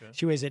it. Okay.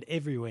 She wears it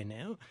everywhere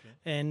now,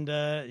 and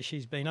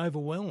she's been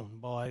overwhelmed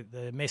by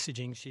the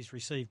messaging she's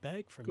received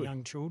back from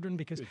young children,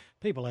 because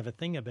people have a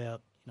thing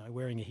about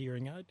wearing a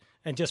hearing aid.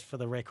 And just for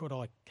the record,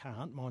 I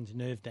can't. Mine's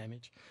nerve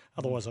damage.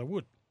 Otherwise, I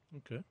would.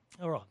 Okay.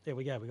 All right, there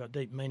we go. We got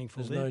deep,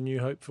 meaningful. There's no new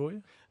hope for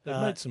you?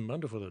 They've made some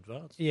wonderful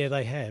advances. Yeah,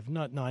 they have.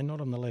 No,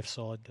 not on the left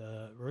side,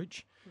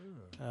 Rooch.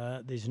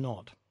 There's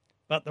not.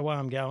 But the way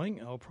I'm going,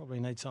 I'll probably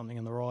need something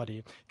in the right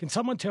ear. Can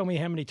someone tell me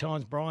how many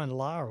times Brian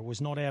Lara was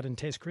not out in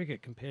Test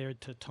cricket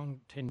compared to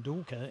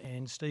Tendulkar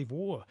and Steve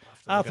Waugh?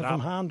 Arthur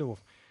from Harndorf.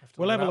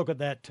 We'll have a look at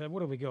that.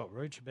 What have we got,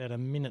 Rooch? About a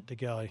minute to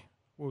go.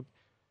 We'll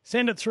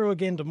send it through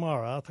again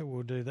tomorrow, Arthur.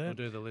 We'll do that. We'll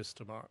do the list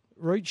tomorrow.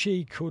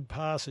 Roochie could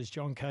pass as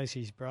John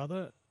Casey's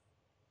brother.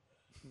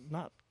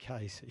 Nut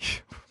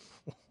Casey.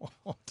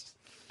 What?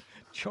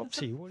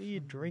 Chopsy, what are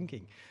you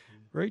drinking?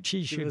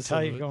 Roochie should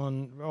take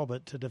on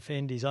Robert to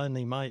defend his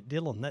only mate,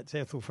 Dylan. That's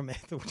Ethel from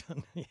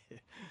Ethelton. Yeah,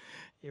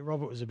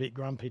 Robert was a bit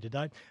grumpy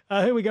today.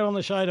 Who we got on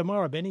the show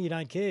tomorrow, Benny? You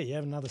don't care. You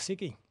have another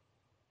sickie.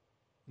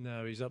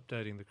 No, he's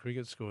updating the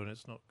cricket score and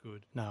it's not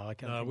good. No, I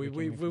can't. No, we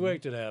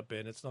worked it out,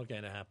 Ben. It's not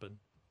going to happen.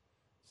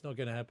 It's not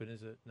going to happen,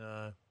 is it?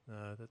 No,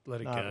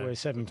 let it go. We're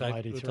 7 for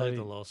 83. We'll take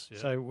the loss. Yeah.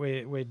 So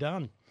we're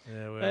done.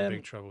 Yeah, we're in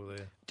big trouble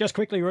there. Just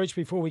quickly, Rooch,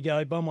 before we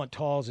go, Beaumont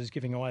Tiles is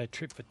giving away a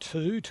trip for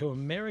two to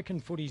American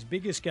footy's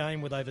biggest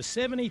game with over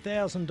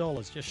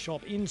 $70,000. Just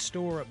shop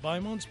in-store at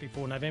Beaumont's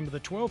before November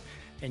the 12th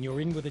and you're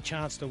in with a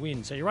chance to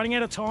win. So you're running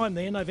out of time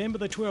there, November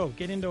the 12th.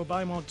 Get into a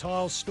Beaumont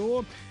Tiles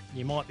store and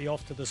you might be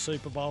off to the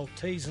Super Bowl.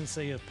 T's and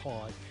C's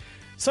apply.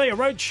 See you,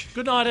 Rooch.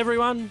 Good night,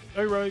 everyone.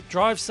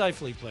 Drive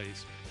safely,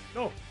 please.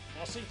 Oh,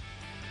 Aussie.